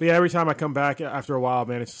 Yeah. But yeah, every time I come back after a while,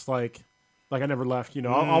 man, it's just like I never left. You know,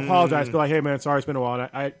 I'll apologize, be like, hey, man, sorry, it's been a while. And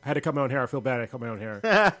I had to cut my own hair. I feel bad I cut my own hair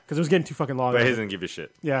because it was getting too fucking long. But he doesn't give you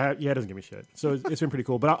shit. Yeah, he doesn't give me shit. So it's been pretty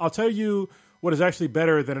cool. But I'll tell you what is actually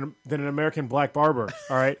better than an American black barber.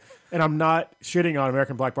 All right, and I'm not shitting on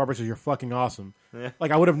American black barbers because you're fucking awesome. Yeah. Like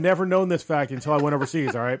I would have never known this fact until I went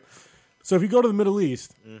overseas. All right, so if you go to the Middle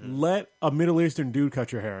East, let a Middle Eastern dude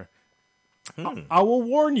cut your hair. I will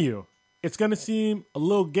warn you, it's going to seem a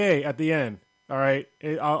little gay at the end. All right,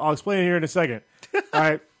 I'll explain it here in a second. All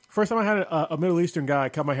right, first time I had a Middle Eastern guy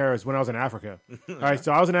cut my hair was when I was in Africa. All right,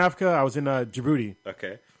 so I was in Africa. I was in Djibouti.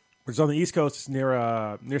 Okay. Which is on the East Coast. It's near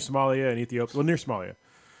Somalia and Ethiopia. Well, near Somalia.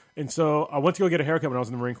 And so I went to go get a haircut when I was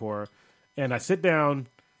in the Marine Corps. And I sit down,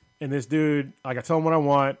 and this dude, like, I tell him what I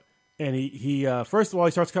want. And he first of all,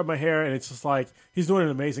 he starts cutting my hair, and it's just like, he's doing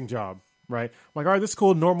an amazing job, right? I'm like, all right, this is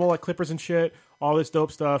cool, normal, like clippers and shit, all this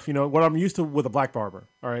dope stuff, you know, what I'm used to with a black barber,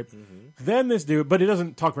 all right? Then this dude, but he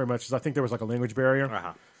doesn't talk very much because I think there was like a language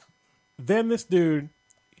barrier. Then this dude,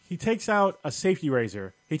 he takes out a safety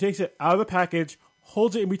razor. He takes it out of the package,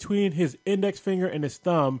 holds it in between his index finger and his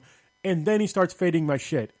thumb, and then he starts fading my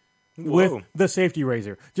shit with the safety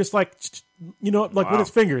razor. Just like, you know, like with his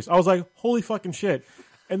fingers. I was like, holy fucking shit.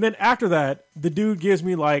 And then after that, the dude gives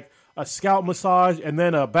me like a scalp massage and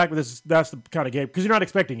then a back. That's the kind of game, because you're not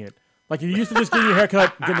expecting it. Like, you're used to just getting your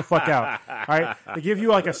haircut and getting the fuck out. All right? They give you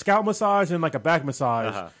like a scalp massage and like a back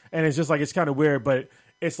massage. And it's just like, it's kind of weird, but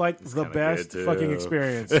it's like the best fucking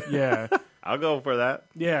experience. Yeah. I'll go for that.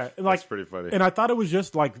 Yeah. And like, that's pretty funny. And I thought it was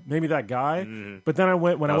just like maybe that guy. But then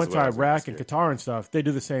when I went to Iraq and Qatar and stuff, they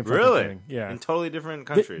do the same fucking thing. Yeah. In totally different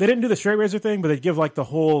countries. They didn't do the straight razor thing, but they give like the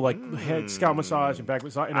whole like head scalp massage and back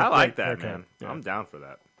massage. And I like that, haircut. man. Yeah. I'm down for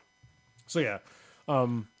that. So yeah.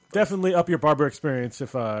 Definitely up your barber experience.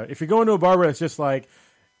 If you're going to a barber that's just like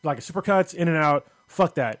a supercuts in and out,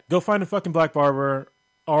 fuck that. Go find a fucking black barber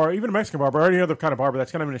or even a Mexican barber or any other kind of barber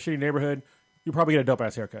that's kind of in a shitty neighborhood. You probably get a dope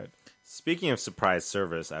ass haircut. Speaking of surprise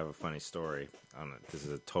service, I have a funny story. I don't know, this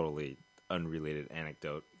is a totally unrelated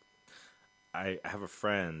anecdote. I have a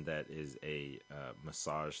friend that is a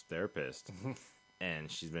massage therapist,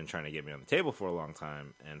 and she's been trying to get me on the table for a long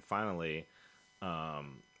time. And finally,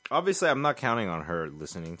 obviously, I'm not counting on her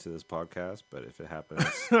listening to this podcast, but if it happens,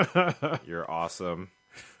 you're awesome.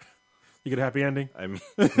 You get a happy ending? I mean,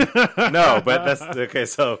 no, but that's okay.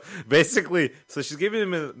 So basically, she's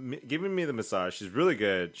giving me the massage. She's really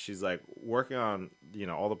good. She's like working on, you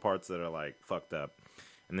know, all the parts that are like fucked up,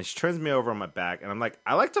 and then she turns me over on my back, and I'm like,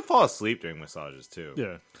 I like to fall asleep during massages too.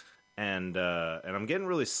 Yeah. And I'm getting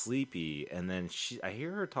really sleepy, and then I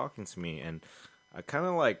hear her talking to me, and I kind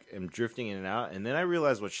of like am drifting in and out, and then I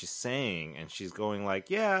realize what she's saying, and she's going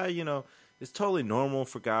like, yeah, you know, it's totally normal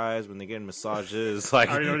for guys when they get massages, like,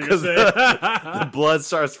 because the blood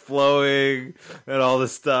starts flowing and all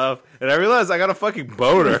this stuff. And I realized I got a fucking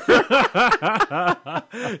boner.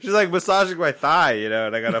 She's like massaging my thigh, you know,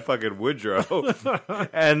 and I got a fucking Woodrow.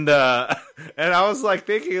 And I was like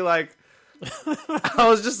thinking, like, I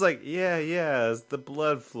was just like, yeah, it's the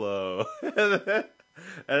blood flow.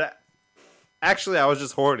 And actually, I was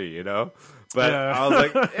just horny, you know? But I was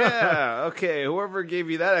like, yeah, okay, whoever gave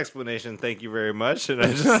you that explanation, thank you very much. And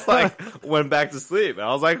I just like went back to sleep. I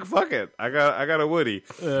was like, fuck it. I got a Woody.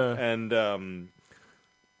 And that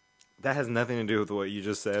has nothing to do with what you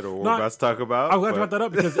just said or what we're about to talk about. I'm glad you brought that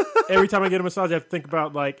up because every time I get a massage, I have to think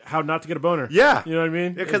about like how not to get a boner. Yeah. You know what I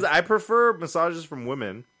mean? Because I prefer massages from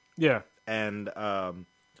women. Yeah. And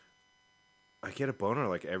I get a boner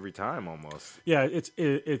like every time almost. Yeah,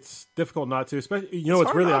 it's difficult not to. Especially, you know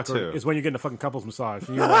what's really awkward is when you're getting a fucking couples massage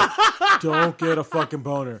and you're like, don't get a fucking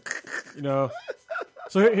boner. You know?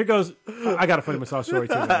 So here goes. I got a funny massage story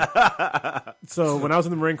too. Man. So when I was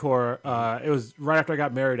in the Marine Corps, it was right after I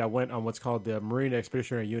got married. I went on what's called the Marine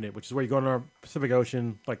Expeditionary Unit, which is where you go on the Pacific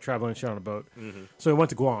Ocean, like traveling and shit on a boat. Mm-hmm. So I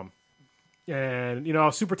went to Guam. And, you know, I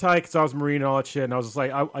was super tight because I was Marine and all that shit. And I was just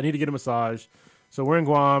like, I need to get a massage. So we're in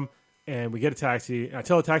Guam. And we get a taxi, and I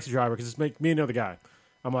tell the taxi driver, because it's me and the other guy,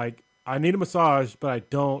 I'm like, I need a massage, but I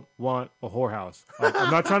don't want a whorehouse. Like, I'm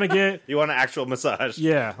not trying to get... You want an actual massage?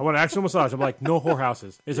 Yeah, I want an actual massage. I'm like, no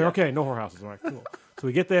whorehouses. Is it okay? No whorehouses. I'm like, cool. So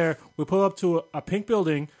we get there, we pull up to a pink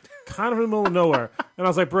building, kind of in the middle of nowhere, and I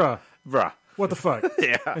was like, bruh, what the fuck?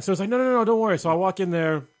 Yeah. And so it's like, no, don't worry. So I walk in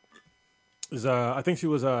there, I think she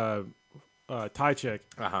was a Thai chick.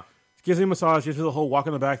 Uh-huh. She gives me a massage, gives me the whole walk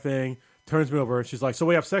in the back thing, turns me over, and she's like, so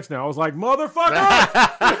we have sex now. I was like, motherfucker!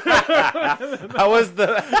 How was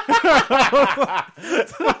the...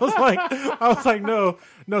 I was like, no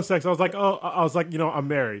sex. I was like, you know, I'm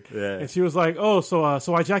married. Yeah. And she was like, oh, so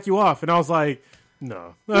I jack you off. And I was like,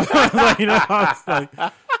 no. Like, you know, I was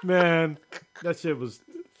like, Man, that shit was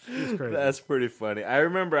crazy. That's pretty funny. I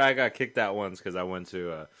remember I got kicked out once because I went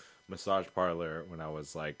to a massage parlor when I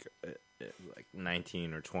was like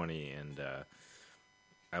 19 or 20, and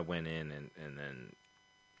I went in and then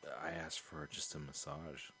I asked for just a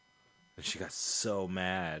massage, and she got so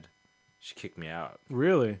mad, she kicked me out.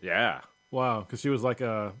 Really? Yeah. Wow, because she was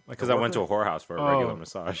because I went to a whorehouse for a regular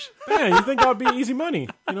massage. Man, you think that would be easy money?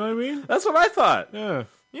 You know what I mean? That's what I thought. Yeah.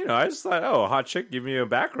 I just thought, oh, a hot chick give me a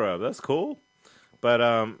back rub. That's cool. But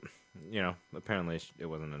apparently it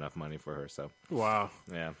wasn't enough money for her. So wow.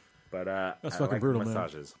 Yeah. But that's fucking brutal,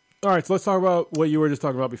 massages. Man. All right, so let's talk about what you were just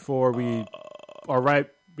talking about before we are right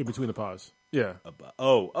in between the pause. Yeah.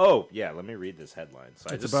 Yeah. Let me read this headline. So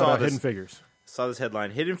it's I just about saw this, Hidden Figures. Saw this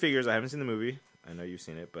headline, Hidden Figures. I haven't seen the movie. I know you've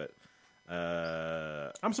seen it, but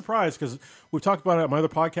I'm surprised because we've talked about it on my other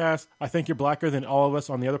podcast. I think you're blacker than all of us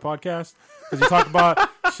on the other podcast because you talk about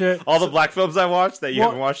shit. All the black films I watched that you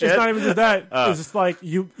haven't watched yet. It's not even just that. It's just like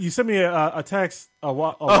you sent me a text a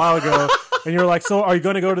while ago, and you were like, "So are you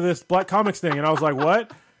going to go to this Black Comics thing?" And I was like,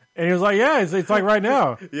 "What?" And he was like, "Yeah, it's like right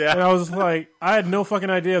now." Yeah. And I was like, I had no fucking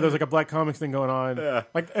idea there's like a Black Comics thing going on,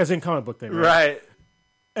 like as in comic book thing, right?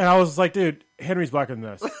 And I was like, dude, Henry's blacker than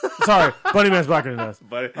us. Sorry, Buddy Man's blacker than us.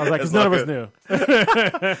 I was like, because none of us knew.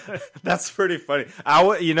 That's pretty funny.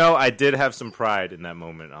 I did have some pride in that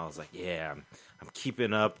moment. I was like, yeah, I'm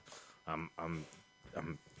keeping up. I'm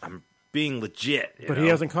being legit. But he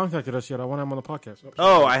hasn't contacted us yet. I want him on the podcast.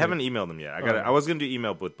 Oh, I haven't emailed him yet. I was going to do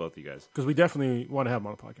email with both you guys because we definitely want to have him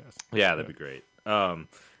on the podcast. Yeah, that'd be great.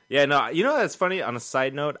 Yeah, no, that's funny. On a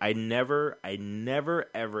side note, I never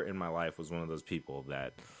ever in my life was one of those people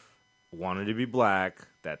that wanted to be black,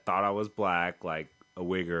 that thought I was black, like a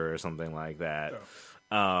wigger or something like that.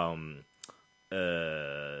 Oh.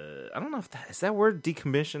 I don't know if is that word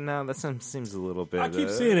decommissioned now. That seems a little bit. I keep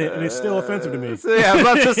seeing it, and it's still offensive to me. Yeah, I was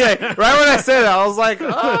about to say. Right when I said it, I was like,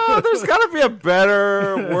 "Oh, there's got to be a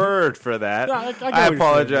better word for that." No, I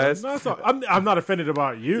apologize. No, I'm not offended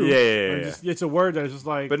about you. Yeah. It's a word that's just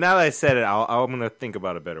like. But now that I said it, I'm going to think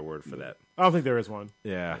about a better word for that. I don't think there is one.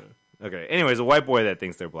 Yeah. Okay. Anyways, a white boy that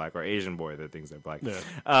thinks they're black, or Asian boy that thinks they're black. Yeah.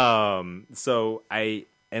 So I've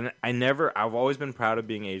always been proud of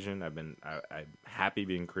being Asian. I'm happy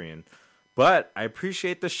being Korean, but I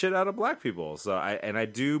appreciate the shit out of black people. So I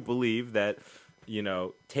do believe that,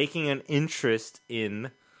 taking an interest in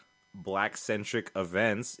black centric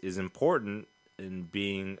events is important in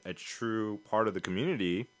being a true part of the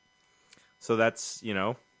community. So that's,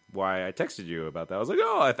 why I texted you about that. I was like,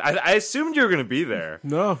 oh, I assumed you were going to be there.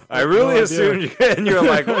 No. I really assumed you, and you were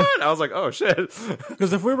like, what? I was like, oh, shit.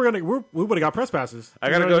 Because if we were going to, we would have got press passes. I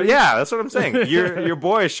got to go. Yeah, that's what I'm saying. Your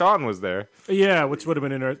boy, Sean, was there. Yeah, which would have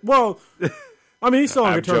been interesting. Well, I mean, he's still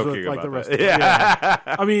on good terms with like the rest of them. Yeah.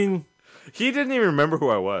 I mean. He didn't even remember who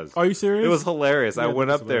I was. Are you serious? It was hilarious. I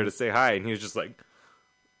went up there to say hi, and he was just like,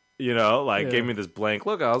 gave me this blank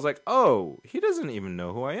look. I was like, oh, he doesn't even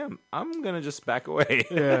know who I am. I'm going to just back away.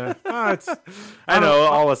 Yeah. I know,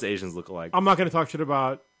 all us Asians look alike. I'm not going to talk shit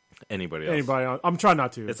about anybody else. I'm trying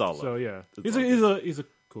not to. It's all love. So, yeah. He's a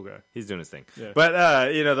cool guy. He's doing his thing. Yeah. But,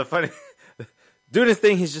 the funny... doing his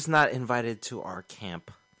thing, he's just not invited to our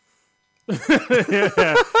camp. Yeah.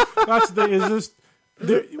 That's the thing.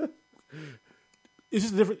 It's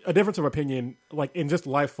just a difference of opinion, like in just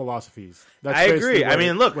life philosophies. That's I agree.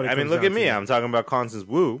 look at me. I'm talking about Constance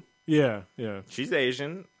Wu. Yeah. She's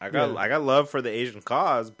Asian. I got love for the Asian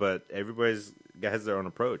cause, but everybody's has their own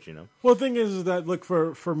approach, Well, the thing is that look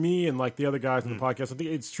for me and like the other guys in the podcast, I think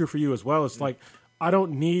it's true for you as well. It's like I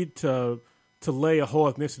don't need to lay a whole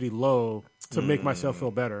ethnicity low to make myself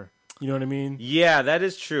feel better. You know what I mean? Yeah, that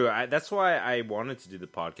is true. That's why I wanted to do the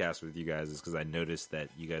podcast with you guys, is because I noticed that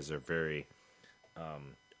you guys are very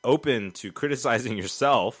open to criticizing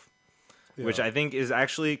yourself, which I think is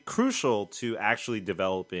actually crucial to actually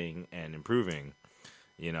developing and improving,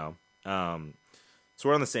 So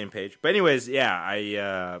we're on the same page. But anyways,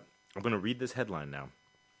 I'm going to read this headline now.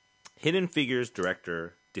 Hidden Figures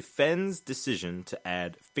director defends decision to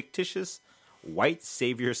add fictitious white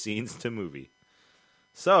savior scenes to movie.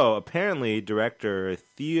 So apparently director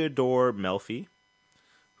Theodore Melfi,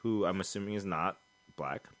 who I'm assuming is not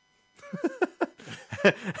black,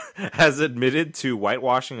 has admitted to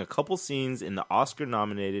whitewashing a couple scenes in the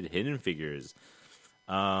Oscar-nominated Hidden Figures.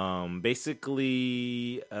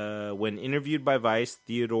 Basically, when interviewed by Vice,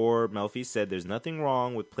 Theodore Melfi said there's nothing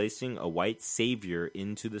wrong with placing a white savior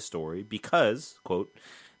into the story because, quote,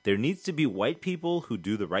 there needs to be white people who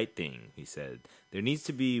do the right thing, he said. There needs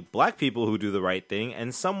to be black people who do the right thing,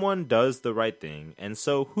 and someone does the right thing. And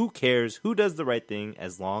so who cares who does the right thing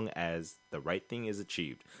as long as the right thing is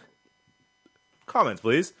achieved? Comments,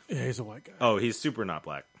 please. Yeah, he's a white guy. Oh, he's super not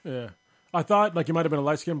black. Yeah. I thought like he might have been a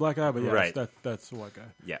light-skinned black guy, but yeah, Right. that's a white guy.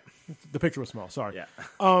 Yeah. The picture was small. Sorry.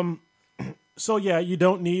 Yeah. So yeah, you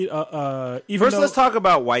don't need even First, though, let's talk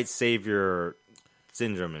about white savior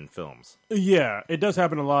syndrome in films. Yeah, it does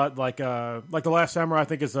happen a lot. Like The Last Samurai, I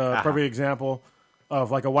think is a perfect example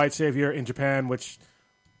of like a white savior in Japan. Which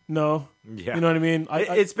no, Yeah. you know what I mean.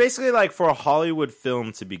 It's basically like for a Hollywood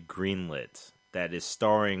film to be greenlit that is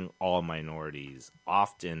starring all minorities.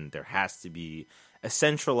 Often there has to be a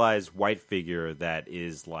centralized white figure that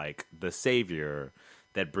is like the savior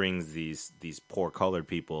that brings these poor colored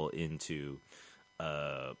people into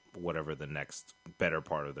whatever the next better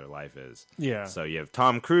part of their life is. Yeah. So you have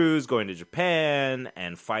Tom Cruise going to Japan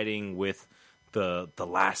and fighting with the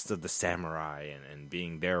last of the samurai and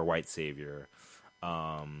being their white savior.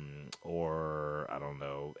 Or I don't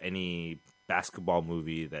know, any basketball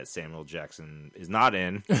movie that Samuel Jackson is not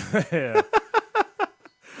in. yeah.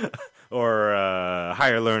 Or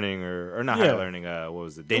Higher Learning, or not Higher Learning. What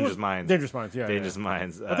was it? Dangerous Minds. Dangerous Minds. Yeah. Dangerous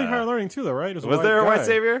Minds. I think Higher Learning too, though, right? Was there a white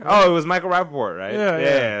savior? Right? Oh, it was Michael Rappaport, right?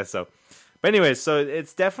 Yeah. So, but anyway, so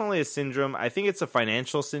it's definitely a syndrome. I think it's a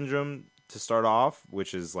financial syndrome to start off,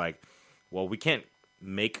 which is like, well, we can't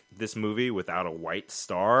make this movie without a white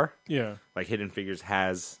star. Yeah. Like Hidden Figures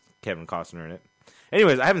has Kevin Costner in it.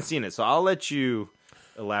 Anyways, I haven't seen it, so I'll let you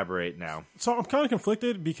elaborate now. So I'm kind of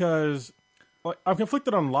conflicted because I'm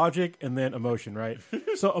conflicted on logic and then emotion, right?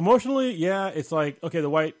 So emotionally, yeah, it's like, okay, the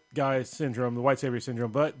white guy syndrome, the white savior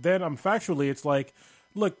syndrome. But then I'm factually, it's like,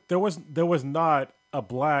 look, there was not a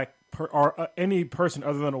black or any person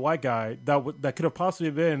other than a white guy that could have possibly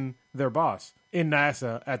been their boss in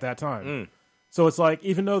NASA at that time. So it's like,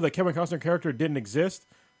 even though the Kevin Costner character didn't exist,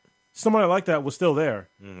 somebody like that was still there.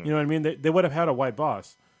 You know what I mean? They would have had a white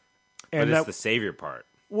boss. And But it's the savior part.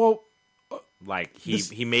 Well, like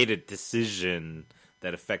he made a decision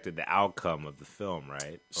that affected the outcome of the film,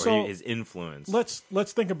 right? Or So, his influence. let's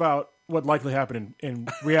think about what likely happened in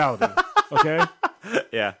reality. Okay,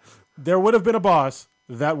 Yeah. there would have been a boss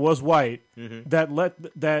that was white Mm-hmm.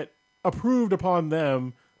 that approved upon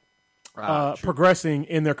them progressing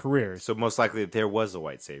in their careers. So most likely there was a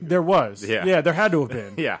white savior. There was, Yeah. there had to have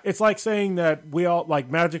been. Yeah. It's like saying that we all like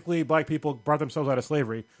magically black people brought themselves out of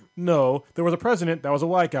slavery. No, there was a president that was a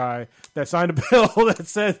white guy that signed a bill that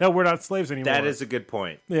said that we're not slaves anymore. That is a good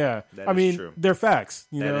point. yeah. that I is mean, true. they're facts.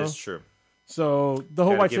 You That know, is true. so the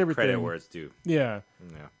whole Gotta white give savior credit thing. where it's due. Yeah.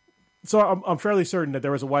 Yeah. So I'm fairly certain that there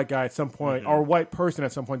was a white guy at some point or a white person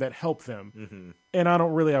at some point that helped them, and I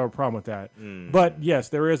don't really have a problem with that. But yes,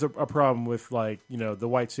 there is a problem with like the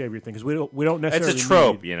white savior thing because we don't necessarily. It's a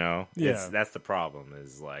trope, need- you know. Yeah. That's the problem.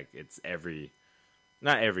 Is like it's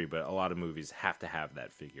not every, but a lot of movies have to have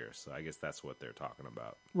that figure. So I guess that's what they're talking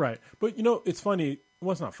about. Right. But it's funny.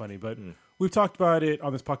 Well, it's not funny, but we've talked about it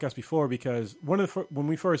on this podcast before because when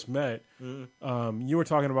we first met, you were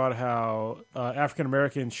talking about how African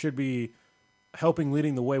Americans should be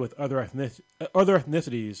leading the way with other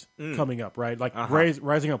ethnicities coming up, right? Like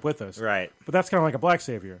rising up with us. Right. But that's kind of like a black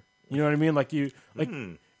savior. You know what I mean? Like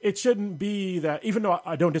it shouldn't be that, even though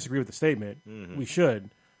I don't disagree with the statement, we should,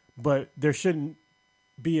 but there shouldn't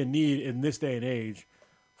be a need in this day and age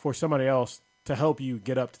for somebody else to help you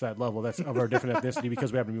get up to that level that's of our different ethnicity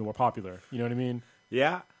because we happen to be more popular. You know what I mean?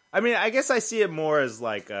 Yeah. I mean, I guess I see it more as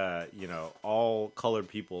like, all colored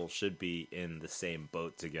people should be in the same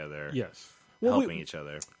boat together. Yes. Helping each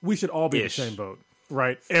other. We should all be in the Ish. same boat,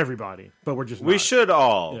 right? Everybody. But we're just We not. should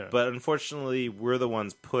all, Yeah. but unfortunately, we're the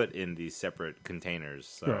ones put in these separate containers.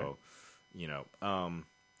 So, Right.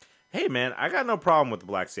 Hey, man, I got no problem with the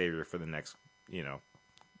black savior for the next,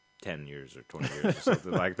 10 years or 20 years or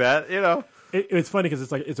something like that, It's funny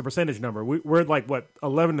because it's a percentage number. We're like, what,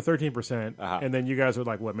 11 to 13%, Uh-huh. and then you guys are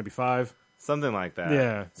like, what, maybe 5? Something like that.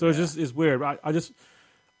 Yeah. So it's weird.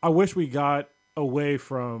 I wish we got away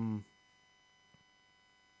from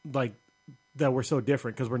like that we're so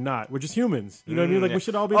different because we're not. We're just humans. You know what I mean? Like we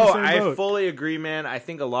should all be in the same I boat. fully agree, man. I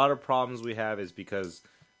think a lot of problems we have is because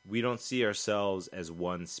we don't see ourselves as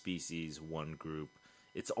one species, one group.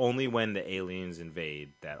 It's only when the aliens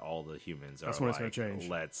invade that all the humans That's are when it's like, gonna change.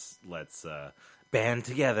 let's band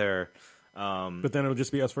together. But then it'll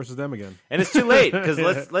just be us versus them again. And it's too late because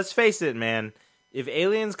let's face it, man. If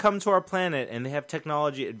aliens come to our planet and they have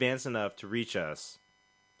technology advanced enough to reach us,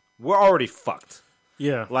 we're already fucked.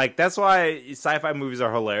 Yeah. Like, that's why sci-fi movies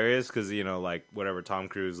are hilarious because, like, whatever, Tom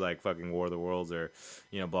Cruise, like, fucking War of the Worlds or,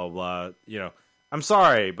 blah, blah, blah. I'm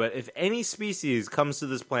sorry, but if any species comes to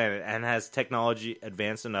this planet and has technology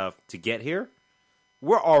advanced enough to get here,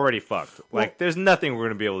 we're already fucked. Like, there's nothing we're going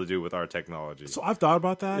to be able to do with our technology. So I've thought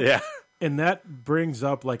about that. Yeah. And that brings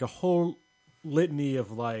up like a whole litany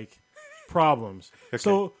of like problems. Okay.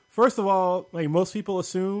 So first of all, like most people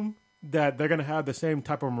assume that they're going to have the same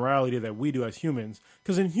type of morality that we do as humans.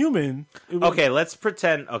 Because in human... Okay, let's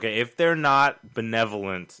pretend... Okay, if they're not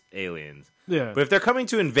benevolent aliens. Yeah. But if they're coming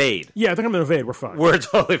to invade... Yeah, if they're coming to invade, we're fine. We're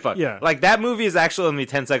totally fine. Yeah. Like, that movie is actually only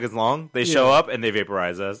 10 seconds long. They show up, and they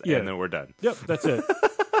vaporize us, Yeah. and then we're done. Yep, that's it.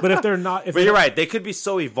 But if they're not... But you're right. They could be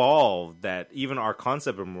so evolved that even our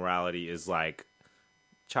concept of morality is like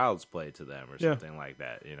child's play to them or something like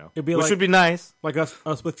that, you know? It'd be Which like- would be nice. Like us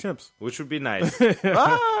with chimps. Which would be nice.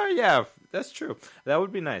 Yeah, that's true. That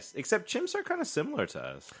would be nice. Except chimps are kind of similar to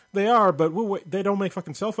us. They are, but they don't make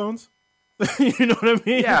fucking cell phones. You know what I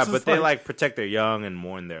mean? Yeah, It's but just they like protect their young and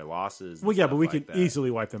mourn their losses. And Well, yeah, stuff but we like could that. easily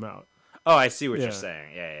wipe them out. Oh, I see what Yeah. you're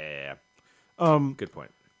saying. Yeah. Good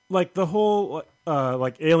point. Like the whole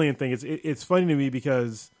like alien thing, it's funny to me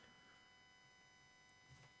because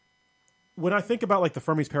when I think about like the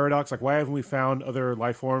Fermi's paradox, like why haven't we found other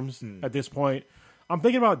life forms at this point? I'm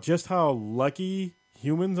thinking about just how lucky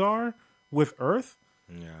humans are with Earth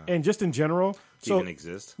Yeah. and just in general. So Even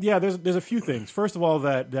exist. yeah, there's a few things. First of all,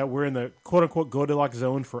 that we're in the quote unquote Goldilocks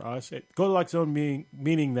zone for us. Goldilocks zone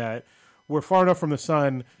meaning that we're far enough from the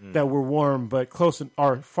sun that we're warm, but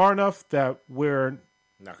are far enough that we're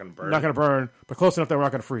Not gonna burn. not going to burn, but close enough that we're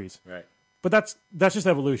not going to freeze. Right. But that's just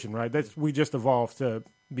evolution, right? We just evolved to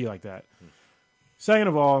be like that. Second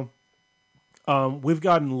of all, we've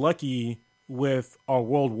gotten lucky with our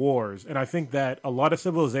world wars, and I think that a lot of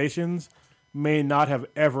civilizations may not have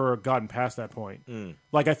ever gotten past that point.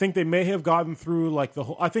 Like I think they may have gotten through like the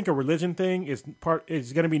whole. I think a religion thing is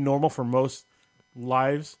going to be normal for most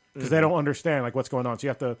lives because they don't understand like what's going on. So you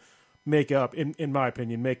have to make up, in my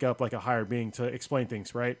opinion, make up like a higher being to explain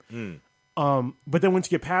things, right? But then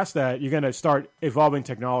once you get past that, you're going to start evolving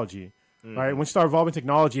technology, right? Once you start evolving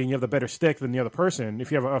technology and you have the better stick than the other person,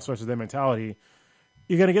 if you have us versus them mentality,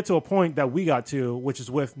 you're going to get to a point that we got to, which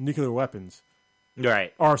is with nuclear weapons.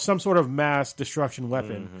 Right. Or some sort of mass destruction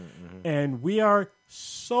weapon. And we are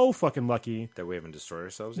so fucking lucky. That we haven't destroyed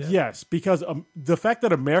ourselves yet? Yes, because the fact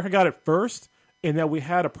that America got it first and that we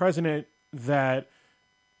had a president that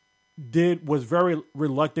was very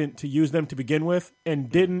reluctant to use them to begin with and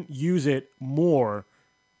didn't use it more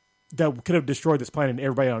that could have destroyed this planet and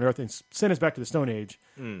everybody on Earth and sent us back to the Stone Age.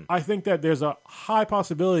 I think that there's a high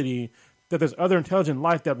possibility that there's other intelligent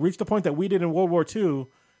life that reached the point that we did in World War II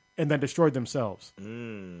and then destroyed themselves.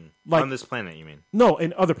 Like, On this planet, you mean? no,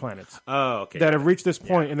 in other planets Oh, okay. that have reached this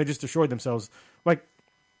point and they just destroyed themselves. Like,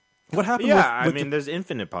 what happened Yeah, with I mean, there's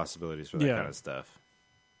infinite possibilities for that Yeah. kind of stuff.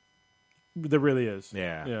 there really is.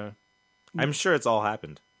 Yeah. Yeah. I'm sure it's all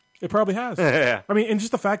happened. It probably has. Yeah. I mean, and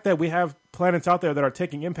just the fact that we have planets out there that are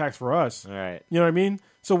taking impacts for us. All right. You know what I mean?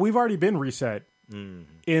 So we've already been reset on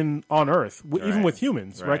Earth, even Right. with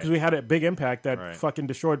humans, right? Because we had a big impact that Right. fucking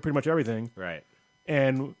destroyed pretty much everything. Right.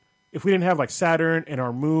 And if we didn't have like Saturn and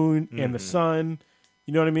our moon and the sun,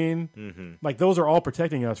 you know what I mean? Like those are all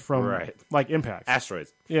protecting us from Right. like impacts.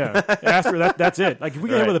 Asteroids. Yeah, that's it. Like if we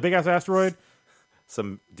get hit Right. with a big ass asteroid,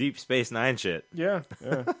 Some Deep Space Nine shit. yeah.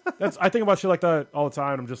 I think about shit like that all the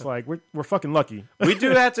time. I'm just like, we're fucking lucky. We do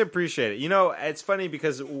have to appreciate it. You know, it's funny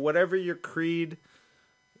because whatever your creed,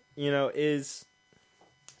 is,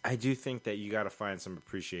 I do think that you got to find some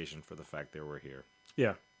appreciation for the fact that we're here.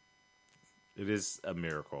 Yeah, It is a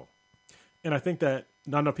miracle. and I think that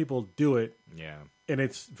not enough people do it, Yeah. and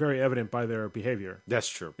it's very evident by their behavior. That's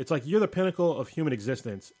true. It's like you're the pinnacle of human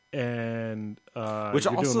existence, and Which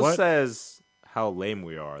you're doing also what? says how lame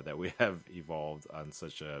we are that we have evolved on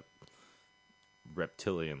such a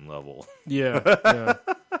reptilian level. Yeah.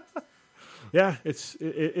 Yeah,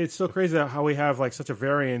 it's so crazy how we have like such a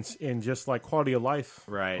variance in just like quality of life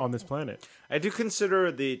Right. on this planet. I do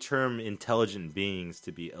consider the term intelligent beings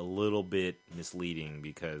to be a little bit misleading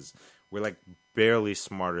because we're like barely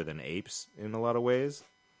smarter than apes in a lot of ways.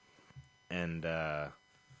 And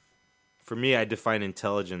for me, I define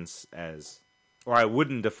intelligence as, or I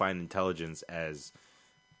wouldn't define intelligence as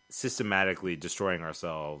systematically destroying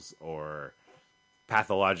ourselves or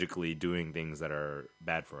pathologically doing things that are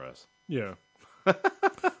bad for us. Yeah.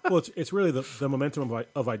 Well, it's really the momentum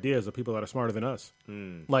of ideas of people that are smarter than us.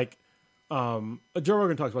 Like, Joe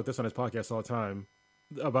Rogan talks about this on his podcast all the time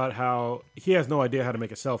about how he has no idea how to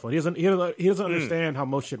make a cell phone. He doesn't understand how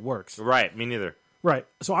most shit works. Right, me neither. Right.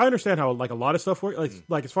 So I understand how like a lot of stuff works.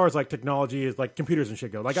 Like as far as like technology is like computers and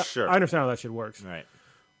shit go. Like Sure. I understand how that shit works. Right.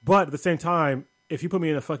 But at the same time, if you put me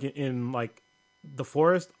in like the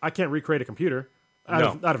forest, I can't recreate a computer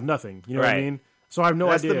out of nothing. You know what I Right. mean? So I have no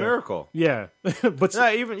That's idea. the miracle. Yeah. But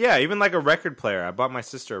No, even like a record player. I bought my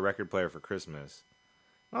sister a record player for Christmas.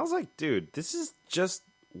 And I was like, dude, this is just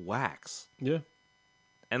wax. Yeah.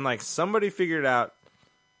 And like somebody figured out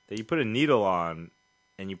that you put a needle on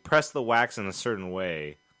and you press the wax in a certain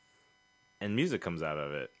way and music comes out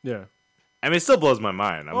of it. Yeah. I mean, it still blows my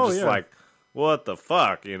mind. I'm just like, what the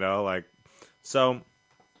fuck, you know? Like, so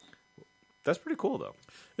that's pretty cool, though.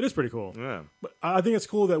 It is pretty cool. Yeah. But I think it's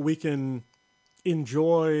cool that we can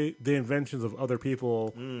enjoy the inventions of other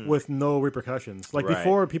people with no repercussions. Like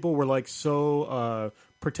before, people were like so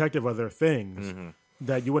protective of their things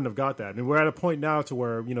that you wouldn't have got that. And we're at a point now to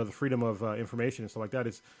where, you know, the freedom of information and stuff like that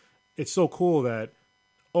is, it's so cool that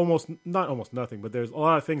not almost nothing, but there's a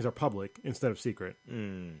lot of things are public instead of secret.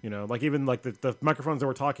 You know, like even like the microphones that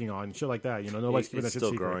we're talking on, shit like that. You know, nobody's keeping that shit still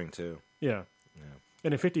secret. growing too. Yeah.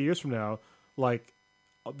 And in 50 years from now, like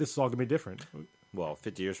this is all gonna be different. Well,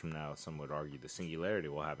 50 years from now, some would argue the singularity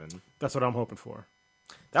will happen. That's what I'm hoping for.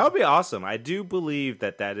 That would be awesome. I do believe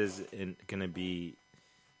that is going to be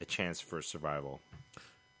a chance for survival.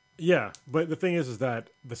 Yeah, but the thing is that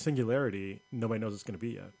the singularity, nobody knows it's going to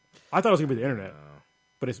be yet. I thought it was going to be the internet,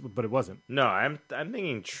 but it wasn't. No, I'm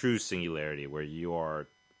thinking true singularity, where you are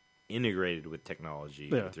integrated with technology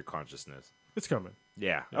with your consciousness. It's coming.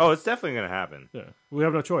 Yeah. Oh, it's definitely going to happen. Yeah, we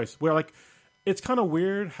have no choice. We're like, it's kind of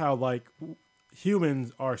weird how like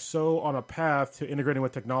humans are so on a path to integrating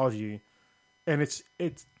with technology, and it's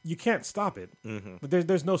you can't stop it. But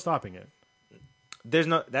there's no stopping it.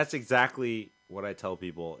 That's exactly what I tell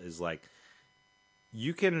people is like,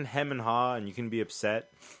 you can hem and haw and you can be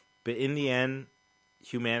upset, but in the end,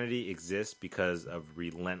 humanity exists because of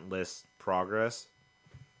relentless progress,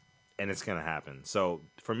 and it's going to happen. So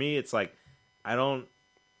for me, it's like, I don't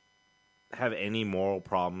have any moral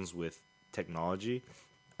problems with technology.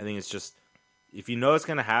 I think it's just, if you know it's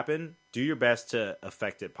going to happen, do your best to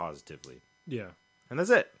affect it positively. Yeah. And that's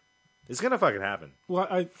it. It's going to fucking happen. Well,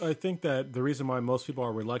 I think that the reason why most people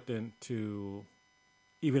are reluctant to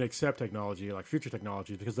even accept technology, like future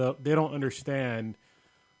technology, because they don't understand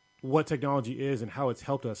what technology is and how it's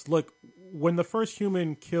helped us. Look, when the first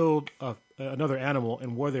human killed another animal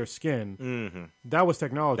and wore their skin, that was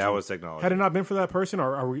technology. That was technology. Had it not been for that person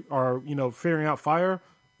or you know, figuring out fire,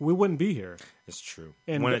 we wouldn't be here. It's true.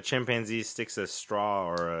 And when a chimpanzee sticks a straw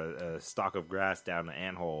or a stalk of grass down an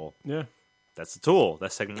anthole, that's a tool.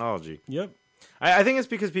 That's technology. Yep. I think it's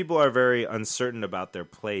because people are very uncertain about their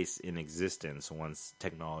place in existence once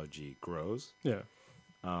technology grows. Yeah.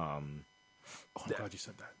 I'm glad you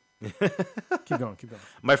said that. Keep going.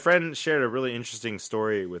 My friend shared a really interesting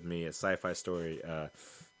story with me, a sci-fi story. I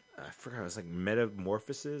forgot, it was like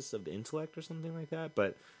Metamorphosis of the Intellect or something like that.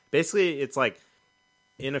 But basically, it's like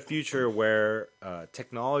in a future where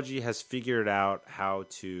technology has figured out how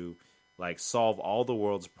to like solve all the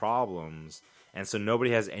world's problems, and so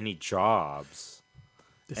nobody has any jobs.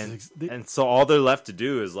 And so all they're left to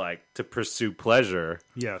do is like to pursue pleasure.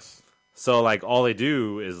 Yes. So like all they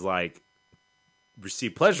do is like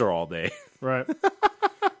receive pleasure all day. Right.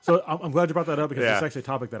 So I'm glad you brought that up because it's actually a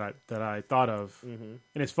topic that I thought of, and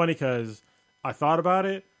it's funny because I thought about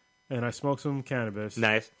it and I smoked some cannabis.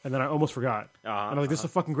 Nice. And then I almost forgot. And I was like, this is a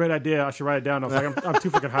fucking great idea. I should write it down. I was like, I'm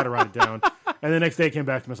too fucking high to write it down. And the next day it came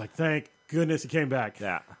back to me. I was like, thank goodness it came back.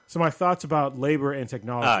 Yeah. So my thoughts about labor and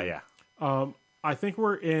technology. Oh, yeah. I think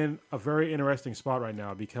we're in a very interesting spot right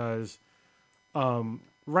now because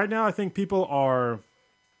right now I think people are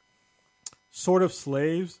sort of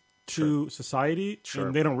slaves to society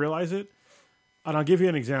and they don't realize it. And I'll give you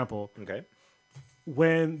an example. Okay.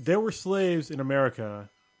 When there were slaves in America,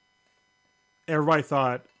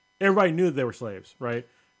 everybody knew that they were slaves, right?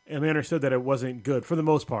 And they understood that it wasn't good for the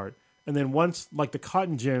most part. And then once like the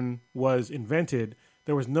cotton gin was invented,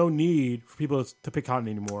 there was no need for people to pick cotton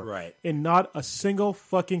anymore. Right. And not a single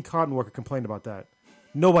fucking cotton worker complained about that.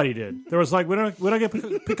 Nobody did. There was like, we don't get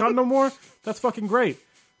pick cotton no more? That's fucking great.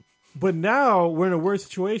 But now we're in a weird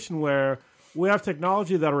situation where we have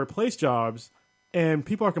technology that'll replace jobs, and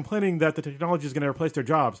people are complaining that the technology is going to replace their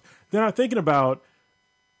jobs. They're not thinking about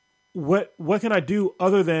what can I do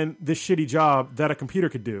other than this shitty job that a computer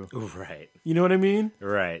could do. Right. You know what I mean?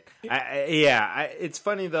 Right. It's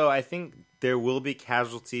funny though. I think there will be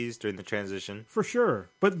casualties during the transition for sure.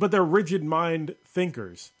 But they're rigid mind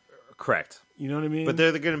thinkers. Correct. You know what I mean? But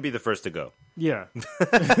they're going to be the first to go. Yeah.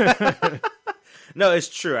 No, it's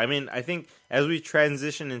true. I mean, I think as we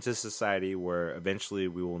transition into society where eventually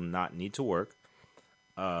we will not need to work,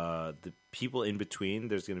 the people in between,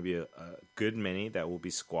 there's going to be a good many that will be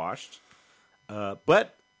squashed.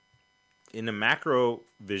 But in a macro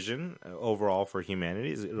vision, overall for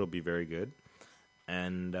humanity, it'll be very good.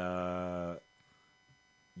 And you're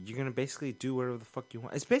going to basically do whatever the fuck you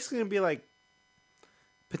want. It's basically going to be like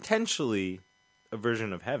potentially a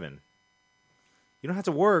version of heaven. You don't have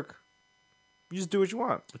to work. You just do what you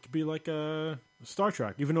want. It could be like Star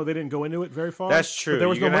Trek, even though they didn't go into it very far. That's true. There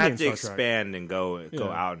was You're no gonna money have to in Star Trek. expand and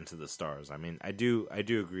go out into the stars. I mean, I do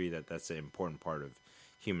agree that that's an important part of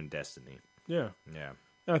human destiny. Yeah, Yeah.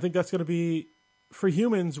 and I think that's going to be for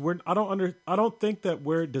humans. I don't think that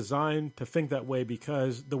we're designed to think that way,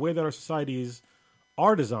 because the way that our societies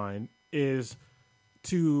are designed is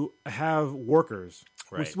to have workers.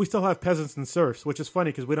 Right. We still have peasants and serfs, which is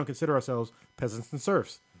funny because we don't consider ourselves peasants and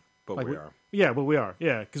serfs. But Like we are. Yeah, but we are.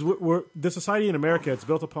 Yeah, because we're the society in America. It's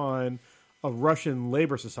built upon a Russian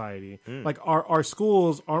labor society. Like our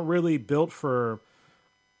schools aren't really built for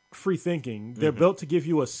free thinking. They're built to give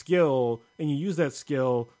you a skill, and you use that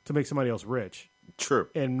skill to make somebody else rich. True.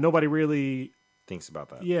 And nobody really, Thinks about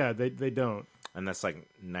that. yeah, they don't. And that's like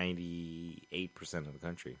 98% of the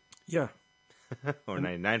country. Yeah, Or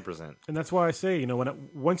 99%. and that's why I say,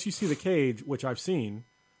 once you see the cage, which I've seen,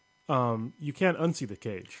 you can't unsee the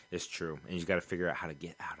cage. It's true. And you got to figure out how to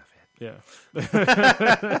get out of it. Yeah,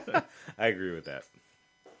 I agree with that.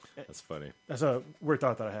 That's funny. that's a weird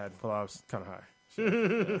thought that I had while I was kind of high.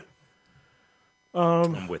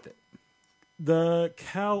 I'm with it. The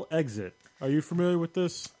Cal exit. Are you familiar with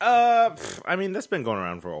this? I mean, that's been going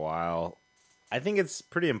around for a while. I think it's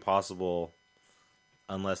pretty impossible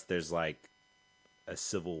unless there's like a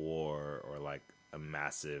civil war or like a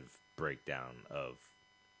massive breakdown of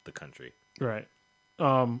the country. Right.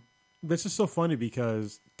 This is so funny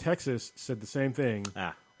because Texas said the same thing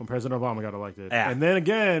when President Obama got elected. Yeah. And then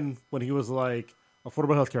again when he was like,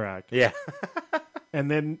 Affordable Health Care Act. Yeah. And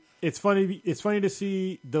then it's funny to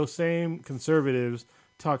see those same conservatives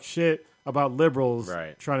talk shit about liberals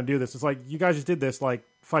Right. trying to do this. It's like, you guys just did this like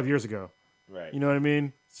 5 years ago. Right. You know what I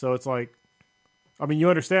mean? So it's like, I mean, you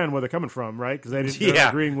understand where they're coming from, right? Because they're not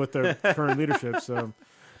agreeing with their current leadership. So,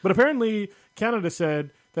 but apparently Canada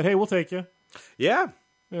said that, hey, we'll take you. Yeah.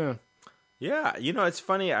 Yeah. Yeah. You know, it's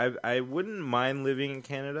funny. I wouldn't mind living in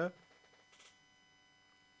Canada.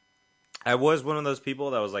 I was one of those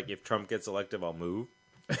people that was like, if Trump gets elected, I'll move.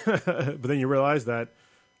 But then you realize that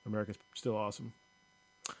America's still awesome.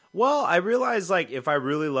 Well, I realized like if I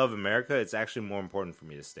really love America, it's actually more important for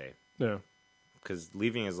me to stay. Yeah. Because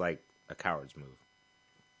leaving is like a coward's move.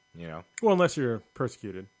 You know? Well, unless you're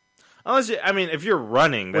persecuted. If you're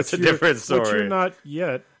running, that's a different story. But you're not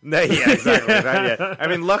yet. No, yeah, exactly. Not yet. I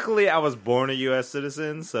mean, luckily, I was born a U.S.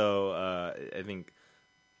 citizen, so I think.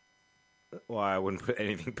 Well, I wouldn't put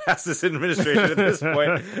anything past this administration at this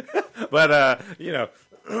point, but I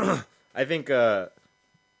think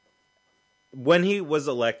when he was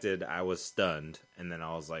elected, I was stunned, and then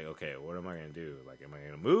I was like, okay, what am I going to do? Like, am I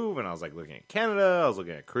going to move? And I was like looking at Canada, I was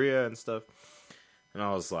looking at Korea and stuff, and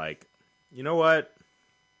I was like, you know what?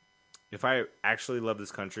 If I actually love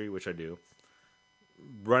this country, which I do,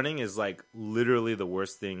 running is like literally the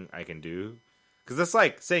worst thing I can do. Because that's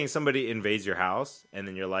like saying somebody invades your house and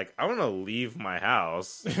then you're like, I want to leave my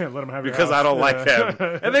house Let them have because your house. I don't like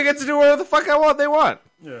them. And they get to do whatever the fuck they want.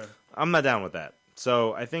 Yeah. I'm not down with that.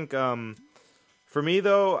 So I think for me,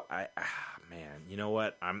 though, man, you know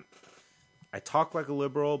what? I talk like a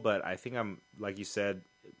liberal, but I think I'm, like you said,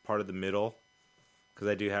 part of the middle because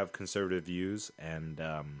I do have conservative views. And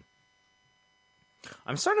I'm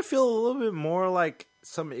starting to feel a little bit more like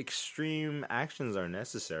some extreme actions are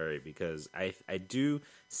necessary because I do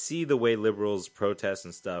see the way liberals protest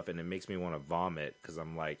and stuff, and it makes me want to vomit because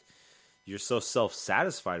I'm like, you're so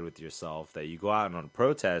self-satisfied with yourself that you go out on a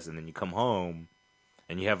protest and then you come home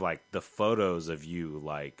and you have like the photos of you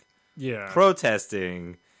like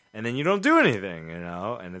protesting and then you don't do anything, you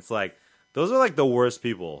know? And it's like, those are like the worst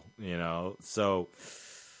people, you know? So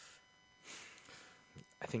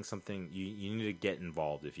I think something you need to get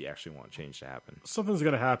involved if you actually want change to happen. Something's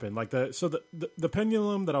going to happen. Like the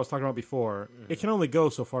pendulum that I was talking about before, it can only go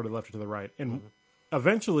so far to the left or to the right, and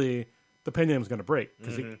eventually the pendulum is going to break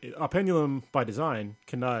because a pendulum by design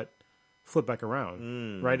cannot flip back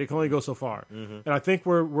around. Right? It can only go so far, and I think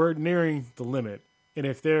we're nearing the limit. And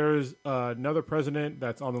if there's another president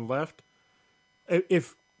that's on the left,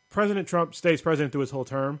 if President Trump stays president through his whole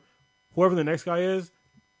term, whoever the next guy is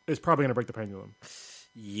probably going to break the pendulum.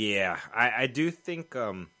 Yeah, I do think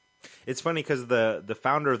it's funny because the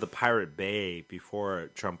founder of the Pirate Bay before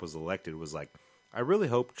Trump was elected was like, I really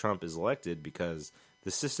hope Trump is elected because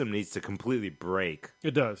the system needs to completely break.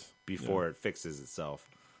 It does. Before it fixes itself.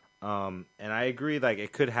 And I agree, like,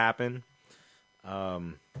 it could happen. I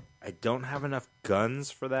don't have enough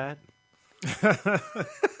guns for that.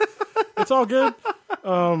 It's all good.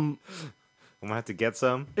 I'm going to have to get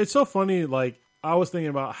some. It's so funny, like, I was thinking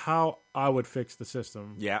about how I would fix the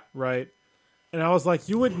system. Yeah. Right? And I was like,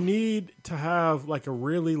 you would need to have, like, a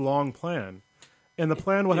really long plan. And the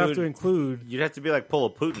plan would have to include... You'd have to be like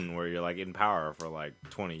Putin, where you're like in power for like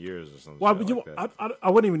 20 years or something. Well, like I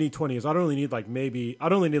wouldn't even need 20 years. I'd only need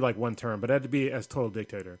I'd only need like one term, but it had to be as total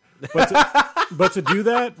dictator. But to do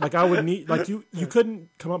that, like I would need, like you couldn't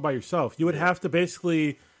come up by yourself. You would have to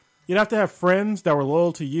basically, you'd have to have friends that were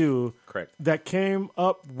loyal to you. Correct. That came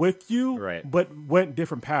up with you, right, but went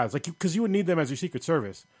different paths. Like, because you would need them as your Secret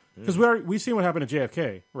Service. Because we've seen what happened to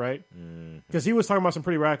JFK, right? Because he was talking about some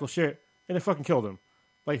pretty radical shit, and it fucking killed him.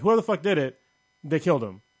 Like, whoever the fuck did it, they killed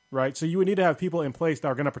him, right? So you would need to have people in place that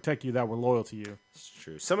are going to protect you, that were loyal to you. It's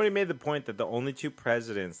true. Somebody made the point that the only two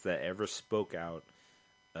presidents that ever spoke out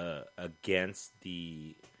against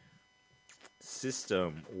the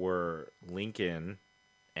system were Lincoln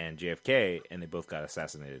and JFK, and they both got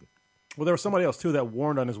assassinated. Well, there was somebody else, too, that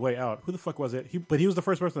warned on his way out. Who the fuck was it? But he was the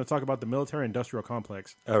first person to talk about the military-industrial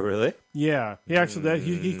complex. Oh, really? Yeah. He actually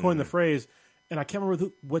he coined the phrase, and I can't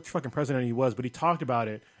remember which fucking president he was, but he talked about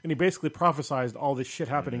it, and he basically prophesized all this shit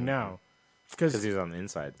happening now. Because he was on the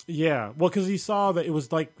inside. Yeah. Well, because he saw that it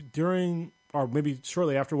was like during, or maybe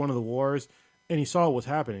shortly after one of the wars, and he saw what was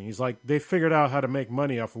happening. He's like, they figured out how to make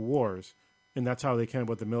money off of wars, and that's how they came up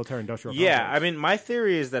with the military-industrial complex. Yeah, I mean, my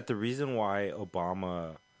theory is that the reason why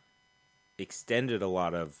Obama extended a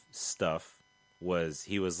lot of stuff was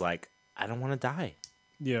he was like, I don't want to die.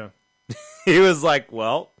 Yeah. He was like,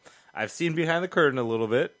 well, I've seen behind the curtain a little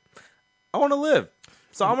bit. I want to live.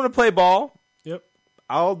 So I'm going to play ball. Yep.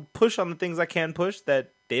 I'll push on the things I can push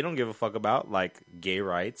that they don't give a fuck about, like gay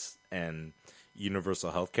rights and universal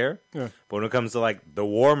health care. Yeah. But when it comes to like the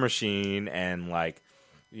war machine and like,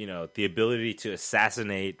 you know, the ability to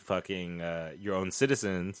assassinate fucking your own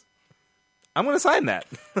citizens, I'm going to sign that.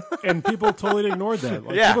 And people totally ignored that.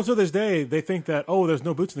 Like, people to this day, they think that, oh, there's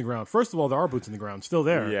no boots in the ground. First of all, there are boots in the ground, still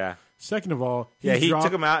there. Yeah. Second of all, he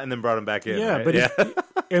took them out and then brought them back in. Yeah, right? but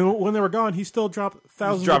and when they were gone, he still dropped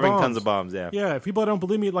thousands dropping of bombs. tons of bombs, yeah. Yeah, if people don't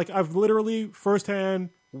believe me, like I've literally firsthand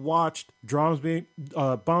watched bombs being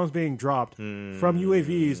dropped from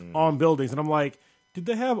UAVs on buildings, and I'm like, did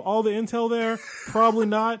they have all the intel there? Probably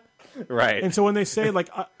not. Right. And so when they say, like,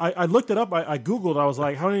 I looked it up, I Googled, I was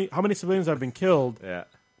like, how many civilians have been killed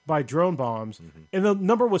by drone bombs? And the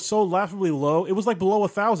number was so laughably low, it was like below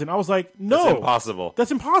 1,000. I was like, no. That's impossible.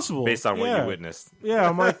 That's impossible. Based on what you witnessed. Yeah,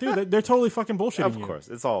 I'm like, dude, they're totally fucking bullshitting Of course.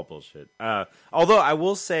 It's all bullshit. Although I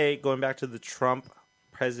will say, going back to the Trump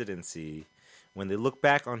presidency, when they look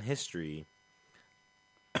back on history,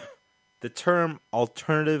 the term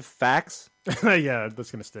alternative facts. Yeah, that's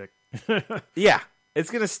going to stick. Yeah. It's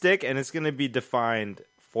going to stick, and it's going to be defined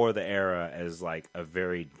for the era as like a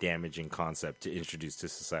very damaging concept to introduce to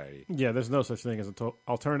society. Yeah, there's no such thing as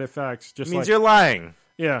alternative facts. Just it means you're lying.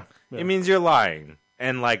 Yeah. It means you're lying.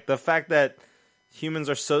 And like the fact that humans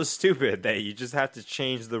are so stupid that you just have to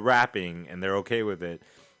change the wrapping and they're okay with it.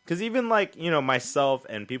 Because even like, you know, myself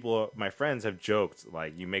and people, my friends have joked,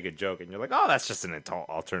 like you make a joke and you're like, oh, that's just an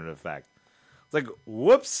alternative fact. It's like,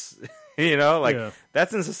 whoops. You know, like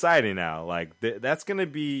that's in society now. Like that's going to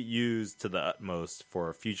be used to the utmost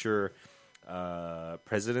for future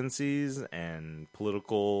presidencies and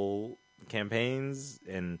political campaigns,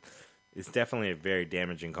 and it's definitely a very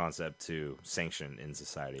damaging concept to sanction in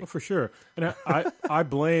society. Oh, for sure. And I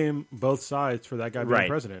blame both sides for that guy being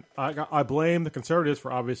president. I blame the conservatives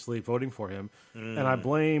for obviously voting for him, and I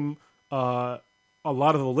blame a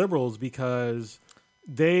lot of the liberals because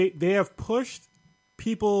they have pushed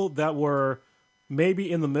people that were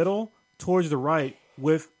maybe in the middle towards the right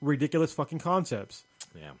with ridiculous fucking concepts.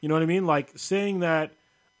 Yeah. You know what I mean? Like saying that,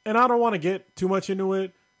 and I don't want to get too much into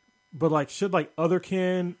it, but like should like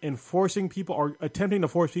otherkin and forcing people or attempting to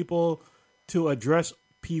force people to address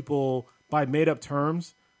people by made up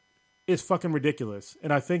terms is fucking ridiculous.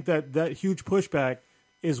 And I think that huge pushback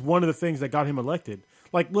is one of the things that got him elected.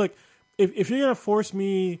 Like, look, if you're going to force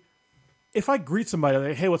me, if I greet somebody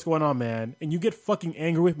like, hey, what's going on, man? And you get fucking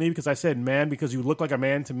angry with me because I said man because you look like a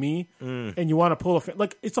man to me and you want to pull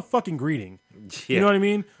like, it's a fucking greeting. Yeah. You know what I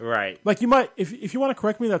mean? Right. Like you might, if you want to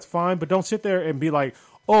correct me, that's fine, but don't sit there and be like,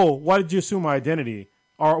 oh, why did you assume my identity?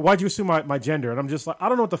 Or why did you assume my gender? And I'm just like, I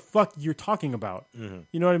don't know what the fuck you're talking about. You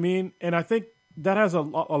know what I mean? And I think that has a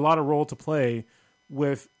lot of role to play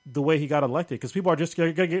with the way he got elected because people are just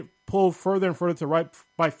going to get pulled further and further to the right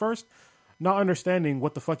by first, not understanding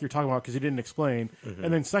what the fuck you're talking about because he didn't explain.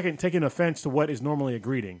 And then second, taking offense to what is normally a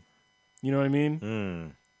greeting. You know what I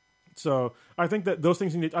mean? So I think that those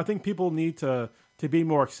things I think people need to be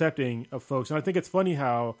more accepting of folks. And I think it's funny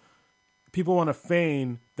how people want to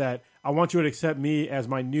feign that I want you to accept me as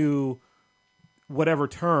my new whatever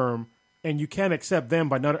term, and you can't accept them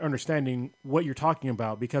by not understanding what you're talking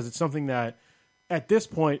about because it's something that at this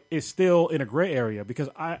point is still in a gray area because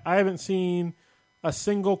I haven't seen a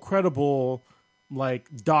single credible like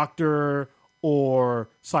doctor or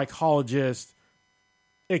psychologist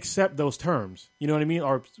accept those terms. You know what I mean?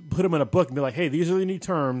 Or put them in a book and be like, hey, these are the new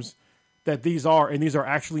terms that these are, and these are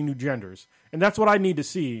actually new genders. And that's what I need to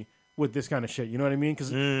see with this kind of shit. You know what I mean?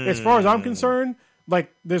 Because as far as I'm concerned,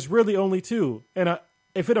 like, there's really only two. And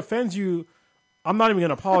if it offends you, I'm not even going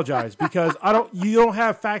to apologize because you don't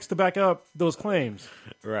have facts to back up those claims.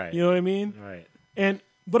 Right. You know what I mean? Right.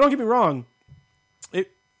 But don't get me wrong.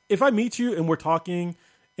 If I meet you and we're talking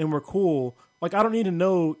and we're cool, like, I don't need to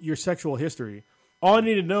know your sexual history. All I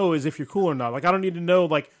need to know is if you're cool or not. Like, I don't need to know,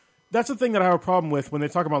 like, that's the thing that I have a problem with when they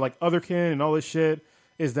talk about, like, otherkin and all this shit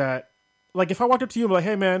is that, like, if I walked up to you and be like,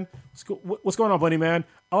 hey, man, what's going on, buddy, man?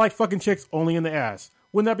 I like fucking chicks only in the ass.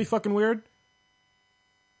 Wouldn't that be fucking weird?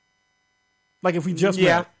 Like, if we just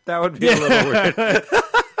met. That would be a little weird.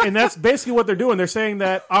 And that's basically what they're doing. They're saying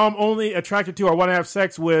that I'm only attracted to or want to have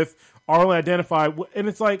sex with or only identify. And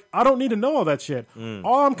it's like, I don't need to know all that shit.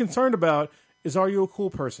 All I'm concerned about is, are you a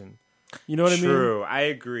cool person? You know what I mean? True. I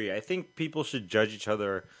agree. I think people should judge each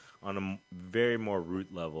other on a very more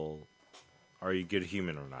root level. Are you a good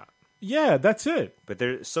human or not? Yeah, that's it. But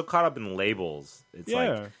they're so caught up in labels. It's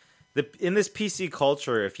like in this PC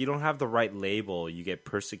culture, if you don't have the right label, you get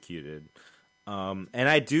persecuted. And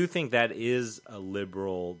I do think that is a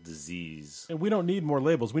liberal disease. And we don't need more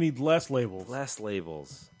labels. We need less labels. Less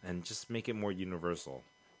labels. And just make it more universal.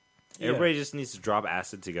 Yeah. Everybody just needs to drop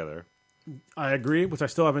acid together. I agree, which I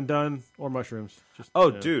still haven't done, or mushrooms.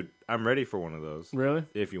 Dude, I'm ready for one of those. Really?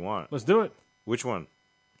 If you want. Let's do it. Which one?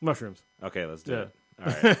 Mushrooms. Okay, let's do it.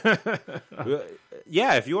 All right.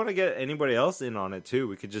 Yeah, if you want to get anybody else in on it too,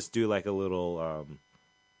 we could just do like a little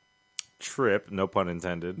trip, no pun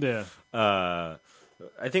intended. Yeah.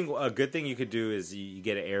 I think a good thing you could do is you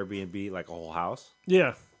get an Airbnb, like a whole house.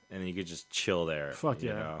 Yeah. And then you could just chill there. Fuck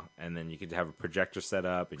yeah. Know? And then you could have a projector set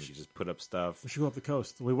up and you could just put up stuff. We should go up the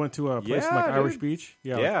coast. We went to a place like Irish Beach.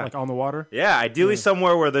 Yeah. Like on the water. Yeah, ideally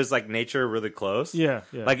somewhere where there's like nature really close. Yeah.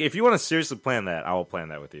 Like if you want to seriously plan that, I will plan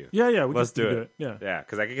that with you. Yeah. Let's do it. Yeah. Yeah,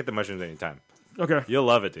 because I can get the mushrooms anytime. Okay. You'll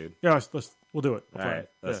love it, dude. Yeah, we'll do it. All right,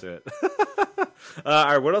 let's do it. All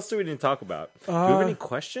right, what else do we need to talk about? Do we have any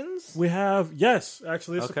questions? We have, yes,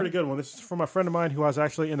 actually, this is a pretty good one. This is from a friend of mine who I was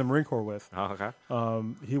actually in the Marine Corps with. Oh, okay.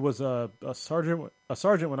 He was a sergeant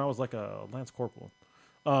when I was like a lance corporal.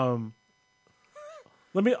 I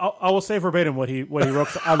will say verbatim what he wrote.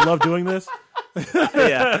 I love doing this.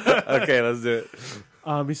 Yeah. Okay, let's do it.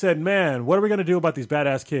 He said, "Man, what are we gonna do about these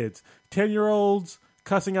badass kids? 10-year-olds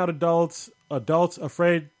cussing out adults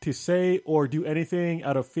afraid to say or do anything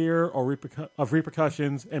out of fear or of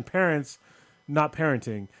repercussions, and parents not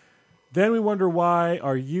parenting. Then we wonder why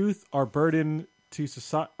our youth are a burden to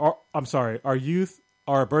society. Our youth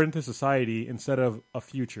are a burden to society instead of a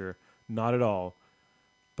future. Not at all,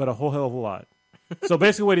 but a whole hell of a lot." So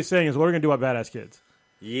basically, what he's saying is, what are we gonna do about badass kids?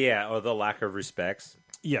 Yeah, or the lack of respects.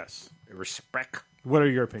 Yes, respect. What are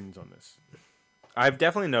your opinions on this? I've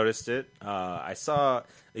definitely noticed it. I saw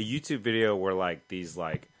a YouTube video where like these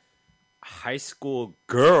like high school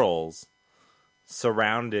girls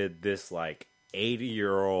surrounded this like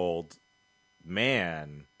 80-year-old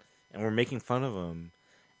man and were making fun of him,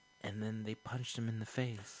 and then they punched him in the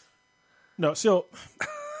face. No, so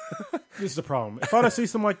this is the problem. If I'd have seen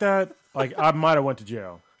something like that, like I might have went to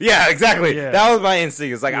jail. Yeah, exactly. Yeah. That was my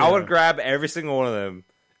instinct. It's like I would grab every single one of them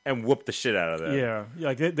and whoop the shit out of them. Yeah,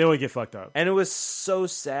 like they would get fucked up. And it was so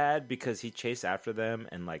sad because he chased after them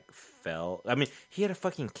and like fell. I mean, he had a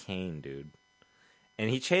fucking cane, dude. And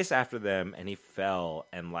he chased after them and he fell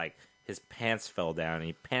and like his pants fell down and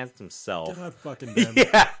he pantsed himself. God fucking damn.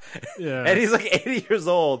 Yeah. Yeah. And he's like 80 years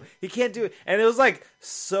old. He can't do it. And it was like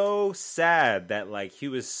so sad that like he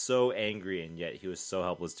was so angry and yet he was so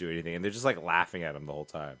helpless to do anything. And they're just like laughing at him the whole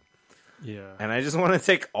time. Yeah. And I just want to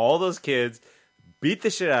take all those kids, beat the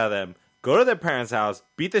shit out of them, go to their parents' house,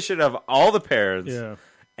 beat the shit out of all the parents,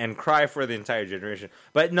 and cry for the entire generation.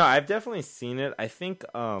 But no, I've definitely seen it. I think,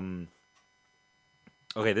 okay,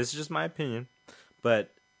 this is just my opinion,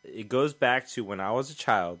 but it goes back to when I was a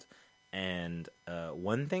child, and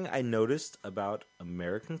one thing I noticed about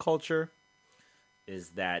American culture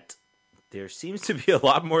is that there seems to be a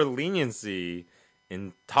lot more leniency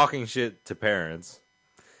in talking shit to parents.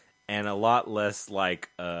 And a lot less like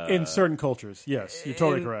in certain cultures, yes, you're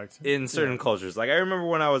totally correct. In certain cultures, like I remember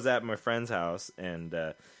when I was at my friend's house, and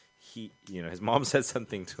he, his mom said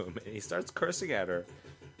something to him, and he starts cursing at her,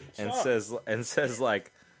 and says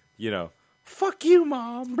like, fuck you,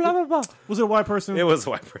 mom, blah, blah, blah. Was it a white person? It was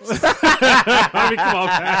a white person. I mean, come on,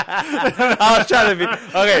 man. I was trying to be...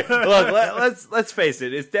 Okay, look, let's face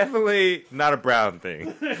it. It's definitely not a brown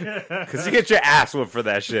thing. Because you get your ass whooped for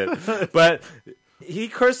that shit. But he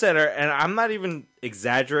cursed at her, and I'm not even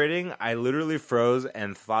exaggerating. I literally froze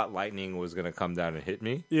and thought lightning was going to come down and hit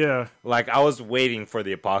me. Yeah. Like, I was waiting for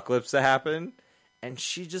the apocalypse to happen, and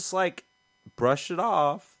she just, like, brushed it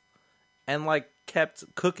off and, like, kept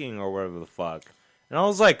cooking or whatever the fuck. And I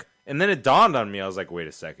was like, and then it dawned on me. I was like, wait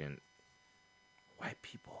a second. White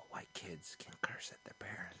kids can curse at their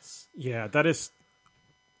parents. Yeah, that is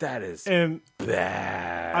and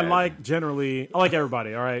bad. I like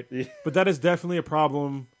everybody, all right? Yeah. But that is definitely a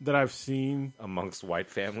problem that I've seen amongst white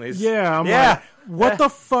families. Yeah, I'm like, what the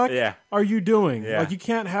fuck are you doing? Yeah. Like, you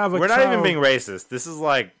can't have a We're child... not even being racist. This is,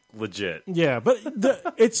 like, legit. Yeah, but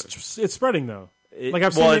it's spreading, though. Like,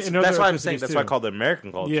 I've seen it in other that's why I'm saying, that's too. why I call it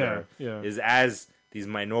American culture. Yeah. Is as these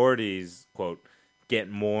minorities, quote, get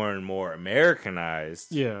more and more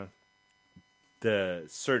Americanized, the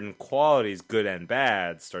certain qualities, good and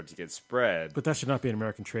bad, start to get spread. But that should not be an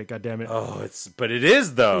American trait, goddammit. Oh, but it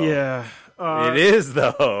is, though. Yeah. It is,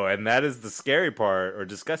 though. And that is the scary part, or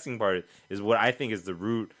disgusting part, is what I think is the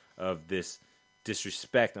root of this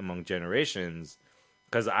disrespect among generations.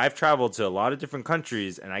 Because I've traveled to a lot of different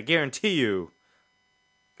countries, and I guarantee you,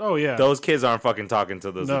 oh, yeah, those kids aren't fucking talking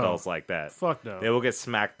to those adults like that. Fuck no. They will get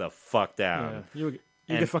smacked the fuck down. Yeah.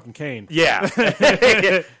 You get fucking caned. Yeah.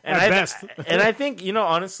 At best. And I think,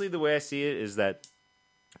 honestly, the way I see it is that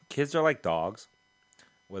kids are like dogs,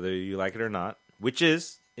 whether you like it or not, which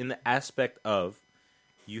is in the aspect of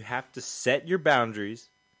you have to set your boundaries,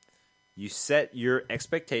 you set your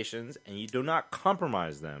expectations, and you do not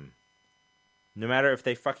compromise them. No matter if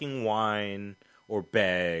they fucking whine or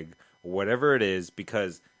beg or whatever it is,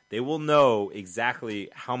 because they will know exactly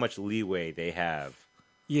how much leeway they have.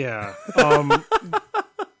 Yeah.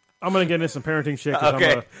 I'm going to get into some parenting shit.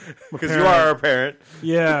 Okay. Because you are a parent.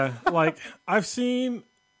 Yeah. Like, I've seen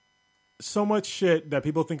so much shit that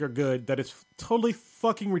people think are good that it's totally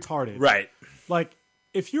fucking retarded. Right. Like,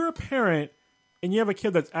 if you're a parent and you have a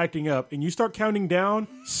kid that's acting up and you start counting down,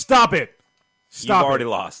 stop it. Stop. You've already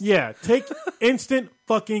lost. Yeah. Take instant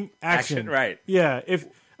fucking action. Right. Yeah.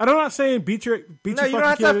 I'm not saying beat your fucking kid. No, you don't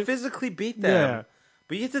have to physically beat them. Yeah.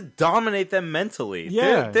 But you have to dominate them mentally.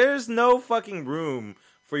 Yeah. There's no fucking room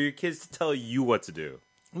for your kids to tell you what to do.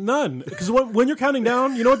 None. Because when you're counting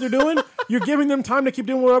down, you know what they're doing? You're giving them time to keep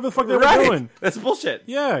doing whatever the fuck they're doing. That's bullshit.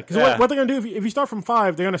 Yeah. Because what they're going to do, if you start from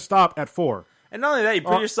 5, they're going to stop at 4. And not only that, you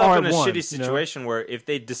put yourself in a shitty situation where if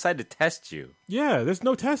they decide to test you. Yeah, there's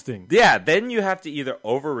no testing. Yeah, then you have to either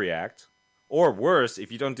overreact, or worse,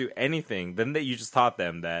 if you don't do anything, then you just taught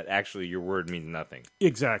them that actually your word means nothing.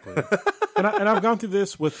 Exactly. and I've gone through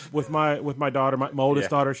this with my daughter, my oldest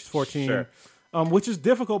daughter. She's 14, sure. Which is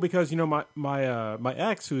difficult because my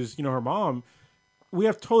ex, who's her mom, we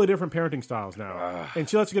have totally different parenting styles now, and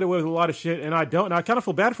she lets you get away with a lot of shit, and I don't. And I kind of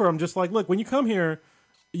feel bad for her. I'm just like, look, when you come here,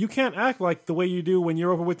 you can't act like the way you do when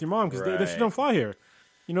you're over with your mom because that shit don't fly here.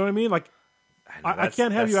 You know what I mean? Like, I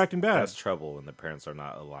can't have you acting bad. That's trouble when the parents are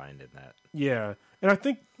not aligned in that. Yeah. And I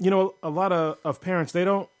think, a lot of parents, they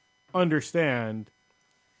don't understand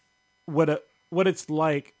what it's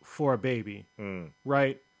like for a baby,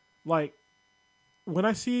 right? Like, when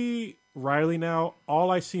I see Riley now, all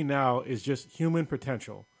I see now is just human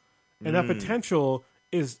potential. And that potential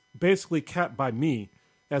is basically capped by me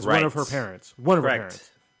as one of her parents. One of her parents.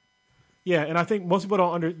 Yeah, and I think most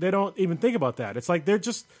people they don't even think about that. It's like they're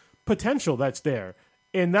just potential that's there.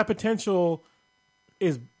 And that potential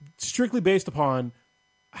is strictly based upon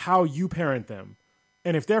how you parent them.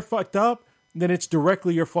 And if they're fucked up, then it's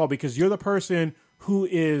directly your fault because you're the person who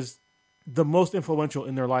is the most influential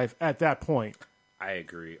in their life at that point. I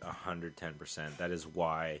agree 110%. That is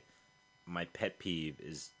why my pet peeve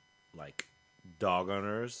is like dog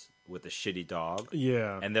owners with a shitty dog.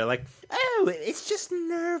 Yeah. And they're like, oh, it's just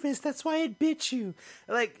nervous. That's why it bit you.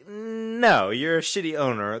 Like, no, you're a shitty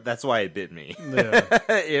owner. That's why it bit me.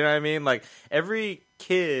 Yeah. You know what I mean? Like, every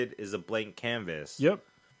kid is a blank canvas. Yep.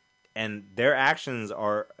 And their actions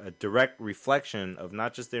are a direct reflection of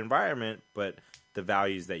not just the environment, but the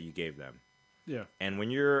values that you gave them. Yeah. And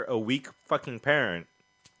when you're a weak fucking parent,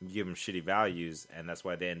 you give them shitty values, and that's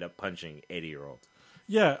why they end up punching 80-year-olds.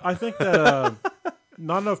 Yeah, I think that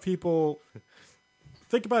not enough people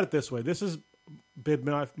think about it this way. This has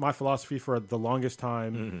been my philosophy for the longest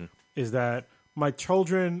time, is that my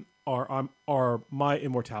children are my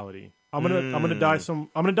immortality. I'm gonna die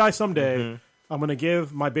someday. I'm gonna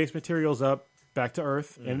give my base materials up back to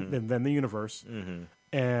Earth and then the universe,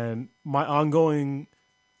 and my ongoing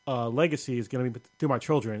legacy is going to be through my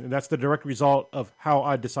children, and that's the direct result of how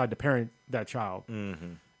I decide to parent that child.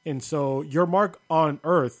 Mm-hmm. And so your mark on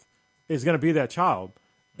earth is going to be that child.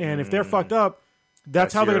 And if they're fucked up,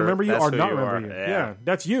 that's how they're going to remember you or not remember you. Yeah,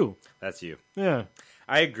 that's you. That's you. Yeah.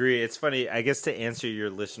 I agree. It's funny. I guess to answer your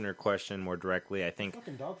listener question more directly, I think...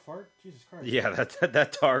 Fucking dog fart? Jesus Christ. Yeah,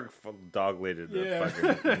 that dog laid a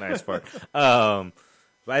fucking nice fart. But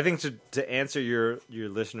I think to answer your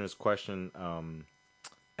listener's question,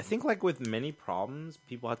 I think like with many problems,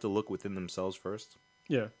 people have to look within themselves first.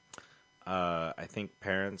 Yeah. I think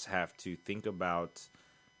parents have to think about,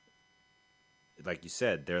 like you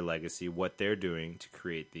said, their legacy, what they're doing to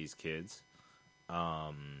create these kids.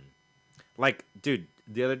 Like, dude,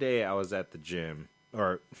 the other day I was at the gym,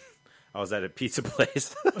 or I was at a pizza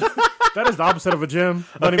place. That is the opposite of a gym,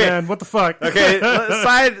 buddy man. What the fuck? Okay,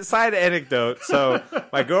 side anecdote. So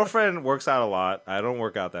my girlfriend works out a lot. I don't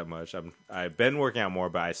work out that much. I've been working out more,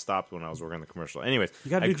 but I stopped when I was working the commercial. Anyways, you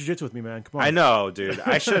gotta do jiu-jitsu with me, man. Come on. I know, dude.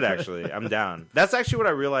 I should actually. I'm down. That's actually what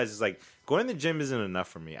I realized is like going to the gym isn't enough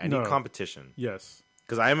for me. I need competition. Yes,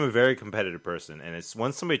 because I am a very competitive person, and it's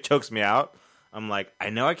once somebody chokes me out, I'm like,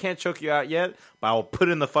 I know I can't choke you out yet, but I will put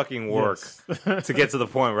in the fucking work to get to the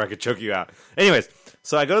point where I could choke you out. Anyways,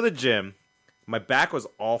 so I go to the gym. My back was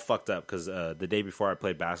all fucked up because the day before I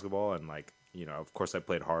played basketball, and like, you know, of course I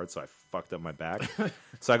played hard, so I fucked up my back.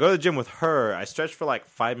 So I go to the gym with her. I stretch for like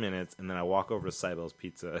 5 minutes, and then I walk over to Cybel's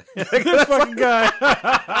Pizza. This fucking guy.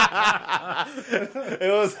 It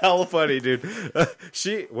was hella funny, dude.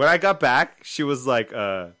 When I got back, she was like,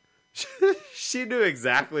 she knew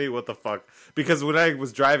exactly what the fuck. Because when I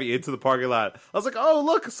was driving into the parking lot, I was like, oh,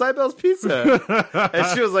 look, Cybel's Pizza. And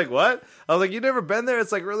she was like, what? I was like, you never been there?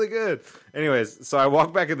 It's like really good. Anyways, so I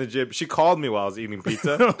walked back in the gym. She called me while I was eating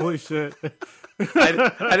pizza. Holy shit.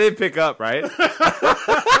 I didn't pick up, right?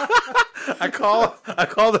 I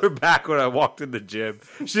called her back when I walked in the gym.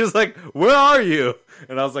 She was like, where are you?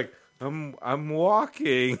 And I was like, I'm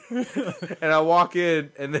walking. And I walk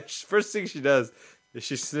in, and the first thing she does,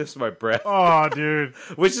 she sniffs my breath. Oh, dude.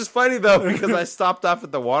 Which is funny, though, because I stopped off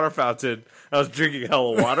at the water fountain. I was drinking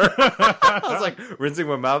hella water. I was, like, rinsing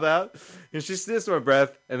my mouth out. And she sniffs my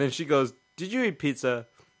breath, and then she goes, did you eat pizza?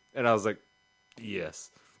 And I was like,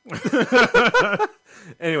 yes.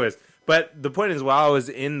 Anyways, but the point is, while I was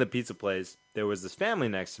in the pizza place, there was this family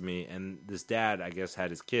next to me, and this dad, I guess,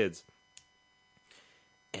 had his kids.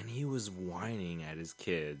 And he was whining at his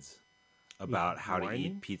kids about how to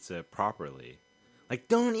eat pizza properly. Like,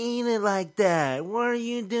 don't eat it like that. What are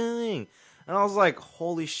you doing? And I was like,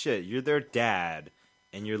 holy shit, you're their dad,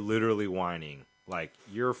 and you're literally whining. Like,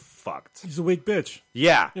 you're fucked. He's a weak bitch.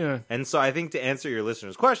 Yeah. Yeah. And so I think to answer your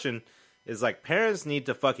listener's question is, like, parents need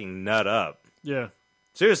to fucking nut up. Yeah.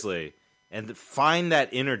 Seriously. And find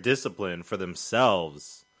that inner discipline for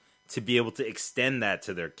themselves to be able to extend that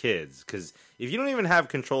to their kids. Because if you don't even have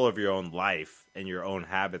control of your own life and your own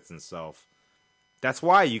habits and self, that's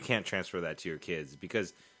why you can't transfer that to your kids,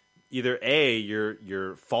 because either A,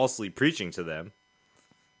 you're falsely preaching to them,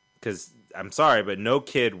 because I'm sorry, but no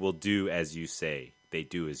kid will do as you say. They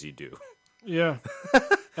do as you do. Yeah.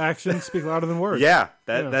 Actions speak louder than words. Yeah,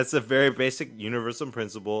 that's a very basic universal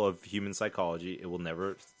principle of human psychology. It will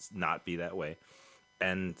never not be that way.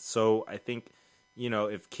 And so I think, you know,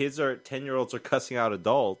 if 10-year-olds are cussing out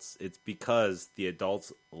adults, it's because the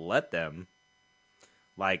adults let them.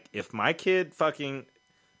 Like, if my kid fucking...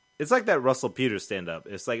 It's like that Russell Peters stand-up.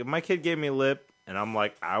 It's like, if my kid gave me a lip, and I'm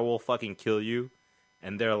like, I will fucking kill you,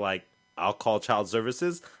 and they're like, I'll call child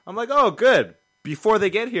services, I'm like, oh, good. Before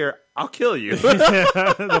they get here, I'll kill you.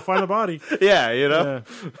 Yeah, they'll find the body. Yeah, you know?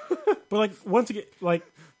 Yeah. But, like, once again, like,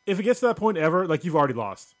 if it gets to that point ever, like, you've already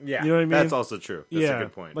lost. Yeah, you know what I mean? That's also true. That's a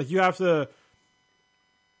good point. Like, you have to...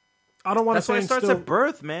 I don't want to say it starts at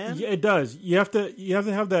birth, man. Yeah, it does. You have to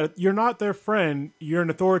have that. You're not their friend. You're an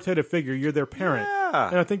authoritative figure. You're their parent. Yeah.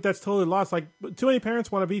 And I think that's totally lost. Like, too many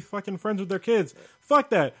parents want to be fucking friends with their kids. Fuck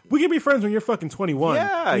that. We can be friends when you're fucking 21.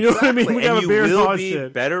 Yeah, you know what I mean? We and have a beer you and will all be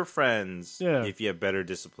shit. better friends Yeah. if you have better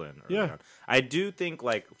discipline. Yeah. I do think,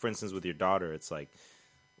 like, for instance, with your daughter, it's like,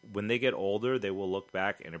 when they get older, they will look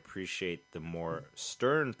back and appreciate the more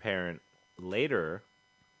stern parent later,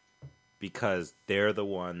 because they're the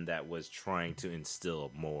one that was trying to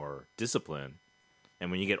instill more discipline.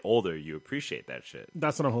 And when you get older, you appreciate that shit.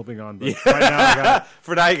 That's what I'm hoping on. But right now,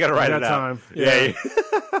 for now, you got to write it out. time. Yeah.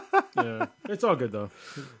 Yeah. It's all good, though.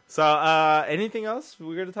 So, anything else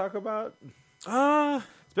we're going to talk about?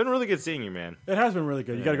 It's been really good seeing you, man. It has been really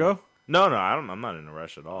good. You got to go? No, I'm not in a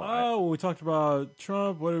rush at all. Oh, we talked about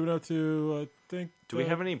Trump. What are we up to? I think. Do we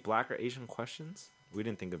have any black or Asian questions? We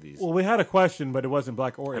didn't think of these. Well, we had a question, but it wasn't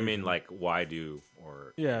black or Asian. I mean, like, why do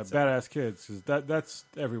or badass kids? Because that's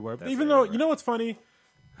everywhere. That's Even everywhere. though, you know what's funny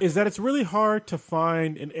is that it's really hard to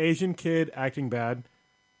find an Asian kid acting bad,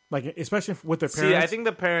 like especially with their parents. See, I think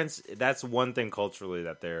the parents. That's one thing culturally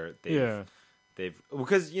that they've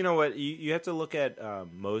because you know what you have to look at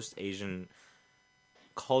most Asian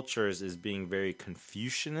cultures as being very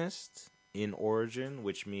Confucianist in origin,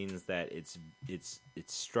 which means that it's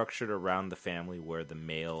structured around the family where the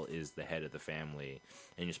male is the head of the family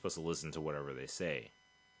and you're supposed to listen to whatever they say.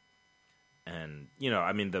 And you know,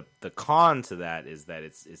 I mean, the con to that is that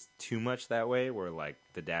it's too much that way, where like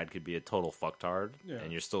the dad could be a total fucktard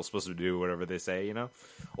and you're still supposed to do whatever they say, you know.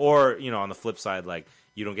 Or you know, on the flip side, like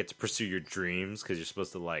you don't get to pursue your dreams because you're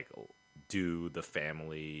supposed to like do the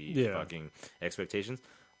family fucking expectations.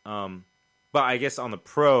 But I guess on the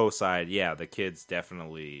pro side, the kids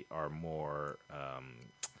definitely are more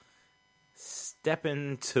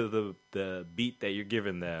stepping to the beat that you're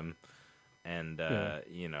giving them, and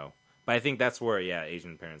you know. But I think that's where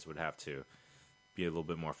Asian parents would have to be a little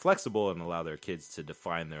bit more flexible and allow their kids to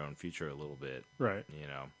define their own future a little bit, right? You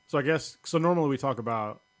know. So I guess normally we talk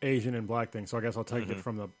about Asian and black things. So I guess I'll take it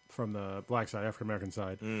from the black side, African American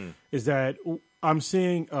side. Is that I'm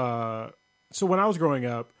seeing? So when I was growing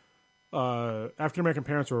up. African American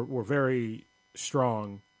parents were very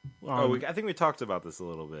strong. I think we talked about this a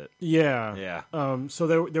little bit. Yeah. So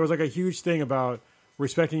there was like a huge thing about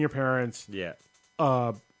respecting your parents. Yeah.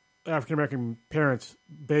 African American parents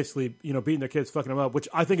basically, you know, beating their kids, fucking them up, which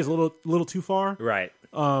I think is a little too far. Right.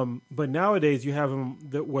 But nowadays you have them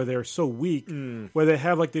where they're so weak, where they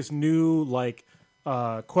have like this new like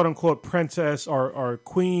quote unquote princess or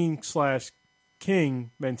queen /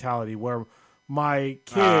 king mentality where my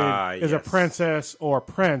kid is a princess or a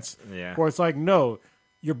prince, where it's like, no,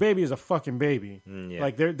 your baby is a fucking baby.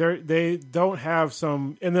 Like they don't have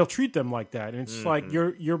some, and they'll treat them like that, and it's like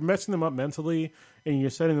you're messing them up mentally, and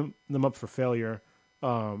you're setting them up for failure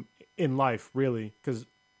in life, really, because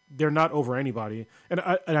they're not over anybody. And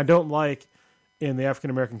I don't like in the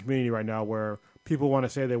African American community right now where people want to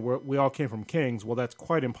say that we all came from kings. Well, that's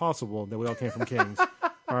quite impossible that we all came from kings.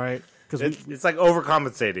 All right. It's like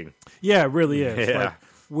overcompensating. Yeah, it really is. Yeah.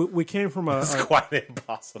 Like, we came from it's quite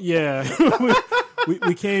impossible. Yeah.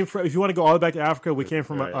 we came from, if you want to go all the way back to Africa, we came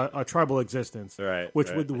from a tribal existence. Right. Which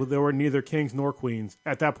there were neither kings nor queens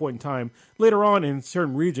at that point in time. Later on, in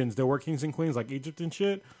certain regions, there were kings and queens, like Egypt and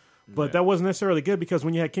shit. But that wasn't necessarily good because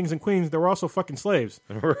when you had kings and queens, there were also fucking slaves.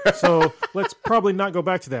 So let's probably not go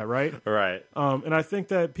back to that, right? Right. And I think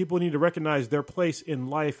that people need to recognize their place in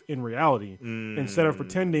life in reality instead of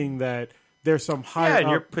pretending that there's some high. Yeah, and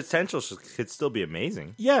your potential could still be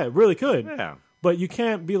amazing. Yeah, it really could. Yeah. But you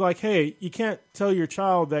can't be like, hey, you can't tell your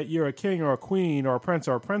child that you're a king or a queen or a prince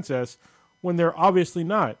or a princess when they're obviously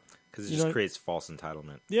not. Because it just creates false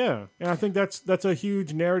entitlement. Yeah, and I think that's a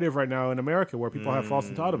huge narrative right now in America where people have false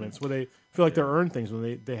entitlements, where they feel like they're earned things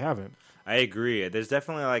when they haven't. I agree. There's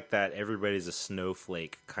definitely like that everybody's a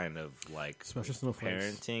snowflake kind of like special snowflakes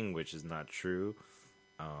parenting, which is not true.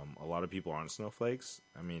 A lot of people aren't snowflakes.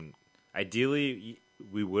 I mean, ideally,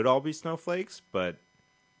 we would all be snowflakes, but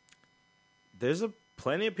there's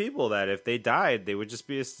plenty of people that if they died, they would just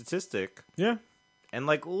be a statistic. Yeah. And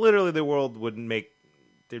like literally the world wouldn't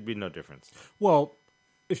there'd be no difference. Well,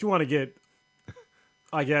 if you want to get,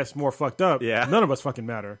 I guess, more fucked up, none of us fucking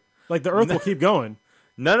matter. Like, the Earth will keep going.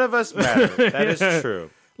 None of us matter. That is true.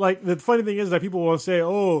 Like, the funny thing is that people will say,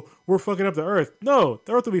 oh, we're fucking up the Earth. No,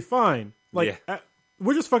 the Earth will be fine. Like,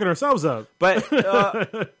 we're just fucking ourselves up. But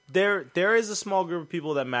there is a small group of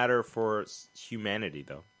people that matter for humanity,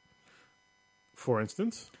 though. For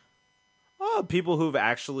instance? People who've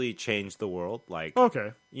actually changed the world, like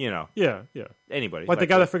you know, anybody, like the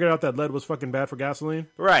guy that figured out that lead was fucking bad for gasoline,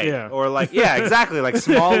 right? Yeah, or like exactly, like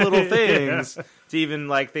small little things to even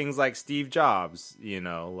like things like Steve Jobs, you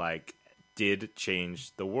know, like did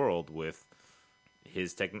change the world with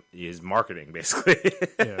his marketing, basically.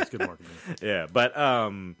 Yeah, it's good marketing. Yeah, but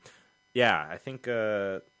I think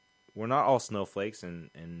we're not all snowflakes,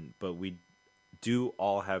 but we do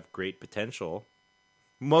all have great potential.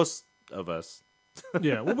 Most of us.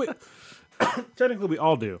 Yeah, well, technically we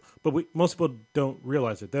all do, but most people don't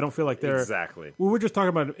realize it. They don't feel like they're exactly. Well, we're just talking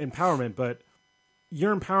about empowerment, but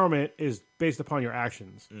your empowerment is based upon your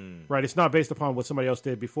actions, right? It's not based upon what somebody else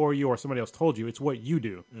did before you or somebody else told you. It's what you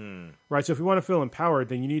do, right? So if you want to feel empowered,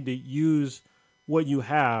 then you need to use what you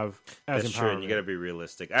have as That's empowerment. True, and you got to be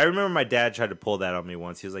realistic. I remember my dad tried to pull that on me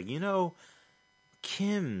once. He was like, you know,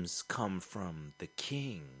 Kims come from the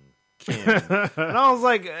king. And I was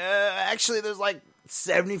like, actually, there's like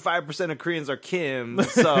 75% of Koreans are Kim,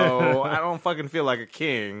 so I don't fucking feel like a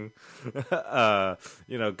king.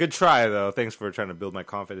 Good try though. Thanks for trying to build my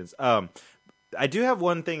confidence. I do have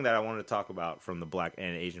one thing that I want to talk about from the Black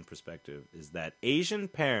and Asian perspective is that Asian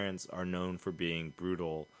parents are known for being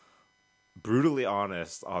brutally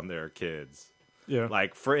honest on their kids. Yeah.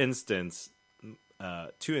 Like, for instance,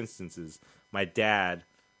 2 instances. My dad,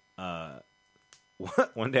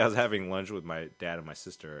 one day I was having lunch with my dad and my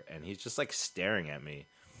sister, and he's just, like, staring at me.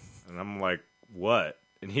 And I'm like, what?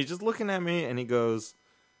 And he's just looking at me, and he goes,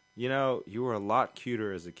 you know, you were a lot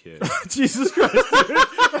cuter as a kid. Jesus Christ.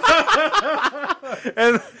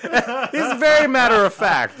 and he's very matter of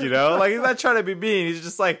fact, you know? Like, he's not trying to be mean. He's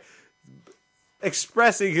just, like,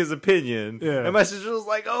 expressing his opinion. Yeah. And my sister was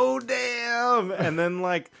like, oh, damn. And then,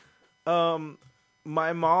 like,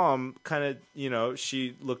 my mom kind of, you know,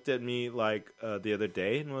 she looked at me, like, the other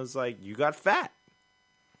day and was like, you got fat.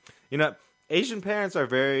 You know, Asian parents are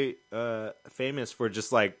very famous for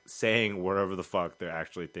just, like, saying whatever the fuck they're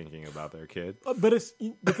actually thinking about their kid. But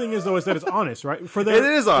the thing is, though, is that it's honest, right? For it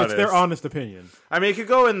is honest. It's their honest opinion. I mean, it could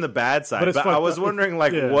go in the bad side, but I was wondering,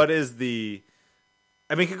 like, what is the...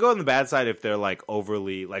 I mean, it could go on the bad side if they're, like,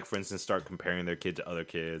 overly, like, for instance, start comparing their kid to other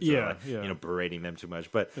kids. Or, like, you know, berating them too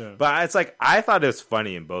much. But it's like, I thought it was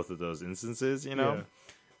funny in both of those instances, you know?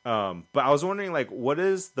 Yeah. But I was wondering, like, what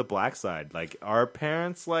is the black side? Like, are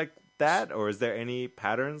parents like that? Or is there any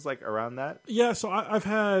patterns, like, around that? Yeah, so I've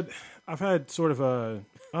had sort of a,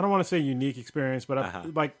 I don't want to say unique experience, but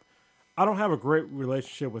I don't have a great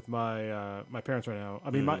relationship with my my parents right now.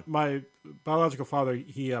 I mean, my biological father,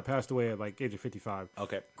 he passed away at like age of 55.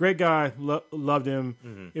 Okay, great guy, loved him.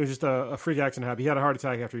 Mm-hmm. It was just a freak accident. He had a heart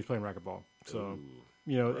attack after he was playing racquetball. So,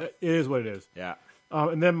 you know, it is what it is. Yeah.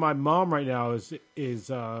 And then my mom right now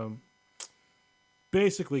is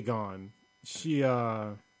basically gone. She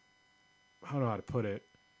I don't know how to put it,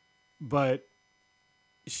 but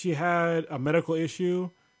she had a medical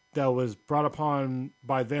issue that was brought upon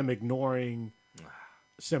by them ignoring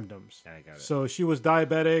symptoms. I got it. So she was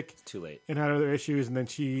diabetic. It's too late. And had other issues, and then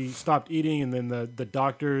she stopped eating, and then the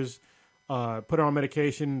doctors put her on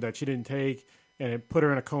medication that she didn't take, and it put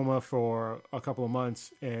her in a coma for a couple of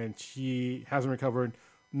months, and she hasn't recovered,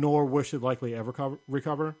 nor will she likely ever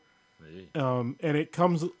recover. Really? And it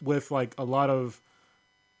comes with like a lot of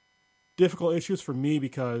difficult issues for me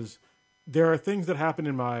because there are things that happened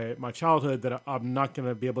in my childhood that I'm not going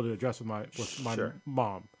to be able to address with my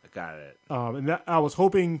mom. I got it. And that I was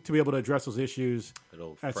hoping to be able to address those issues.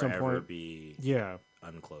 It'll at forever some point. Be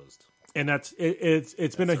unclosed. And it's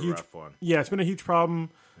been a huge rough one. Yeah, it's been a huge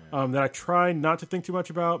problem that I try not to think too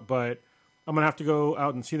much about, but I'm gonna have to go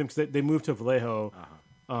out and see them because they moved to Vallejo,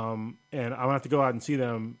 and I'm gonna have to go out and see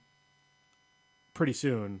them pretty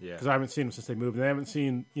soon because I haven't seen them since they moved. And they haven't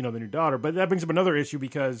seen the new daughter, but that brings up another issue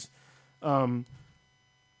because. When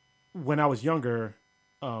I was younger,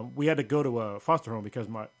 we had to go to a foster home because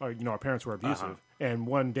our parents were abusive. And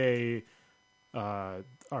one day, our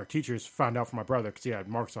teachers found out from my brother because he had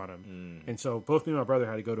marks on him. And so both me and my brother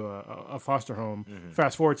had to go to a foster home.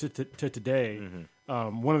 Fast forward to today.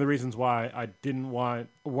 One of the reasons why I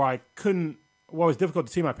was difficult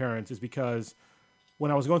to see my parents is because when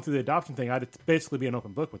I was going through the adoption thing, I had to basically be an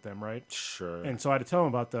open book with them, right? Sure. And so I had to tell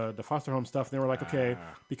them about the foster home stuff. And they were like, okay,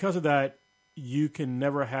 because of that, you can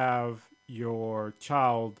never have your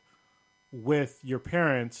child with your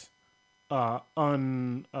parents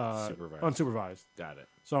unsupervised. Got it.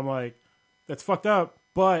 So I'm like, that's fucked up.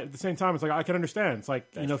 But at the same time, it's like, I can understand. It's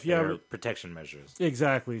like, that's if you have protection measures.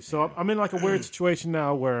 Exactly. So I'm in like a weird situation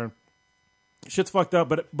now where shit's fucked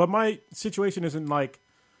up. But my situation isn't like,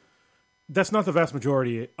 that's not the vast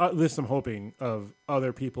majority, at least I'm hoping, of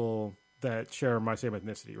other people that share my same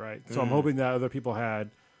ethnicity, right? So I'm hoping that other people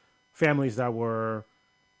had families that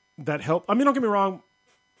helped. I mean, don't get me wrong,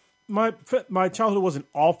 my childhood wasn't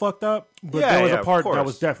all fucked up, but there was a part that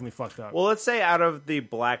was definitely fucked up. Well, let's say out of the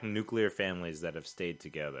black nuclear families that have stayed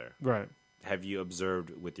together, right? Have you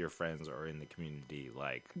observed with your friends or in the community,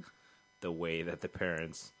 like, the way that the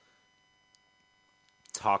parents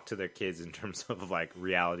talk to their kids in terms of like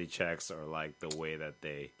reality checks or like the way that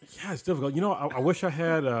they it's difficult. I wish I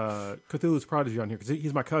had Cthulhu's Prodigy on here because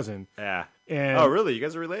he's my cousin. And really, you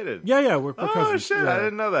guys are related? We're cousins. Oh shit, I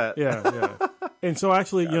didn't know that. And so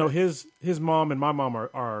actually his mom and my mom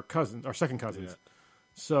are cousins, are second cousins.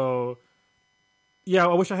 So I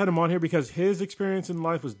wish I had him on here because his experience in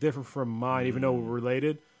life was different from mine, even though we're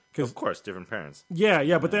related. Of course, different parents.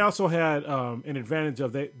 But they also had an advantage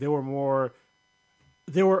of they were more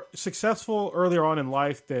they were successful earlier on in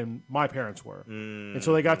life than my parents were, and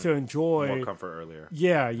so they got to enjoy more comfort earlier.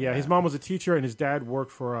 Yeah. His mom was a teacher, and his dad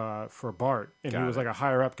worked for Bart, and he was like a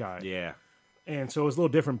higher up guy. Yeah, and so it was a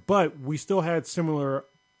little different, but we still had similar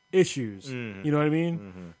issues. You know what I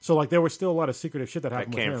mean? So like there was still a lot of secretive shit that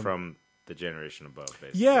happened. That came with him. from the generation above,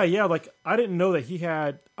 basically. Yeah. Like I didn't know that he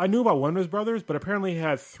had. I knew about one of his brothers, but apparently he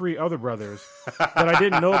had 3 other brothers that I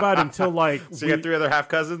didn't know about until like. So you got 3 other half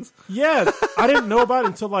cousins? Yeah, I didn't know about it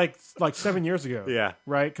until like 7 years ago. Yeah,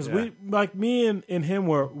 right. Because we like me and him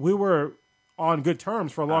were on good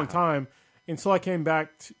terms for a long time until I came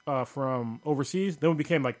back from overseas. Then we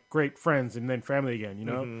became like great friends and then family again. You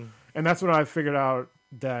know, and that's when I figured out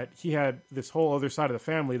that he had this whole other side of the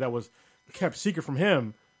family that was kept secret from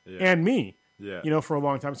him. And me, you know, for a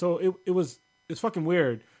long time. So it's fucking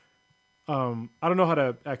weird. I don't know how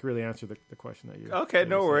to accurately answer the question that you. Okay,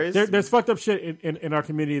 no worries. There's fucked up shit in our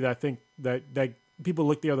community that I think that people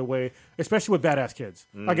look the other way, especially with badass kids.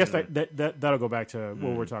 I guess that'll go back to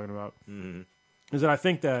what we're talking about. Is that I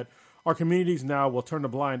think that our communities now will turn a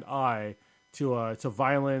blind eye to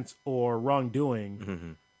violence or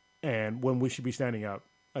wrongdoing, and when we should be standing up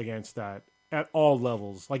against that. At all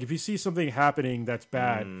levels. Like, if you see something happening that's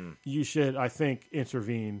bad, you should, I think,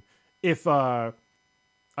 intervene. If, I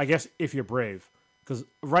guess, if you're brave. Because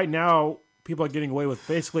right now, people are getting away with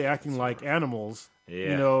basically acting like animals,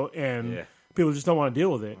 you know, and people just don't want to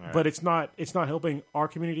deal with it. Right. But it's not helping our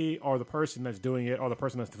community or the person that's doing it or the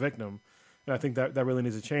person that's the victim. And I think that really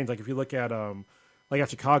needs to change. Like, if you look at, at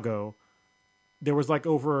Chicago, there was, like,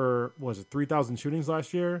 over, 3,000 shootings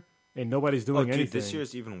last year? And nobody's doing anything. Dude, this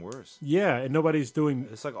year's even worse. Yeah, and nobody's doing...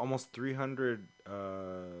 It's like almost 300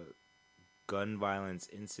 gun violence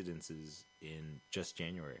incidences in just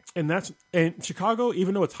January. And Chicago,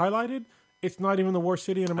 even though it's highlighted, it's not even the worst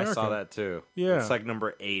city in America. I saw that too. Yeah. It's like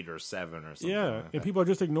number 8 or 7 or something. Yeah, like and people are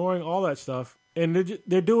just ignoring all that stuff. And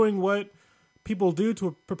they're doing what people do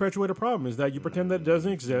to perpetuate a problem, is that you pretend that it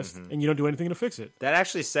doesn't exist and you don't do anything to fix it. That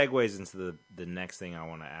actually segues into the next thing I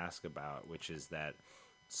want to ask about, which is that...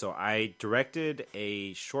 So I directed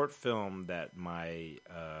a short film that my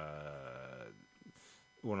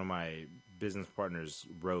one of my business partners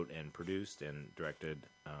wrote and produced and directed,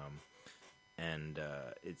 and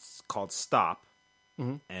it's called Stop,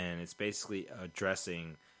 and it's basically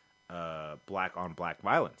addressing black on black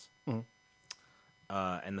violence.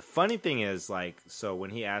 And the funny thing is, like, so when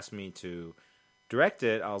he asked me to direct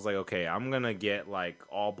it, I was like, okay, I'm gonna get like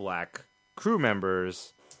all black crew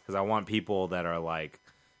members because I want people that are like,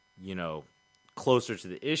 you know, closer to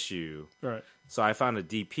the issue. Right. So I found a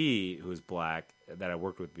DP who's black that I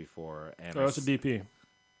worked with before. And it's a DP.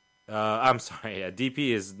 I'm sorry. A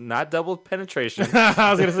DP is not double penetration.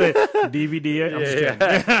 I was going to say DVD. I'm just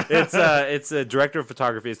kidding. It's a director of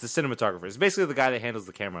photography. It's the cinematographer. It's basically the guy that handles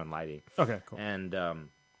the camera and lighting. Okay, cool. And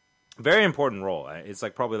very important role. It's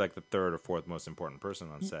like probably like the 3rd or 4th most important person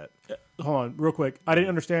on set. Hold on, real quick. I didn't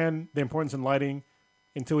understand the importance in lighting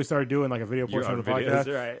until we started doing like a video portion of the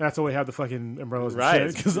podcast. Right. That's why we have the fucking umbrellas. Right.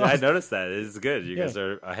 And shit, I noticed that. It's good. You guys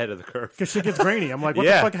are ahead of the curve. Because shit gets grainy. I'm like, what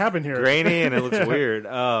the fuck happened here? Grainy and it looks weird.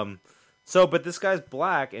 But this guy's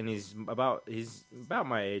black and he's about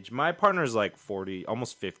my age. My partner's like 40,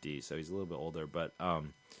 almost 50, so he's a little bit older. But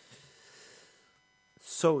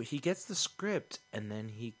so he gets the script and then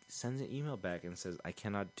he sends an email back and says, I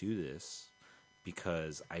cannot do this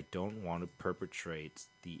because I don't want to perpetrate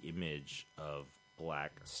the image of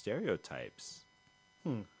black stereotypes.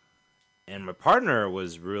 And my partner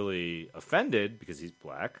was really offended because he's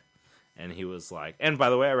black, and he was like, and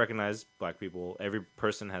by the way, I recognize black people, every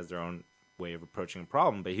person has their own way of approaching a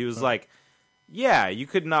problem, but he was like, yeah, you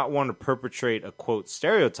could not want to perpetrate a quote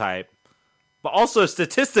stereotype, but also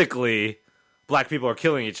statistically black people are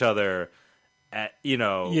killing each other at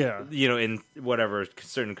in whatever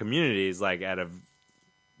certain communities, like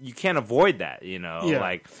you can't avoid that,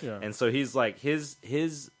 and so he's like,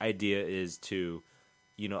 his idea is to,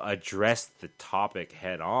 address the topic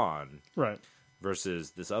head on, right?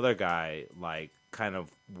 Versus this other guy, like, kind of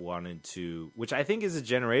wanted to, which I think is a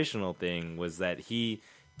generational thing, was that he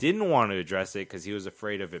didn't want to address it because he was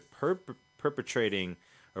afraid of it perpetrating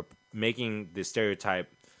or making the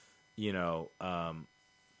stereotype,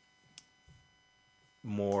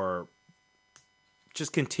 more,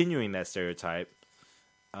 just continuing that stereotype.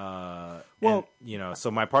 So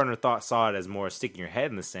my partner saw it as more sticking your head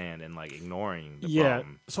in the sand and like ignoring the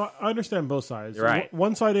problem. So I understand both sides. Right.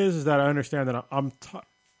 One side is that I understand that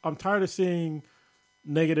I'm tired of seeing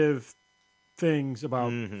negative things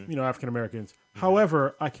about African Americans.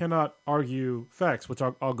 However, I cannot argue facts, which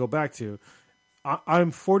I'll go back to. I'm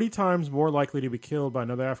 40 times more likely to be killed by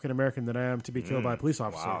another African American than I am to be killed by a police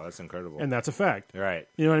officer. Wow, that's incredible. And that's a fact. Right.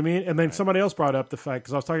 You know what I mean? And then somebody else brought up the fact,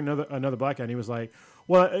 because I was talking to another black guy, and he was like,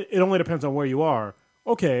 well, it only depends on where you are.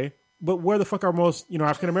 Okay, but where the fuck are most,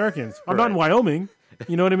 African Americans? I'm not in Wyoming.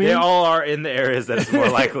 You know what I mean? They all are in the areas that it's more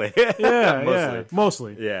likely.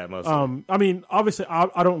 Mostly. Yeah, mostly. I mean, obviously,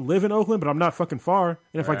 I don't live in Oakland, but I'm not fucking far.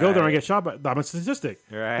 And if I go there and I get shot, I'm a statistic.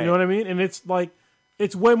 Right. You know what I mean? And it's like,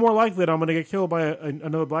 it's way more likely that I'm going to get killed by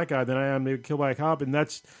another black guy than I am to get killed by a cop. And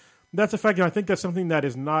that's a fact. And I think that's something that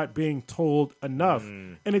is not being told enough.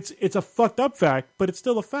 And it's a fucked up fact, but it's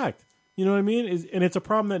still a fact. You know what I mean? And it's a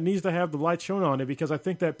problem that needs to have the light shown on it, because I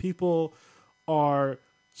think that people are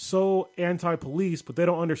so anti-police, but they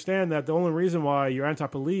don't understand that the only reason why you're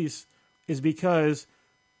anti-police is because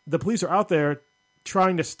the police are out there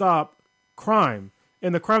trying to stop crime.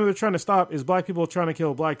 And the crime that they're trying to stop is black people trying to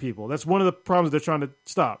kill black people. That's one of the problems they're trying to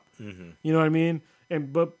stop. Mm-hmm. You know what I mean?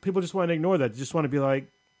 But people just want to ignore that. They just want to be like,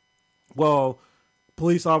 well,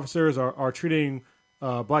 police officers are treating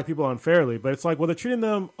black people unfairly. But it's like, well, they're treating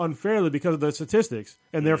them unfairly because of the statistics.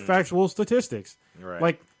 And they're factual statistics. Right.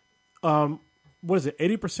 Like, what is it?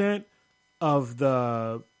 80% of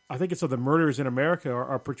the murders in America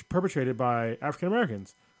are perpetrated by African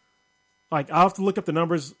Americans. Like, I'll have to look up the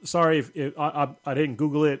numbers. Sorry if I didn't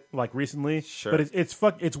Google it like recently. Sure. But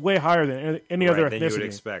it's way higher than any other ethnicity. Than you would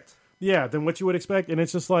expect. Yeah, than what you would expect. And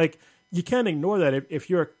it's just like, you can't ignore that if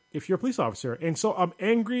you're a police officer. And so I'm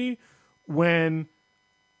angry when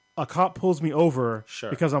a cop pulls me over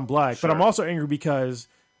because I'm black. Sure. But I'm also angry because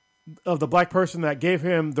of the black person that gave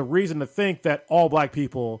him the reason to think that all black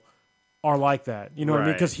people are like that. You know what I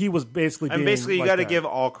mean? Because he was basically being basically you like got to give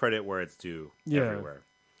all credit where it's due everywhere.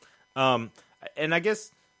 And I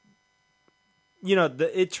guess,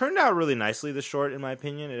 it turned out really nicely, the short, in my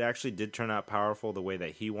opinion. It actually did turn out powerful the way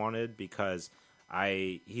that he wanted, because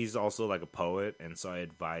he's also like a poet, and so I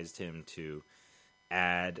advised him to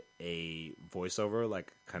add a voiceover,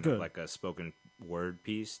 like kind of like a spoken word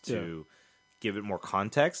piece to give it more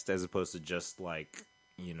context, as opposed to just like,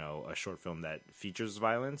 a short film that features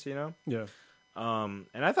violence, Yeah. And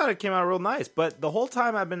I thought it came out real nice. But the whole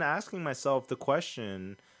time I've been asking myself the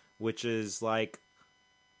question, which is like,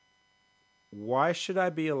 why should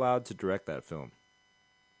I be allowed to direct that film?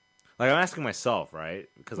 Like, I'm asking myself, right?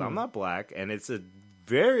 Because I'm not black, and it's a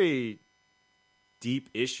very deep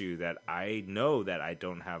issue that I know that I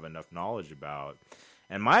don't have enough knowledge about.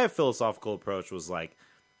 And my philosophical approach was like,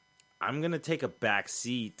 I'm going to take a back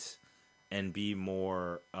seat and be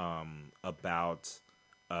more about,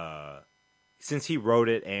 since he wrote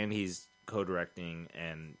it and he's co-directing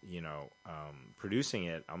and, producing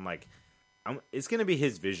it, I'm like, it's going to be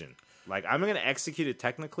his vision. Like, I'm going to execute it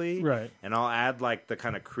technically, right? And I'll add like the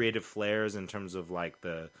kind of creative flares in terms of like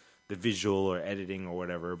the visual or editing or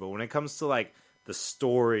whatever. But when it comes to like the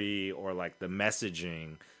story or like the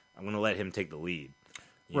messaging, I'm going to let him take the lead.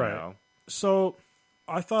 You know? So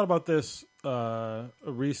I thought about this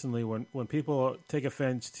recently when people take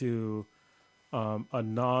offense to a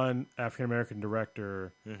non-African American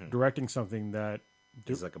director directing something that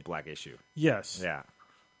is like a black issue. Yes. Yeah.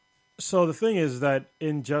 So the thing is that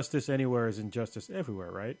injustice anywhere is injustice everywhere,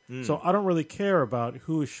 right? So I don't really care about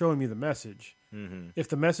who is showing me the message. If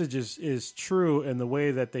the message is true and the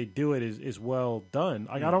way that they do it is well done,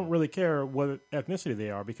 I don't really care what ethnicity they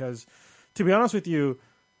are, because, to be honest with you,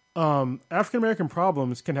 African American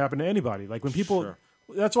problems can happen to anybody. Like when people,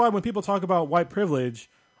 that's why when people talk about white privilege,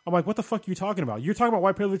 I'm like, what the fuck are you talking about? You're talking about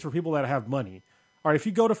white privilege for people that have money. All right, if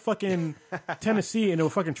you go to fucking Tennessee into a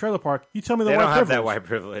fucking trailer park, you tell me they white don't privilege. have that white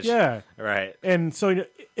privilege. Yeah, right. And so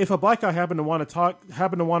if a black guy happened to want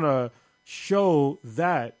to show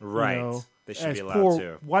that, right, they should as be allowed poor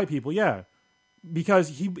to. White people, yeah, because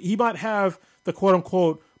he might have the quote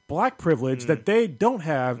unquote black privilege that they don't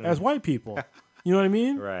have as white people. You know what I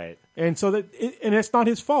mean? Right. And so and it's not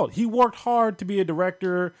his fault. He worked hard to be a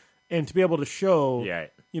director and to be able to show. Yeah.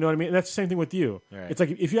 You know what I mean? That's the same thing with you. Right. It's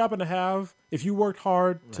like if you worked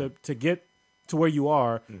hard to get to where you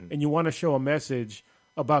are, and you want to show a message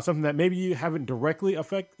about something that maybe you hasn't directly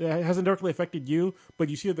affected you, but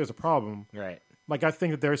you see that there's a problem. Right. Like, I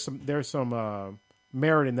think that there's some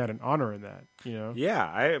merit in that and honor in that. Yeah,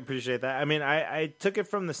 I appreciate that. I mean, I took it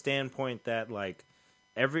from the standpoint that like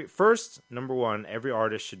number one, every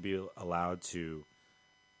artist should be allowed to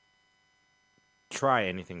try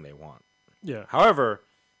anything they want. Yeah. However,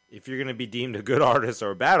 if you're going to be deemed a good artist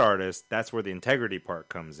or a bad artist, that's where the integrity part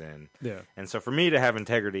comes in. Yeah. And so for me to have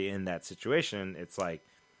integrity in that situation, it's like,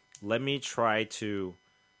 let me try to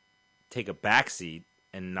take a backseat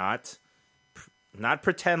and not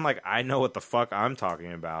pretend like I know what the fuck I'm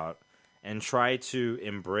talking about, and try to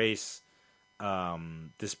embrace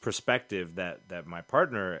this perspective that my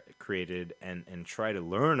partner created, and try to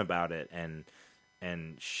learn about it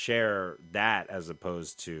and share that, as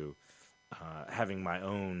opposed to having my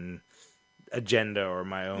own agenda or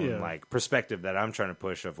my own like perspective that I'm trying to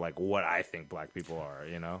push of like what I think black people are,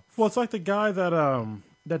 you know? Well, it's like the guy that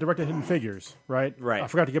directed Hidden Figures, right? Right. I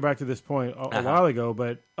forgot to get back to this point a while ago,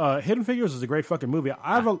 but Hidden Figures is a great fucking movie.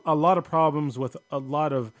 I have a lot of problems with a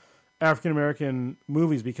lot of African American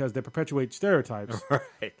movies because they perpetuate stereotypes,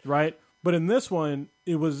 right? But in this one,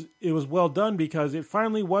 it was well done because it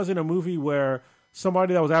finally wasn't a movie where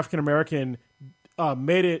somebody that was African American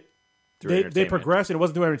made it. They progressed, and it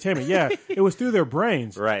wasn't through entertainment. Yeah, it was through their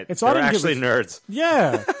brains. Right. And so They're actually nerds.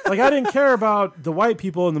 Yeah. Like, I didn't care about the white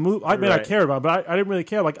people in the movie. I mean, I cared about it, but I didn't really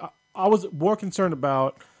care. Like, I was more concerned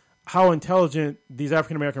about how intelligent these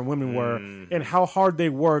African American women were and how hard they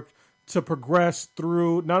worked to progress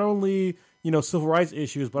through not only, you know, civil rights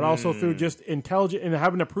issues, but also through just intelligent and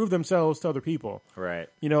having to prove themselves to other people. Right.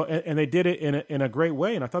 You know, and they did it in a great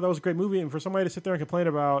way. And I thought that was a great movie. And for somebody to sit there and complain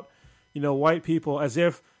about, you know, white people as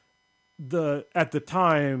if at the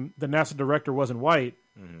time the NASA director wasn't white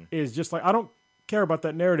is just like, I don't care about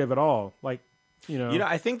that narrative at all. Like, you know,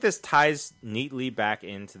 I think this ties neatly back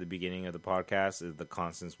into the beginning of the podcast. Is the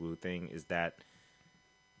Constance Wu thing, is that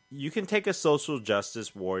you can take a social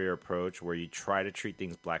justice warrior approach where you try to treat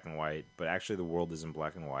things black and white, but actually the world isn't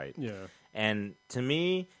black and white. Yeah. And to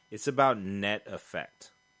me, it's about net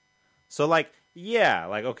effect. So like, yeah,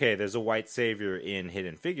 like, okay, there's a white savior in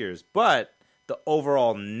Hidden Figures, but the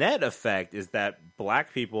overall net effect is that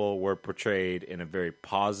black people were portrayed in a very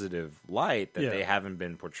positive light that they haven't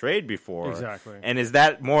been portrayed before. Exactly. And is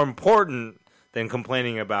that more important than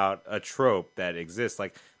complaining about a trope that exists?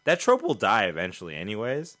 Like, that trope will die eventually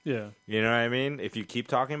anyways. Yeah. You know what I mean? If you keep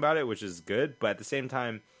talking about it, which is good. But at the same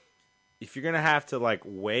time, if you're going to have to, like,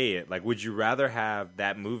 weigh it, like, would you rather have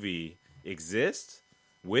that movie exist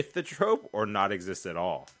with the trope or not exist at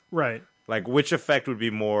all? Right. Like, which effect would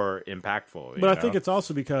be more impactful? But I think it's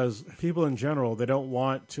also because people in general, they don't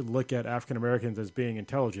want to look at African Americans as being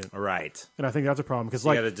intelligent. Right. And I think that's a problem. Because,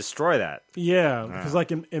 you got to destroy that. Yeah. Because,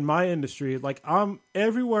 like, in my industry, like,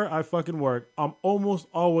 everywhere I fucking work, I'm almost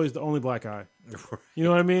always the only black guy. Right. You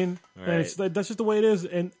know what I mean? Right. And it's like, that's just the way it is.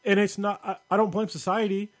 And it's not, I don't blame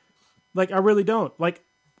society. Like, I really don't. Like,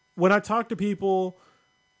 when I talk to people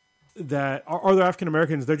that are other African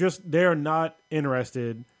Americans, they're not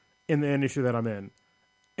interested in the industry that I'm in,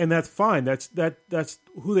 and that's fine. That's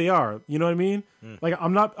who they are. You know what I mean? Like,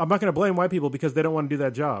 I'm not going to blame white people because they don't want to do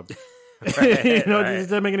that job. Right, you know, it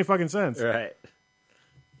doesn't make any fucking sense. Right.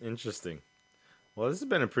 Interesting. Well, this has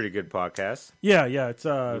been a pretty good podcast. Yeah. It's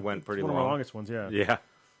it went pretty long. One of the longest ones. Yeah. Yeah.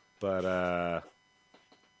 But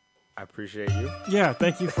I appreciate you. Yeah.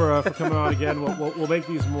 Thank you for coming on again. We'll make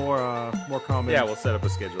these more common. Yeah. We'll set up a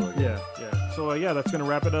schedule again. Yeah. So that's gonna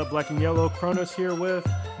wrap it up. Black and Yellow. Cronus here with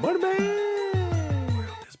Money Man.